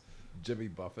that has Jimmy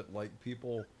Buffett-like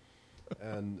people,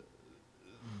 and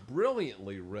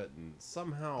brilliantly written.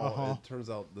 Somehow it turns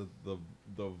out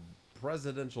the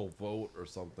presidential vote or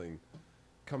something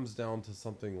comes down to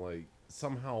something like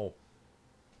somehow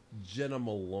Jenna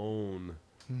Malone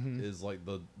is like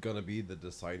gonna be the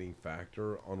deciding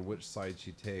factor on which side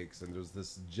she takes, and there's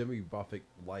this Jimmy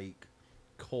Buffett-like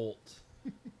cult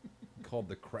called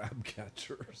the Crab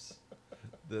Catchers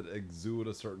that exude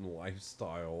a certain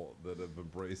lifestyle that have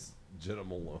embraced Jenna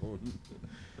Malone.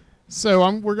 So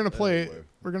we're gonna play Anyway.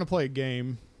 we're gonna play a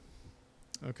game,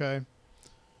 okay?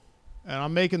 And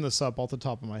I'm making this up off the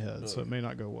top of my head, so it may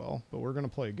not go well. But we're gonna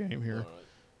play a game here. All right.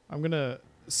 I'm gonna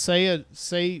say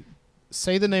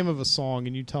the name of a song,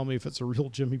 and you tell me if it's a real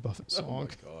Jimmy Buffett Oh song.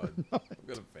 my god, I'm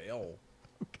gonna fail.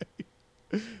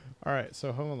 Okay. All right.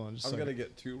 So hold on. Just a I'm second. gonna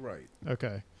get two right.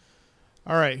 Okay.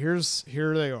 All right. Here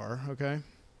they are. Okay.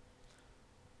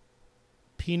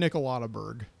 P.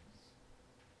 Nicolaberg.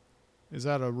 Is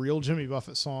that a real Jimmy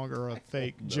Buffett song or a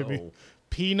fake Jimmy? No.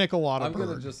 P. Nicolaberg. I'm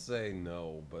gonna just say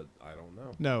no, but I don't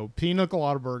know. No, P.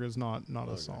 Nicolaberg is not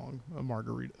a song. A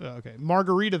Margarita. Okay,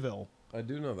 Margaritaville. I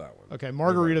do know that one. Okay,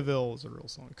 Margaritaville is a real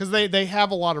song because they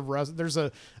have a lot of there's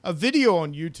a video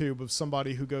on YouTube of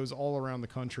somebody who goes all around the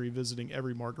country visiting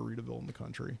every Margaritaville in the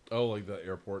country. Oh, like the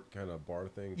airport kind of bar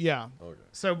thing. Yeah. Okay.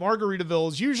 So Margaritaville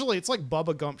is usually it's like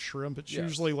Bubba Gump Shrimp. It's Yes.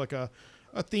 usually like a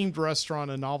themed restaurant,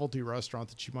 a novelty restaurant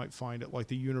that you might find at like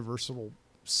the Universal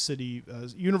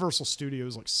Studios,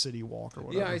 like City Walk or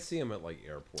whatever. Yeah, I see them at like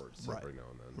airports Right. every now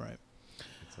and then. Right.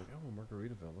 It's like, oh,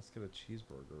 Margaritaville, let's get a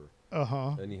cheeseburger.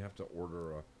 Uh-huh. And you have to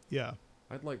order Yeah.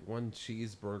 I'd like one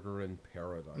cheeseburger in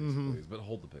paradise, please. But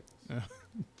hold the pickles. Yeah.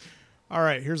 All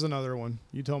right, here's another one.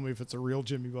 You tell me if it's a real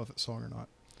Jimmy Buffett song or not.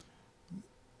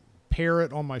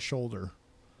 Parrot on My Shoulder.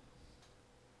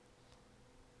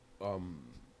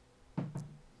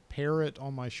 Parrot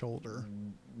on My Shoulder.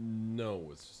 No,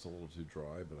 it's just a little too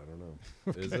dry, but I don't know.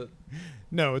 Is it?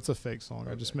 No, it's a fake song.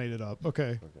 I just Okay. made it up.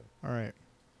 Okay. Okay. All right.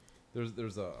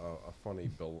 There's a funny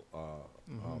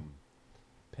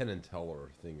Penn and Teller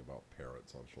thing about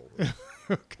parrots on shoulders.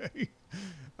 Okay.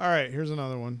 All right, here's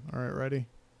another one. All right, ready?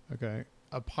 Okay.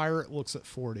 A pirate looks at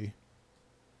 40.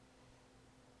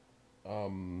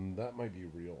 That might be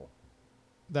real.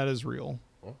 That is real.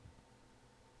 Huh?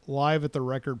 Live at the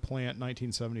Record Plant,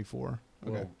 1974.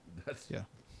 Okay. Well, that's Yeah.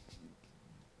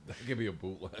 That could be a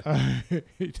bootleg.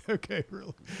 Okay,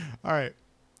 really. All right.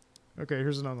 Okay,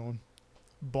 here's another one.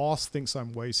 Boss thinks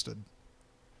I'm wasted.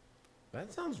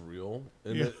 That sounds real.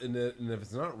 And, Yeah. and if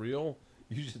it's not real,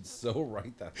 You should so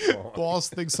write that song. Boss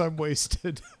thinks I'm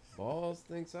wasted. Boss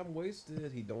thinks I'm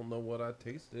wasted. He don't know what I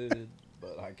tasted,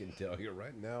 but I can tell you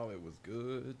right now it was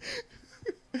good.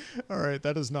 All right,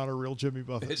 that is not a real Jimmy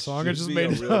Buffett It song. should I just be made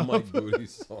a it real up. Mike Booty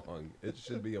song. It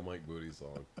should be a Mike Booty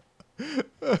song.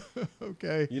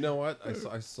 Okay. You know what?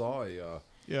 I saw a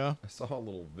Yeah. I saw a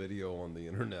little video on the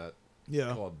internet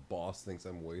Yeah. called "Boss Thinks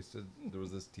I'm Wasted." There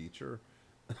was this teacher.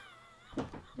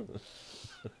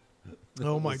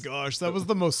 Oh my was- gosh, that was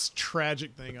the most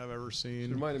tragic thing I've ever It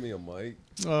seen. reminded me of Mike,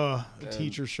 A And-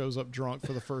 teacher shows up drunk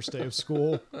for the first day of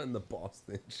school. and the boss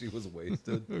thinks she was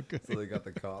wasted. Okay. So they got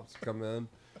the cops come in,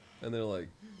 and they're like,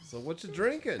 "So what you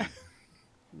drinking?"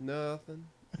 Nothing.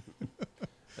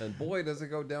 And boy, does it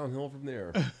go downhill from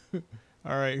there.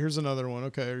 All right, here's another one.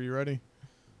 Okay, are you ready?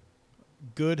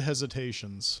 Good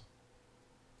hesitations.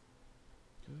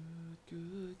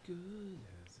 Good.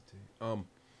 Hesitate.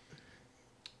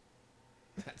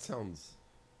 That sounds.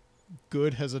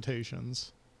 Good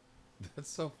hesitations. That's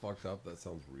so fucked up. That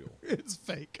sounds real. It's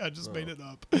fake. I just made Oh. it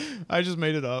up. I just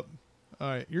made it up. All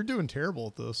right, you're doing terrible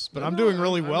at this, but No, I'm no, doing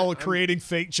really I'm- well I'm- at creating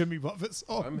fake Jimmy Buffett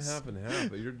songs. I'm half and half,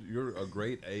 but you're a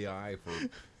great AI for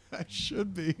I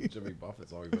should be. Jimmy Buffett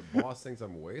songs. But Boss Thinks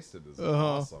I'm Wasted is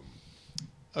Uh-huh. awesome.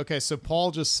 Okay, so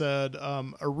Paul just said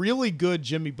a really good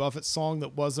Jimmy Buffett song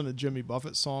that wasn't a Jimmy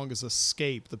Buffett song is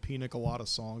 "Escape," the Pina Colada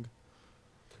song.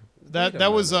 Wait a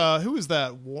That was minute. who was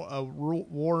that?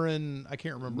 Warren, I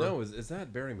can't remember. No, is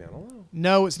that Barry Manilow?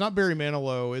 No, it's not Barry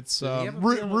Manilow. It's Did he have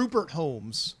a piano- Rupert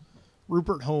Holmes.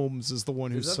 Rupert Holmes is the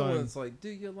one who Is that the one sang. that's like, "Do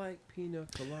you like pina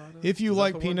colada?" If you Is that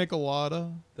like the one? Pina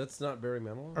Colada That's not Barry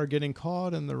Manilow. or getting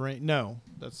caught in the rain. No,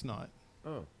 that's not.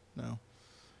 Oh, No.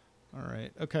 All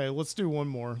right. Okay, let's do one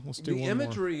more. Let's do the one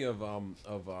imagery of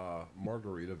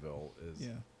Margaritaville is more.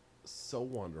 Yeah. so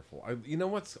wonderful. You know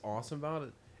what's awesome about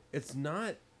it? It's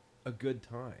not a good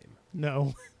time.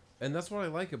 No. And that's what I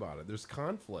like about it. There's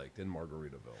conflict in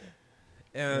Margaritaville.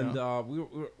 And we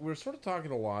were sort of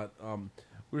talking a lot.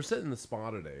 We were sitting in the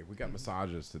spa today. We got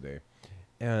massages today.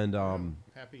 And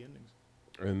Happy endings.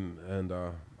 and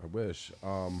I wish.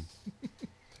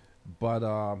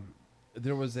 But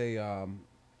there was a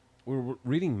we were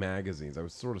reading magazines. I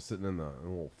was sort of sitting in the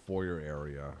little foyer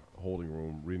area, holding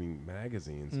room, reading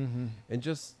magazines, and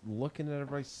just looking at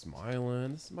everybody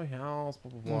smiling. This is my house,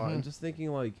 blah blah blah, and just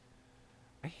thinking like,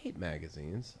 I hate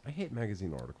magazines. I hate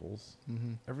magazine articles.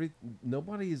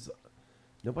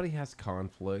 Nobody has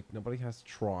conflict. Nobody has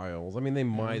trials. I mean, they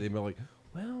might. They'd be like,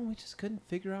 well, we just couldn't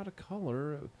figure out a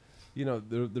color. You know,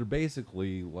 they're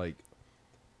basically like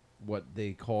what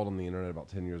they called on the internet about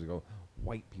 10 years ago,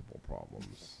 white people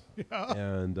problems. Yeah.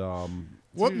 And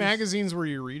What just- magazines were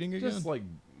you reading again? Just like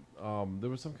there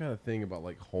was some kind of thing about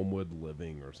like Homewood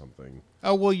Living or something.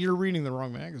 Oh, well, you're reading the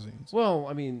wrong magazines. Well,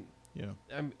 I mean, Yeah.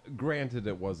 granted,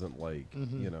 it wasn't like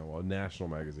a national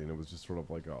magazine. It was just sort of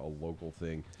like a local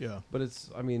thing. Yeah. But it's,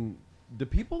 I mean, do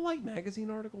people like magazine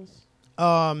articles?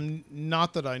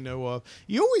 Not that I know of.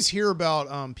 You always hear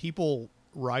about people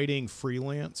writing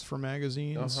freelance for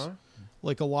magazines. Uh-huh.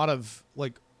 Like a lot of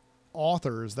like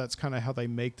authors, that's kind of how they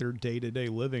make their day-to-day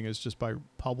living, is just by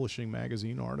publishing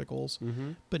magazine articles.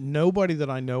 But nobody that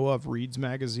I know of reads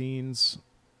magazines,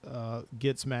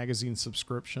 gets magazine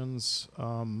subscriptions.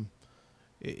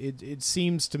 It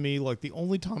seems to me like the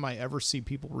only time I ever see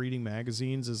people reading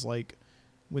magazines is like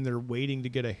when they're waiting to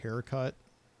get a haircut.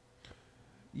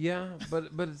 Yeah, but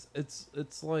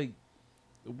it's like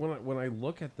when I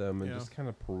look at them and Yeah. just kind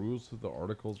of peruse through the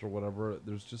articles or whatever,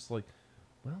 there's just like,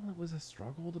 well, it was a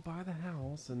struggle to buy the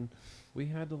house, and we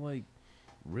had to like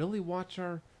really watch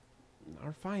our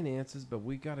finances, but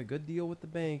we got a good deal with the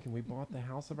bank, and we bought the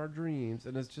house of our dreams,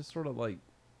 and it's just sort of like,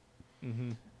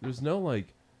 there's no like,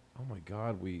 oh my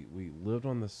God, we lived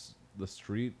on the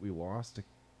street, we lost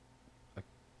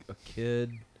a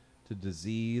kid to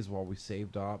disease while we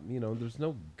saved up. You know, there's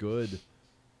no good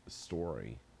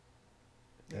story.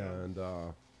 And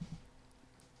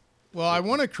Well, I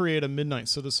want to create a Midnight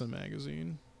Citizen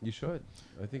magazine. you should.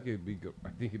 I think it'd be good. I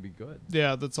think it'd be good.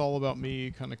 Yeah, that's all about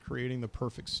me kind of creating the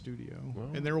perfect studio. Well,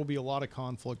 and there will be a lot of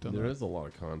conflict in There it. is a lot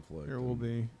of conflict. There will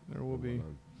be. There will be.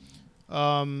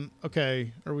 Hold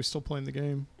Okay, are we still playing the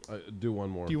game? on. Do one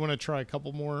more. Do you want to try a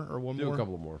couple more or one Do more? a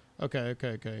couple more.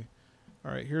 Okay.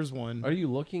 All right, here's one. Are you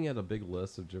looking at a big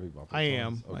list of Jimmy Buffett I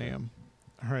songs? am. I Okay. am.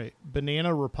 All right,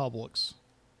 Banana Republics.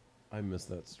 I missed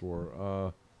that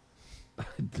store.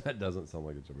 That doesn't sound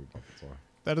like a Jimmy Buffett song.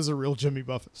 That is a real Jimmy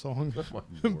Buffett song. My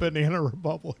lord. Banana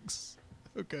Republics.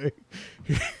 Okay.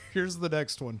 Here's the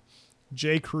next one.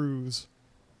 J. Cruz.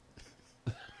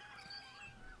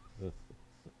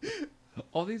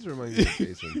 All these remind me of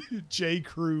Jason. J.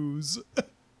 Cruz.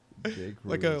 J.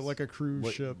 Cruise. like a cruise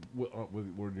What- ship.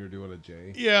 when you're doing a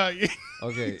J. Yeah,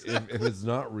 Okay, if it's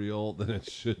not real, then it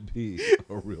should be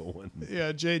a real one.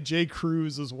 yeah. J.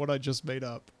 Cruise is what I just made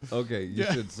up. Okay, you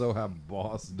Yeah. should so have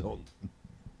boss don't.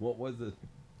 What was it?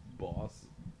 Boss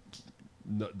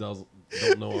no,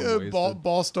 don't know I'm Yeah, wasted.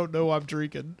 boss don't know I'm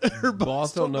drinking. Or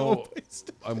Boss don't know I'm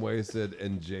wasted. I'm wasted,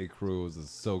 and J. Cruise is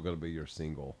so gonna be your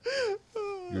single.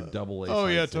 Your double A. Oh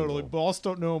yeah, single. totally. Boss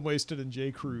don't know I'm wasted in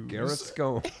J. Cruise. Garrett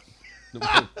Scone.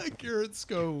 Garrett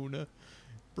Scone.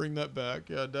 Bring that back.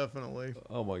 Yeah, definitely.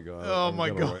 Oh my god. Oh I'm my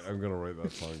gonna God. I'm gonna write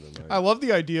that song tonight. I love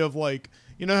the idea of like,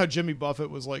 you know how Jimmy Buffett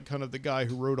was like kind of the guy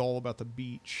who wrote all about the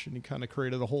beach and he kind of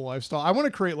created a whole lifestyle. I want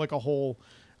to create like a whole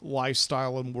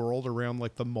lifestyle and world around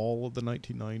like the mall of the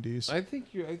 1990s. I think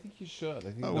you should.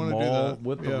 I think I the wanna do mall that.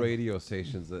 with Yeah. the radio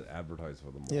stations that advertise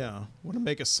for the mall. Yeah, I want to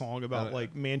make a song about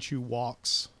like Manchu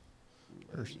walks,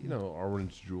 or You know,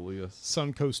 Orange Julius.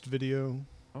 Suncoast Video.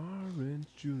 Orange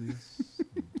Julius.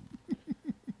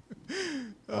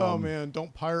 Oh man,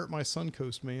 don't pirate my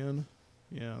Suncoast, man.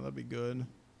 Yeah, that'd be good.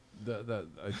 the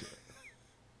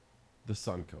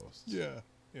Sun Coast. Yeah.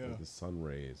 Like the Sun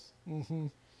Rays. Mm-hmm.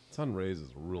 Sun Rays is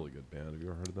a really good band. Have you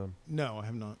ever heard of them? No, I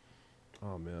have not.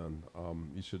 Oh man,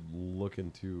 you should look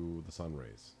into the Sun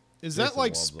Rays. Is Jason that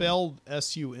like loves them. spelled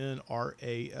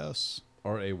SUNRAS?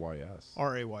 RAYS.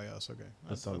 RAYS. Okay.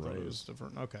 The I Sun thought it Rays. was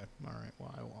different. Okay. All right.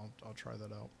 Well, I'll try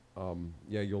that out.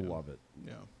 Yeah, you'll love it.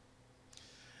 Yeah.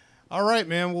 All right,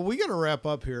 man. Well, we got to wrap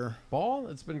up here. Paul,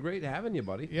 it's been great having you,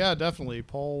 buddy. Yeah, definitely.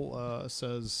 Paul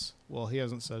says, well, he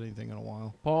hasn't said anything in a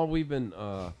while. Paul, we've been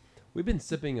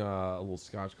sipping a little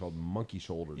scotch called Monkey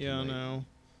Shoulder. Yeah, I tonight. know.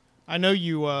 I know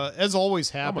you, as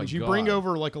always happens, you bring God.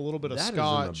 over like a little bit of That is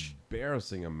scotch. an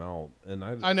embarrassing amount, and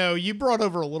I know. You brought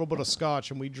over a little bit of scotch,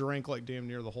 and we drank like damn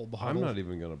near the whole bottle. I'm not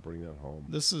even gonna bring that home.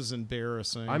 This is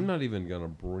embarrassing. I'm not even gonna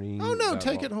bring. Oh no, that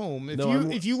take bo- it home. If No, you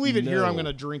I'm- if you leave it here, I'm no.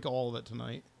 gonna drink all of it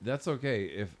tonight. That's okay.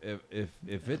 If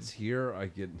it's here, I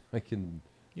can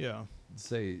Yeah.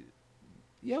 say,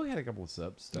 yeah, we had a couple of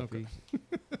sips, Steffi.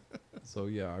 So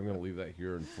yeah, I'm gonna leave that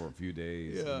here for a few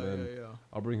days, Yeah, and then yeah.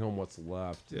 I'll bring home what's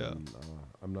left. Yeah. And,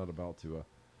 I'm not about to.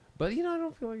 But I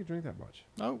don't feel like I drink that much.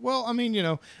 Oh, well, I mean,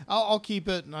 I'll keep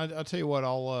it, and I'll tell you what,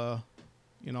 I'll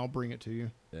bring it to you.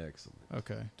 Excellent.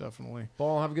 Okay, definitely.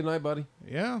 Paul, have a good night, buddy.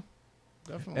 Yeah,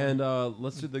 definitely. And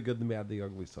let's do the good, the bad, the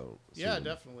ugly. yeah, soon.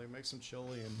 definitely. Make some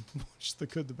chili and watch the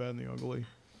good, the bad, and the ugly.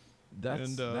 That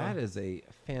is a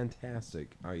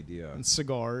fantastic idea. And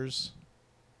cigars.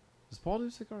 Does Paul do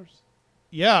cigars?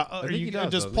 Yeah. I think he does,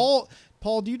 does doesn't he?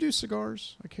 Paul, do you do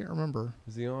cigars? I can't remember.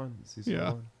 Is he on? Is he still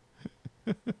Yeah.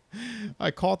 on?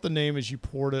 I caught the name as you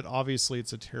poured it. Obviously,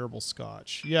 it's a terrible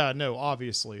scotch. Yeah, no,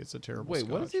 obviously, it's a terrible Wait,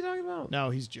 scotch. what is he talking about? No,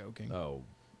 he's joking. Oh,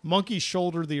 Monkey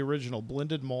Shoulder, the original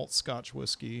blended malt Scotch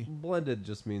whiskey. blended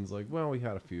just means like, well, we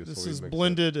had a few. This so we is mixed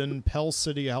blended in Pell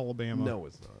City, It. Alabama, No,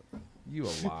 it's not. You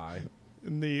a lie.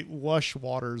 in the lush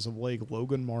waters of Lake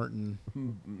Logan Martin.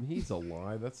 He's a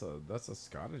lie. That's a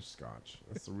Scottish Scotch.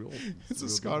 That's the real. It's a real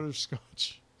Scottish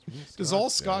Scotch. deal. Real Does all man.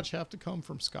 Scotch have to come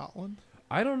from Scotland?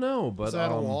 I don't know, but Is that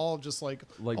a law? Just like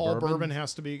all bourbon? bourbon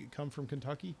has to come from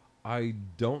Kentucky? I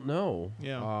don't know.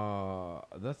 Yeah.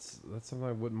 That's something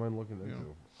I wouldn't mind looking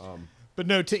into. But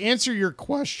no, to answer your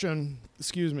question,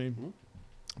 excuse me,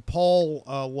 Paul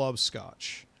loves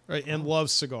Scotch, right, and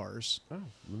loves cigars. Oh,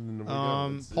 then there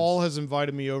we go. Paul has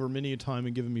invited me over many a time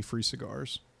and given me free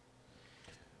cigars.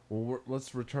 Well,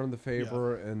 let's return the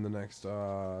favor in the next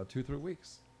 2-3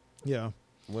 weeks. Yeah.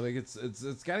 When it gets,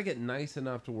 it's got to get nice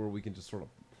enough to where we can just sort of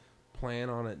plan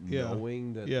on it, Yeah.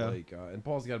 knowing that Yeah. like, and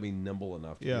Paul's got to be nimble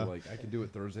enough to Yeah. be like, I can do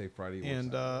it Thursday, Friday, or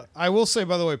And Saturday. I will say,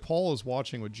 by the way, Paul is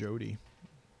watching with Jody.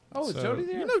 Oh, is So- Jody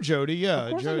there? You know Jody, yeah.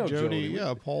 Of course I know Jody, Jody.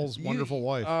 yeah, Paul's wonderful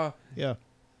wife. Yeah.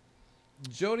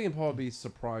 Jody and Paul would be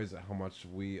surprised at how much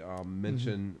we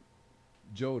mention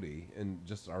Jody in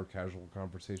just our casual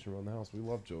conversation around the house. We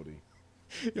love Jody.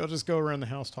 You'll just go around the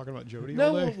house talking about Jody No,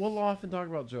 all day. we'll often talk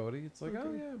about Jody. It's like, oh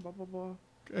Okay. yeah, blah blah blah.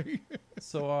 Okay.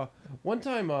 So one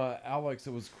time, Alex,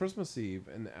 it was Christmas Eve,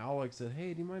 and Alex said,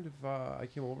 "Hey, do you mind if I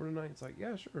came over tonight?" It's like,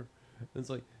 "Yeah, sure." And it's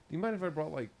like, "Do you mind if I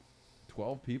brought like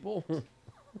 12 people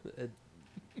at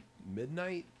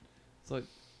midnight?" It's like,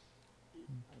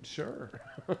 "Sure."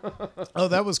 Oh,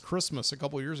 that was Christmas a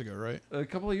couple years ago, right? A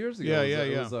couple of years ago, Yeah,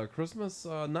 it yeah, was Christmas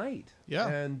night. Yeah,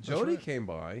 and that's Jody right. came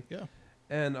by. Yeah.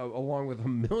 And along with a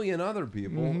million other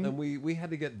people, Mhm. and we had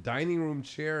to get dining room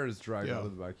chairs dragged Yeah. out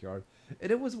of the backyard.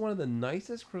 And it was one of the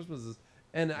nicest Christmases.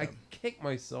 And I kick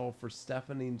myself for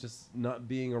Stephanie just not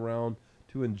being around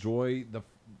to enjoy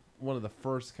one of the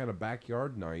first kind of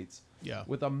backyard nights. Yeah.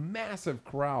 with a massive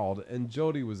crowd, and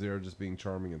Jody was there just being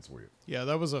charming and sweet. Yeah,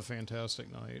 that was a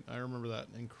fantastic night. I remember that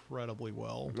incredibly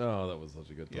well. Oh, that was such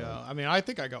a good time. Yeah, I mean, I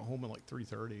think I got home at like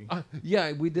 3:30.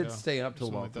 Yeah, we did Yeah, stay up till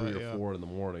something about like 3 that, or 4 in the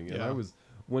morning, and Yeah. I was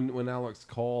when Alex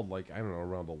called, like I don't know,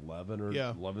 around 11 or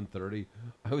Yeah. 11:30.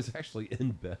 I was actually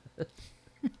in bed,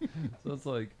 so it's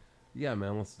like, yeah,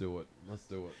 man, let's do it. Let's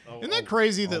do it. Isn't that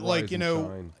crazy that, I'll like, rise you and know,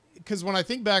 shine. because when I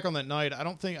think back on that night, I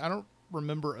don't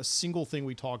remember a single thing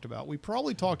we talked about. We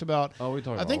probably talked about, Oh, we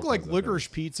talked I about think all like kinds of licorice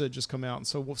things. pizza had just come out, and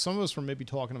so some of us were maybe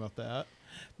talking about that.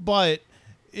 But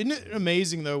isn't it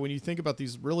amazing though when you think about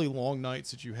these really long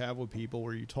nights that you have with people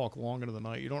where you talk long into the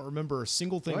night? You don't remember a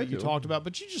single thing I that you do. talked about,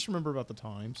 but you just remember about the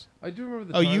times. I do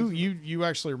remember the. Oh, times- you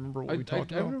actually remember what we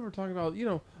talked I about? remember talking about,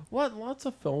 lots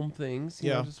of film things, you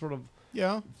Yeah. know, just sort of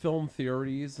Yeah, film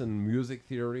theories and music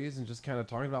theories, and just kind of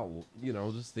talking about,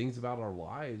 just things about our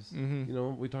lives.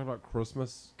 Mhm. We talked about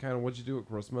Christmas, kind of what'd you do at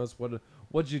Christmas,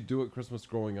 what'd you do at Christmas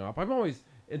growing up. I'm always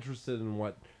interested in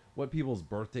what people's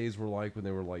birthdays were like when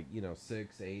they were like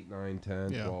 6, 8, 9,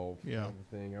 10, Yeah, 12 yeah. kind of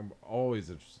thing. I'm always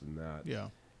interested in that. yeah,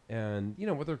 And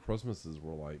what their Christmases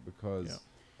were like, because Yeah.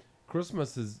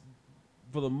 Christmas is,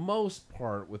 for the most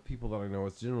part, with people that I know,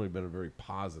 it's generally been a very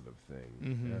positive thing.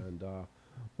 Mhm. And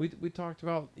we talked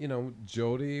about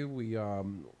Jody.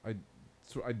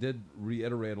 I did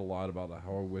reiterate a lot about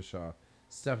how I wish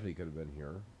Stephanie could have been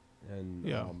here, and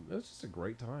Yeah. it was just a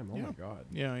great time. Oh Yeah. my god!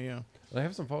 yeah, yeah. And I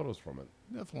have some photos from it.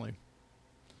 Definitely.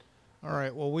 All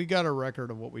right. Well, we got a record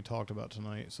of what we talked about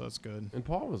tonight, so that's good. And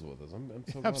Paul was with us. I'm so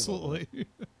glad about Absolutely.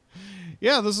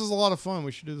 Yeah, this is a lot of fun.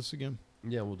 We should do this again.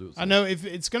 that. Yeah, we'll do it. I know if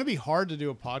it's going to be hard to do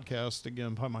a podcast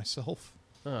again by myself.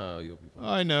 Oh, you'll be fine.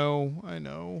 I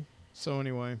know. So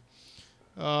anyway,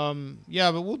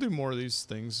 yeah, but we'll do more of these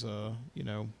things.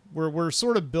 We're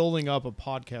sort of building up a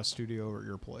podcast studio over at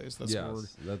your place. That's what we're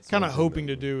that's kind of one thing hoping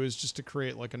that to do, is just to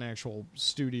create like an actual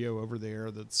studio over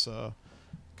there that's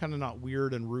kind of not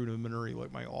weird and rudimentary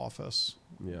like my office.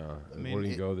 Yeah, I mean, where you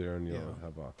can go there and you yeah.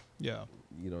 have a, Yeah,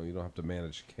 you don't have to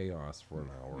manage chaos for an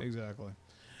hour. exactly.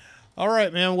 All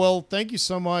right, man. Well, thank you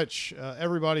so much,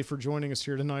 everybody, for joining us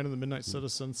here tonight on the Midnight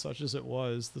Citizen, such as it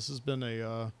was. This has been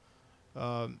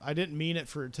I didn't mean it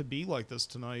for it to be like this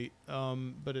tonight,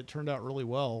 but it turned out really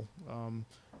well.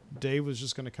 Dave was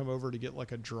just going to come over to get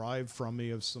like a drive from me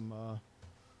of some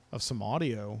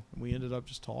audio, and we ended up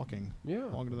just talking Yeah.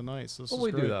 long into the night. So this Well, is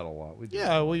we great. do that a lot. We do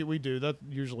Yeah, that. we do. That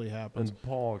usually happens. And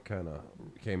Paul kind of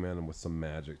came in with some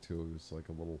magic too. It was like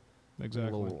a little,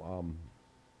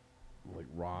 like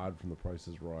Rod from The Price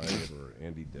is Right, or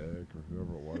Andy Dick, or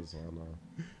whoever it was on.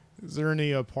 Is there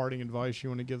any parting advice you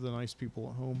want to give the nice people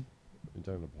at home? You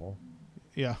talking to Paul?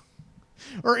 Yeah.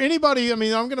 Or anybody. I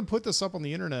mean, I'm going to put this up on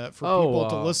the internet for people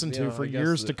to listen to yeah, for I guess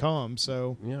years to that- come.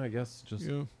 So, Yeah, I guess just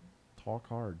yeah. talk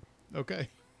hard. Okay.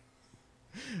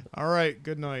 All right.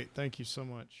 Good night. Thank you so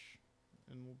much.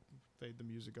 And we'll fade the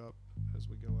music up as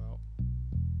we go out.